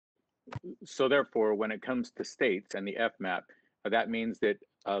 So therefore, when it comes to states and the FMAP, that means that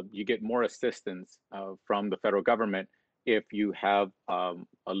you get more assistance from the federal government if you have a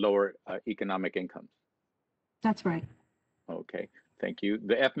lower economic income. That's right. Okay, thank you.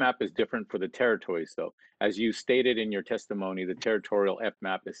 The FMAP is different for the territories, though. As you stated in your testimony, the territorial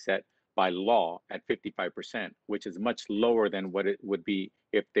FMAP is set by law at 55%, which is much lower than what it would be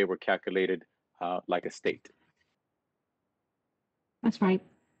if they were calculated like a state. That's right.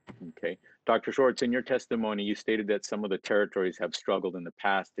 Okay. Dr. Schwartz, in your testimony, you stated that some of the territories have struggled in the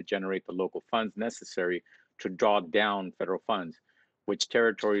past to generate the local funds necessary to draw down federal funds. Which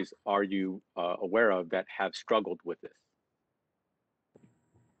territories are you aware of that have struggled with this?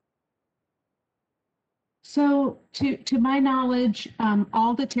 So to my knowledge,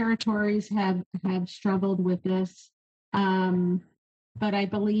 all the territories have struggled with this. But I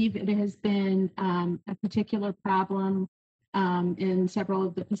believe it has been a particular problem in several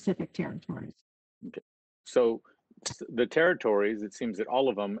of the Pacific territories. Okay. So the territories, it seems that all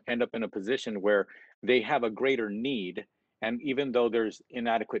of them end up in a position where they have a greater need. And even though there's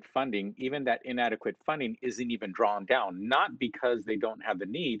inadequate funding, even that inadequate funding isn't even drawn down, not because they don't have the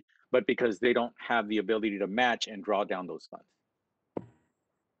need, but because they don't have the ability to match and draw down those funds.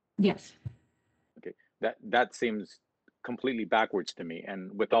 Yes. Okay, that seems completely backwards to me.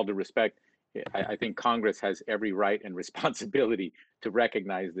 And with all due respect, I think Congress has every right and responsibility to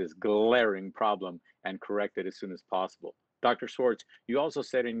recognize this glaring problem and correct it as soon as possible. Dr. Schwartz, you also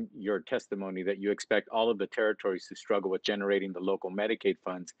said in your testimony that you expect all of the territories to struggle with generating the local Medicaid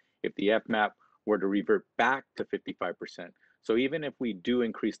funds if the FMAP were to revert back to 55%. So even if we do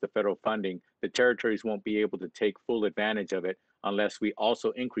increase the federal funding, the territories won't be able to take full advantage of it unless we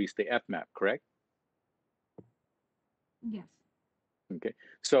also increase the FMAP, correct? Yes. Okay,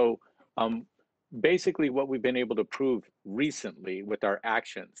 so basically what we've been able to prove recently with our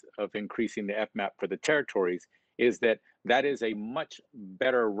actions of increasing the FMAP for the territories is that that is a much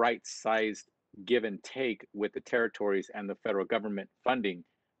better right-sized give and take with the territories and the federal government funding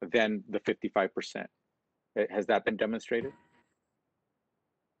than the 55%. Has that been demonstrated?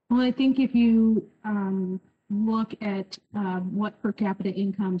 Well, I think if you look at what per capita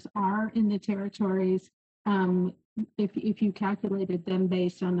incomes are in the territories, if you calculated them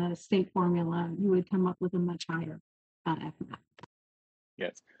based on a state formula, you would come up with a much higher FMAP.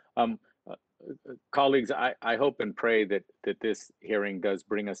 Yes. Colleagues, I hope and pray that this hearing does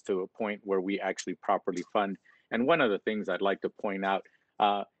bring us to a point where we actually properly fund. And one of the things I'd like to point out,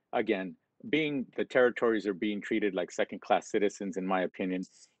 again, being the territories are being treated like second-class citizens, in my opinion.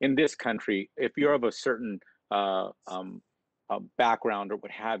 In this country, if you're of a certain background or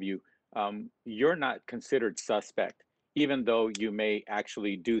what have you, you're not considered suspect, even though you may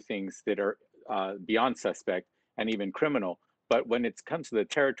actually do things that are beyond suspect and even criminal. But when it comes to the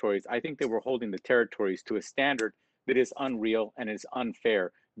territories, I think that we're holding the territories to a standard that is unreal and is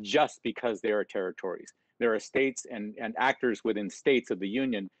unfair just because they are territories. There are states and actors within states of the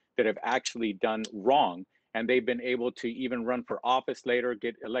union that have actually done wrong, and they've been able to even run for office later,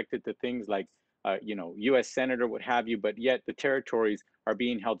 get elected to things like, U.S. Senator, what have you, but yet the territories are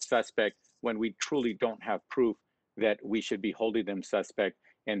being held suspect when we truly don't have proof that we should be holding them suspect.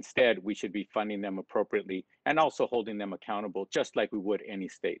 Instead, we should be funding them appropriately and also holding them accountable, just like we would any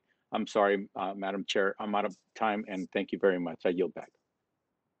state. I'm sorry, Madam Chair, I'm out of time, and thank you very much. I yield back.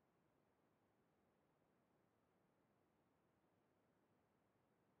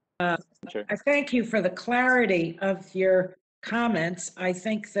 I thank you for the clarity of your comments. I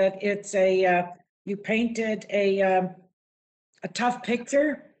think that it's you painted a tough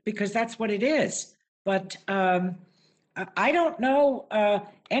picture, because that's what it is. But I don't know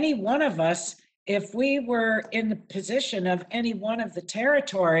any one of us, if we were in the position of any one of the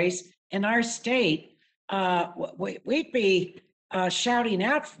territories in our state, we'd be shouting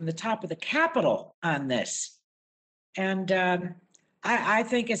out from the top of the Capitol on this. And I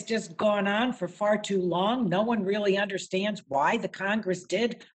think it's just gone on for far too long. No one really understands why the Congress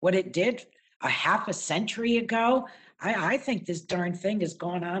did what it did a half a century ago. I think this darn thing has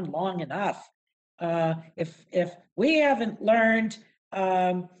gone on long enough. If we haven't learned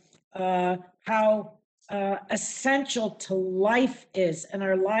how essential to life is and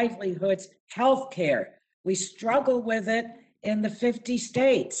our livelihoods, healthcare, we struggle with it in the 50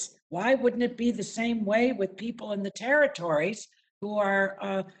 states. Why wouldn't it be the same way with people in the territories who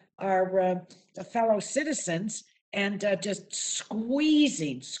are fellow citizens, and just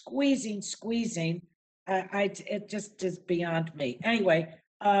squeezing? It just is beyond me. Anyway,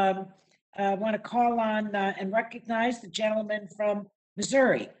 I want to call on and recognize the gentleman from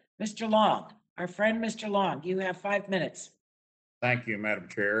Missouri, Mr. Long, our friend, Mr. Long. You have 5 minutes. Thank you, Madam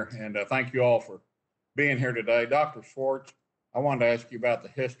Chair, and thank you all for being here today. Dr. Schwartz, I wanted to ask you about the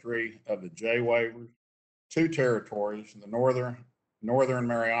history of the J waivers. 2 territories, the Northern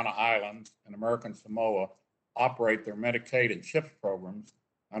Mariana Islands and American Samoa, operate their Medicaid and CHIPS programs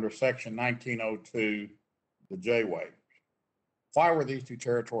under Section 1902, the J waivers. Why were these 2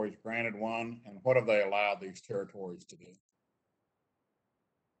 territories granted one, and what have they allowed these territories to do?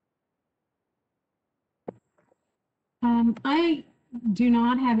 I do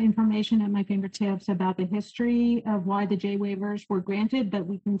not have information at my fingertips about the history of why the J waivers were granted, but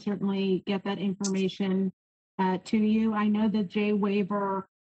we can certainly get that information to you. I know the J waiver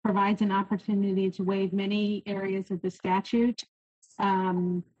provides an opportunity to waive many areas of the statute.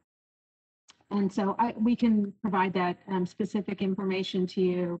 And so we can provide that specific information to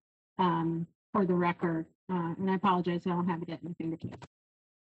you for the record. And I apologize, I don't have it at my fingertips.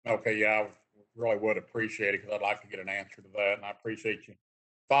 Okay, yeah, I really would appreciate it, because I'd like to get an answer to that, and I appreciate you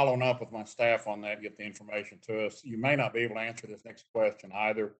following up with my staff on that, get the information to us. You may not be able to answer this next question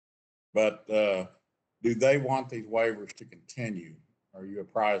either, but do they want these waivers to continue? Are you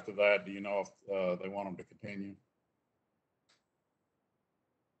apprised of that? Do you know if they want them to continue?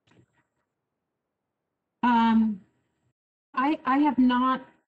 I have not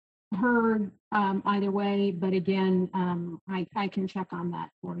heard either way, but again, I can check on that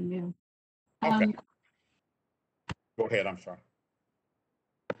for you. Okay. Go ahead, I'm sorry.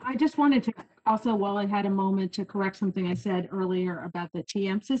 I just wanted to also, while I had a moment, to correct something I said earlier about the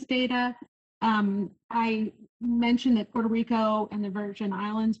TMSIS data. I mentioned that Puerto Rico and the Virgin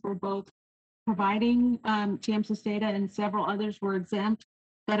Islands were both providing TMSIS data, and several others were exempt.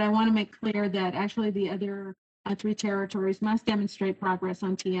 But I want to make clear that actually the other 3 territories must demonstrate progress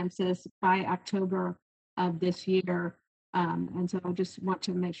on TMSIS by October of this year. And so I just want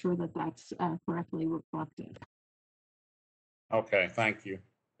to make sure that that's correctly reflected. Okay, thank you.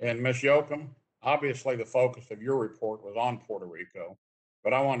 And Ms. Yocom, obviously the focus of your report was on Puerto Rico,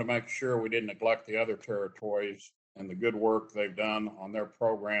 but I wanted to make sure we didn't neglect the other territories and the good work they've done on their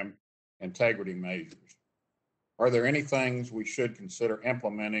program integrity measures. Are there any things we should consider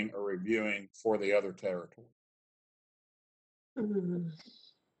implementing or reviewing for the other territories?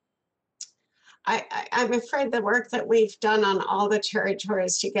 I'm afraid the work that we've done on all the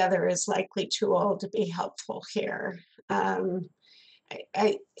territories together is likely too old to be helpful here.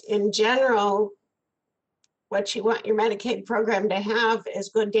 In general, what you want your Medicaid program to have is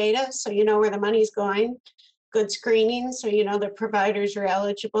good data, so you know where the money's going, good screening, so you know the providers are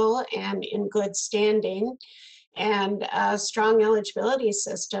eligible and in good standing, and a strong eligibility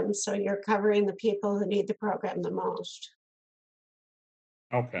system, so you're covering the people who need the program the most.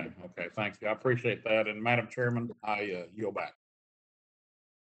 Okay, thank you. I appreciate that. And Madam Chairman, I yield back.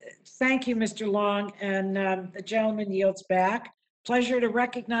 Thank you, Mr. Long, and the gentleman yields back. Pleasure to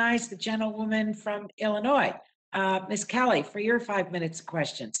recognize the gentlewoman from Illinois, Ms. Kelly, for your 5 minutes of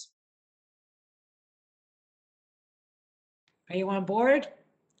questions. Are you on board?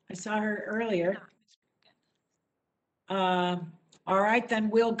 I saw her earlier. All right, then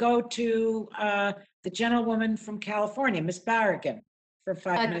we'll go to the gentlewoman from California, Ms. Barragan, for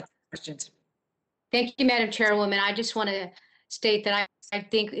 5 minutes of questions. Thank you, Madam Chairwoman. I just want to state that I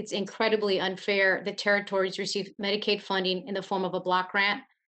think it's incredibly unfair that territories receive Medicaid funding in the form of a block grant.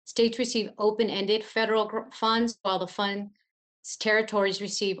 States receive open-ended federal funds, while the funds territories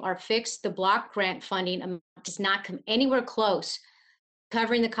receive are fixed. The block grant funding amount does not come anywhere close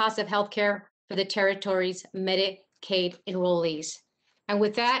covering the cost of healthcare for the territories' Medicaid enrollees. And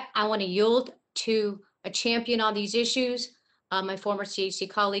with that, I want to yield to a champion on these issues, my former CHC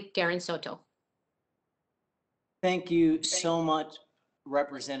colleague, Darren Soto. Thank you so much,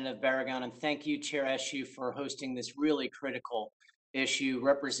 Representative Barragan, and thank you, Chair Eshu, for hosting this really critical issue,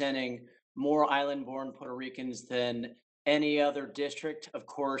 representing more island-born Puerto Ricans than any other district, of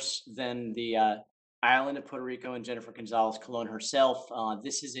course, than the island of Puerto Rico and Jenniffer González-Colón herself.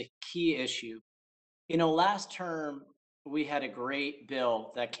 This is a key issue. You know, last term, we had a great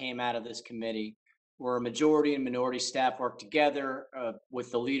bill that came out of this committee where a majority and minority staff worked together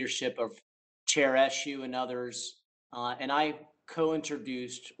with the leadership of Chair Eshu and others. And I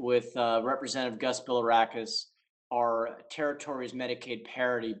co-introduced with Representative Gus Bilirakis our territory's Medicaid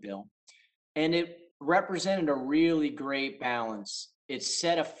parity bill. And it represented a really great balance. It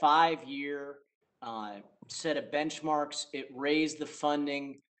set a 5-year set of benchmarks. It raised the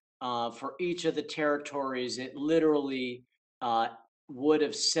funding for each of the territories. It literally would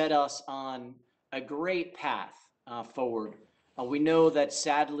have set us on a great path forward. We know that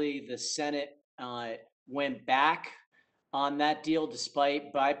sadly the Senate went back on that deal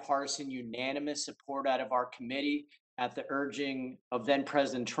despite bipartisan unanimous support out of our committee at the urging of then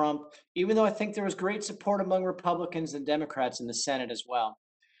President Trump, even though I think there was great support among Republicans and Democrats in the Senate as well.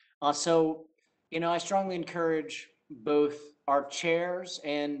 So, you know, I strongly encourage both our chairs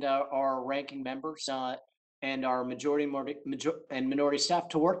and our ranking members and our majority and minority staff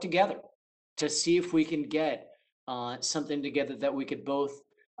to work together to see if we can get something together that we could both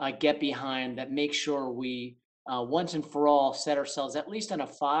get behind, that make sure we once and for all set ourselves at least on a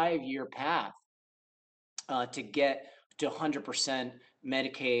 5-year path to get to 100%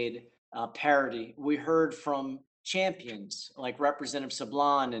 Medicaid parity. We heard from champions like Representative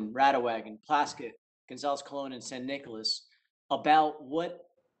Sablan and Radewagen, Plaskett, González-Colón, and San Nicolas about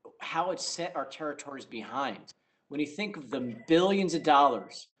how it set our territories behind. When you think of the billions of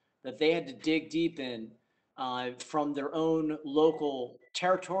dollars that they had to dig deep in from their own local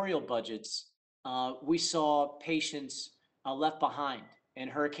territorial budgets, we saw patients left behind in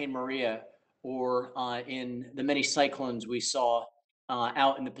Hurricane Maria or in the many cyclones we saw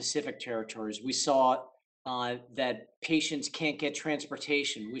out in the Pacific territories. We saw that patients can't get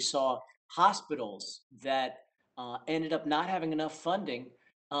transportation. We saw hospitals that ended up not having enough funding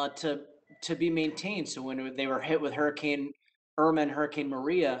to be maintained. So when they were hit with Hurricane Irma and Hurricane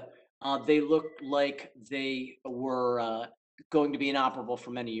Maria, they looked like they were going to be inoperable for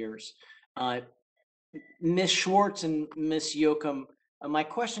many years. Ms. Schwartz and Ms. Yocom, my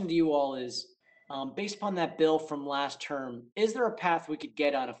question to you all is, based upon that bill from last term, is there a path we could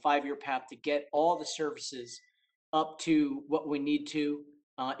get on, a 5-year path to get all the services up to what we need to,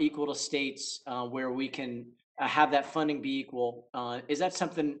 equal to states where we can have that funding be equal? Is that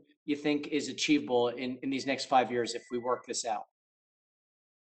something you think is achievable in these next 5 years if we work this out?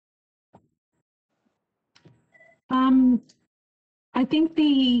 I think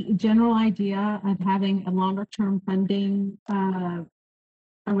the general idea of having a longer term funding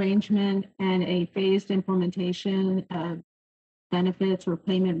arrangement and a phased implementation of benefits or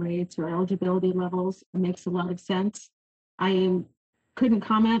payment rates or eligibility levels makes a lot of sense. Couldn't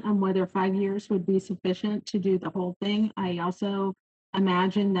comment on whether 5 years would be sufficient to do the whole thing. I also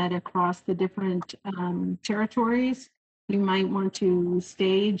imagine that across the different territories, you might want to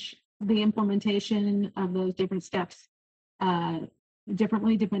stage the implementation of those different steps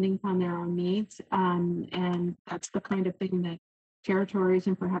differently depending upon their own needs. And that's the kind of thing that territories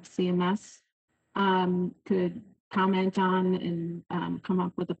and perhaps CMS could comment on and come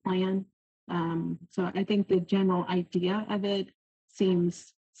up with a plan. So I think the general idea of it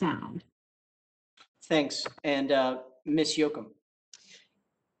seems sound. Thanks. And Ms. Yocom.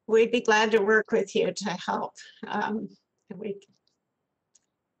 We'd be glad to work with you to help. I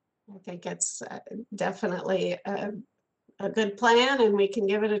think it's definitely a good plan, and we can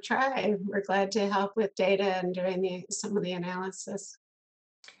give it a try. We're glad to help with data and doing some of the analysis.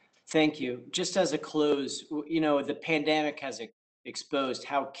 Thank you. Just as a close, the pandemic has exposed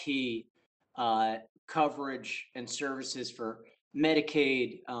how key coverage and services for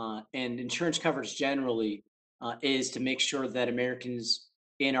Medicaid and insurance coverage generally is to make sure that Americans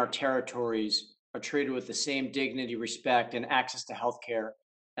in our territories are treated with the same dignity, respect, and access to healthcare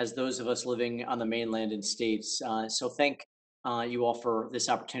as those of us living on the mainland and states. So thank you all for this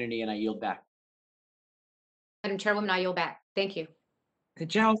opportunity, and I yield back. Madam Chairwoman, I yield back. Thank you. The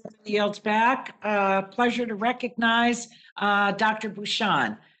gentleman yields back. Pleasure to recognize Dr.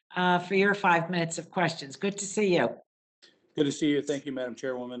 Bouchon for your 5 minutes of questions. Good to see you. Good to see you. Thank you, Madam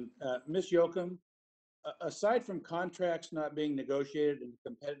Chairwoman. Ms. Yocom, aside from contracts not being negotiated in a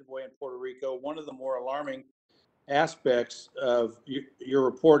competitive way in Puerto Rico, one of the more alarming aspects of your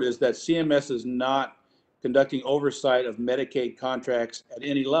report is that CMS is not conducting oversight of Medicaid contracts at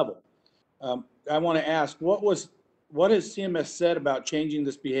any level. I want to ask, what has CMS said about changing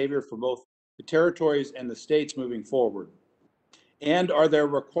this behavior for both the territories and the states moving forward? And are there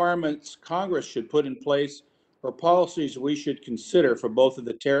requirements Congress should put in place or policies we should consider for both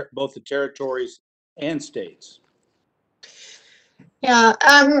the territories and states? Yeah,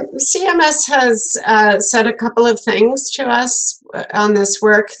 CMS has said a couple of things to us on this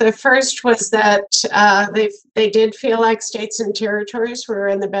work. The first was that they did feel like states and territories were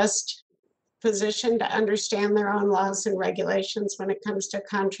in the best position to understand their own laws and regulations when it comes to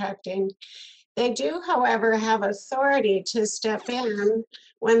contracting. They do, however, have authority to step in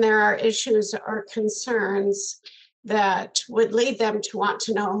when there are issues or concerns that would lead them to want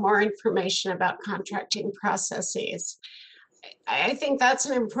to know more information about contracting processes. I think that's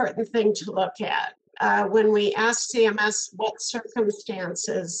an important thing to look at. When we asked CMS what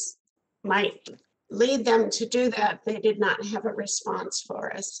circumstances might lead them to do that, they did not have a response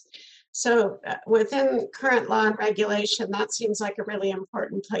for us. So within current law and regulation, that seems like a really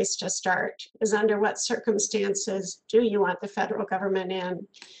important place to start, is under what circumstances do you want the federal government in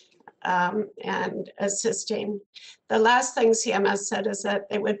and assisting. The last thing CMS said is that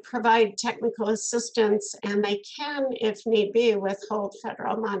they would provide technical assistance, and they can, if need be, withhold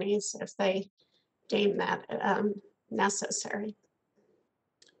federal monies if they deem that necessary.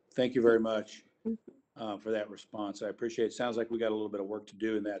 Thank you very much for that response. I appreciate it. Sounds like we got a little bit of work to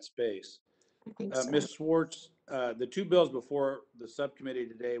do in that space. I think so. Ms. Schwartz, the two bills before the subcommittee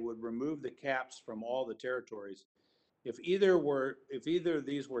today would remove the caps from all the territories. If either of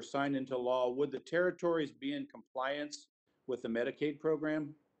these were signed into law, would the territories be in compliance with the Medicaid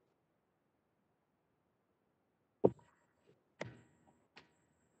program?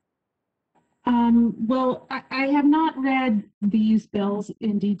 Well, I have not read these bills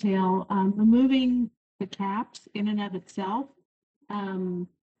in detail. Removing the caps in and of itself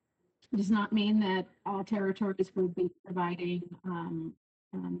does not mean that all territories would be providing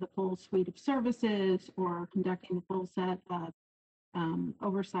the full suite of services or conducting the full set of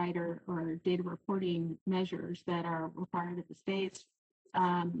oversight or data reporting measures that are required of the states.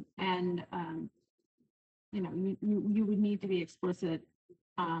 You would need to be explicit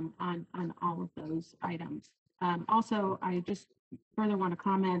on all of those items. Also, I just further want to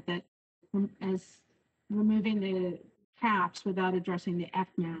comment that as removing the caps without addressing the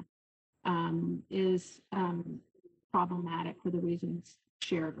FMAP is problematic for the reasons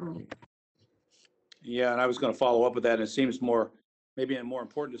shared earlier. Yeah, and I was going to follow up with that. And it seems maybe a more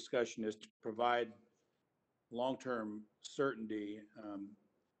important discussion is to provide long-term certainty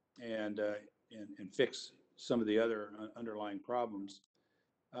and fix some of the other underlying problems.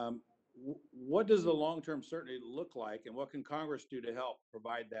 What does the long-term certainty look like, and what can Congress do to help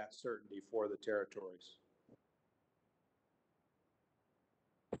provide that certainty for the territories?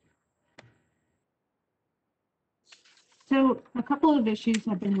 So a couple of issues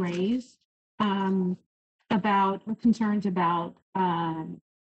have been raised about concerns about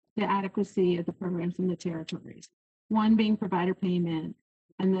the adequacy of the programs in the territories. One being provider payment,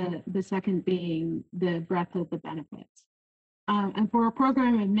 and the second being the breadth of the benefits. And for a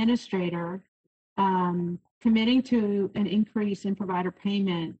program administrator, committing to an increase in provider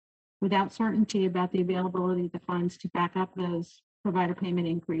payment without certainty about the availability of the funds to back up those provider payment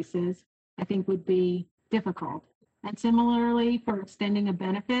increases, I think would be difficult. And similarly, for extending a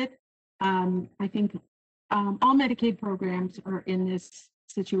benefit, I think all Medicaid programs are in this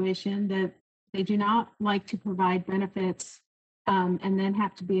situation that they do not like to provide benefits and then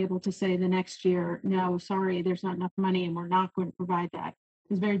have to be able to say the next year, no, sorry, there's not enough money and we're not going to provide that.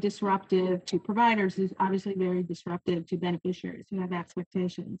 It's very disruptive to providers. It's obviously very disruptive to beneficiaries who have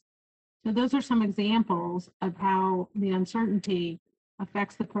expectations. So those are some examples of how the uncertainty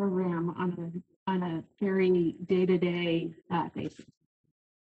affects the program on a very day-to-day basis.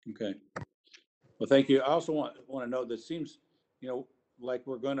 Okay. Well, thank you. I also want to note that it seems, like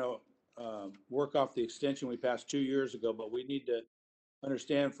we're going to work off the extension we passed 2 years ago, but we need to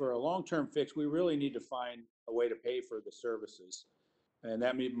understand for a long-term fix, we really need to find a way to pay for the services. And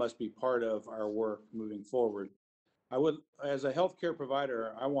that must be part of our work moving forward. I would, as a healthcare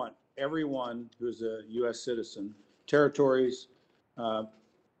provider, I want everyone who's a U.S. citizen, territories, and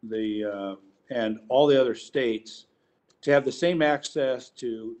all the other states to have the same access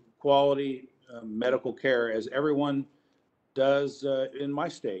to quality medical care as everyone does in my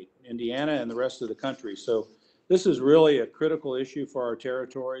state, Indiana, and the rest of the country. So this is really a critical issue for our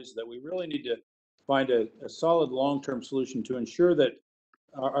territories that we really need to find a solid long-term solution to ensure that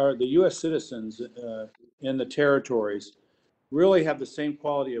the U.S. citizens in the territories really have the same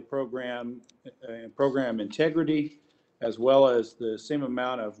quality of program integrity, as well as the same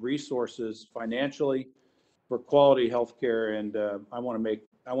amount of resources financially for quality health care. And I want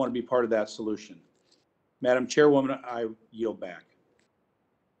to be part of that solution. Madam Chairwoman, I yield back.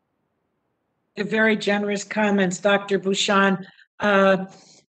 Very generous comments, Dr. Bouchon.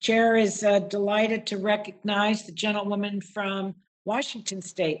 Chair is delighted to recognize the gentlewoman from Washington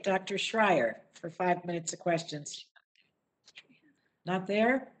State, Dr. Schreier, for 5 minutes of questions. Not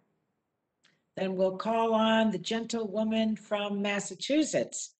there? Then we'll call on the gentlewoman from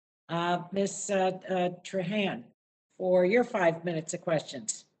Massachusetts, Ms. Trahan, for your 5 minutes of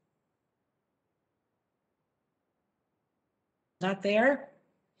questions. Not there?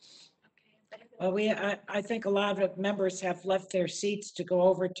 Well, I think a lot of members have left their seats to go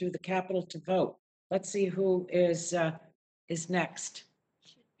over to the Capitol to vote. Let's see who is next.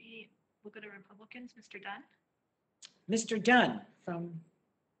 We'll go to Republicans, Mr. Dunn. Mr. Dunn from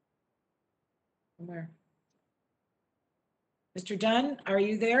where? Mr. Dunn, are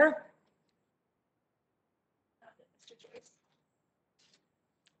you there? Mr. Joyce.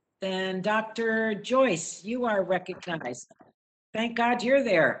 Then Dr. Joyce, you are recognized. Thank God you're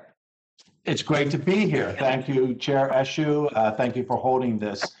there. It's great to be here. Thank you, Chair Eshoo. Thank you for holding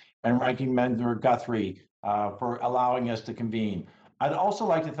this, and Ranking Member Guthrie for allowing us to convene. I'd also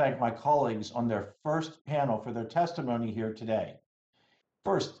like to thank my colleagues on their first panel for their testimony here today.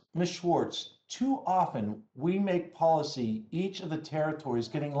 First, Ms. Schwartz, too often we make policy, each of the territories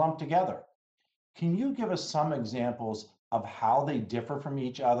getting lumped together. Can you give us some examples of how they differ from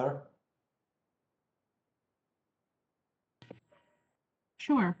each other?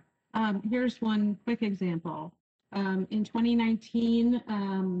 Sure. Here's one quick example. In 2019,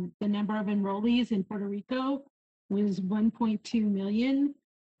 the number of enrollees in Puerto Rico was 1.2 million.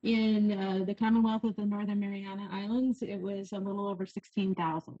 In the Commonwealth of the Northern Mariana Islands, it was a little over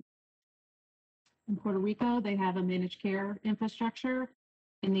 16,000. In Puerto Rico, they have a managed care infrastructure.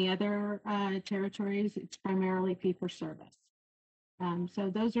 In the other territories, it's primarily fee-for-service.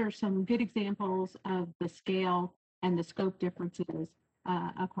 So those are some good examples of the scale and the scope differences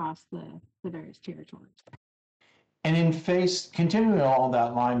across the various territories. And continuing along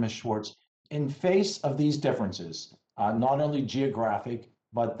that line, Ms. Schwartz, in face of these differences, not only geographic,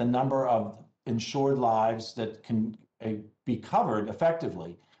 but the number of insured lives that can be covered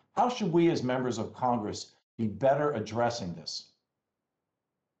effectively, how should we as members of Congress be better addressing this?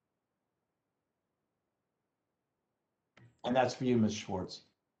 And that's for you, Ms. Schwartz.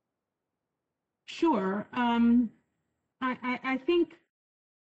 Sure. I think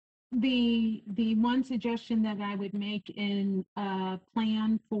the one suggestion that I would make in a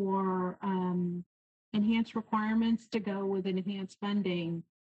plan for enhanced requirements to go with enhanced funding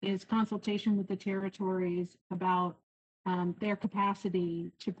is consultation with the territories about their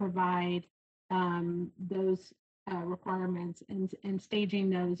capacity to provide those requirements and staging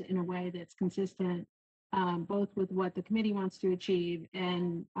those in a way that's consistent both with what the committee wants to achieve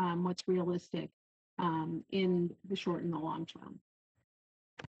and what's realistic in the short and the long term.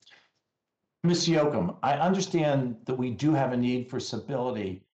 Ms. Yocom, I understand that we do have a need for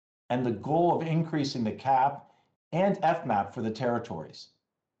stability and the goal of increasing the cap and FMAP for the territories.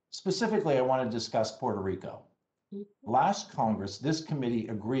 Specifically, I want to discuss Puerto Rico. Last Congress, this committee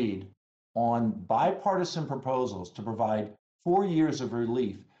agreed on bipartisan proposals to provide 4 years of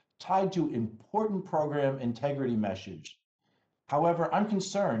relief tied to important program integrity measures. However, I'm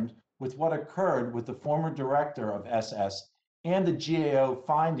concerned with what occurred with the former director of SS and the GAO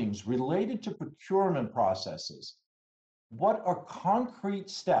findings related to procurement processes. What are concrete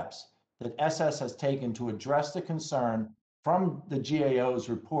steps that SS has taken to address the concern from the GAO's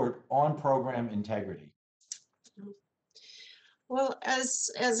report on program integrity? Well, as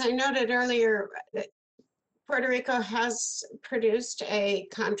I noted earlier, Puerto Rico has produced a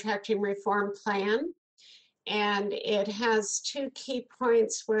contracting reform plan, and it has 2 key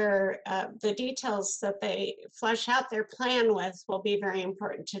points where the details that they flesh out their plan with will be very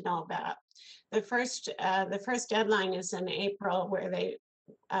important to know about. The first deadline is in April, where they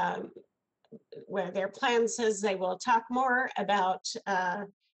where their plan says they will talk more about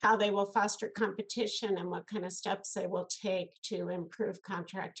how they will foster competition and what kind of steps they will take to improve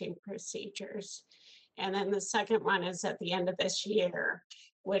contracting procedures. And then the second one is at the end of this year,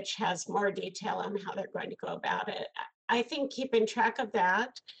 which has more detail on how they're going to go about it. I think keeping track of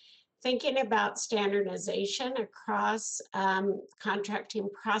that, thinking about standardization across contracting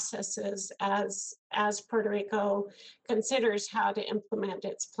processes as Puerto Rico considers how to implement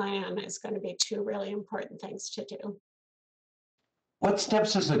its plan is going to be 2 really important things to do. What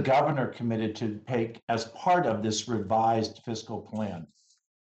steps is the governor committed to take as part of this revised fiscal plan?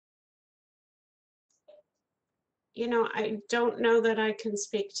 You know, I don't know that I can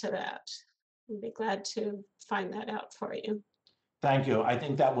speak to that. I'd be glad to find that out for you. Thank you. I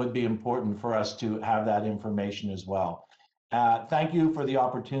think that would be important for us to have that information as well. Thank you for the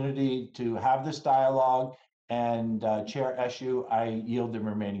opportunity to have this dialogue, and Chair Eshoo, I yield the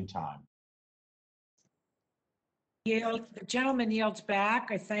remaining time. The gentleman yields back.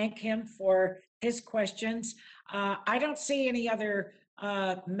 I thank him for his questions. I don't see any other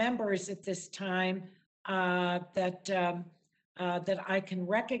members at this time that I can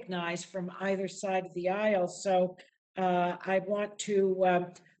recognize from either side of the aisle. So I want to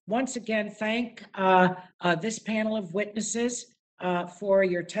once again thank this panel of witnesses for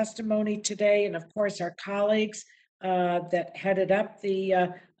your testimony today, and of course our colleagues that headed up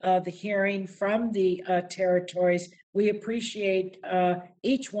the hearing from the territories. We appreciate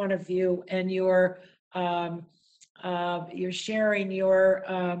each one of you and your sharing your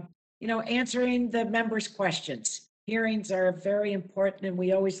answering the members' questions. Hearings are very important, and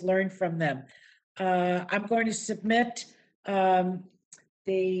we always learn from them. I'm going to submit There's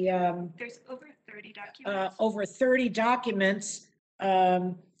over 30 documents. over 30 documents.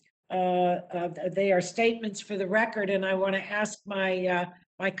 They are statements for the record, and I want to ask my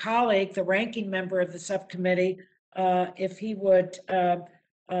my colleague, the ranking member of the subcommittee, if he would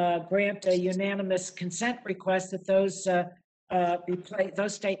grant a unanimous consent request that those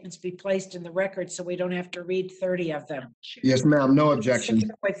those statements be placed in the record, so we don't have to read 30 of them. Yes, ma'am. No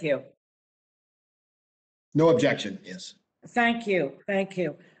objection. With you. No objection. Yes. Thank you. Thank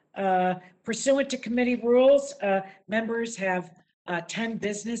you. Pursuant to committee rules, members have 10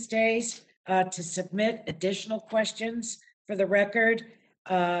 business days to submit additional questions for the record.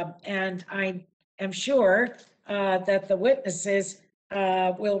 And I am sure that the witnesses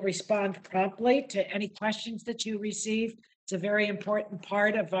will respond promptly to any questions that you receive. It's a very important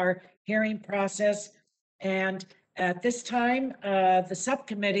part of our hearing process. And at this time, the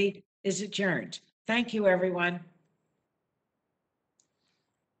subcommittee is adjourned. Thank you, everyone.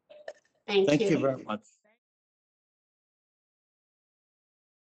 Thank you. Thank you very much.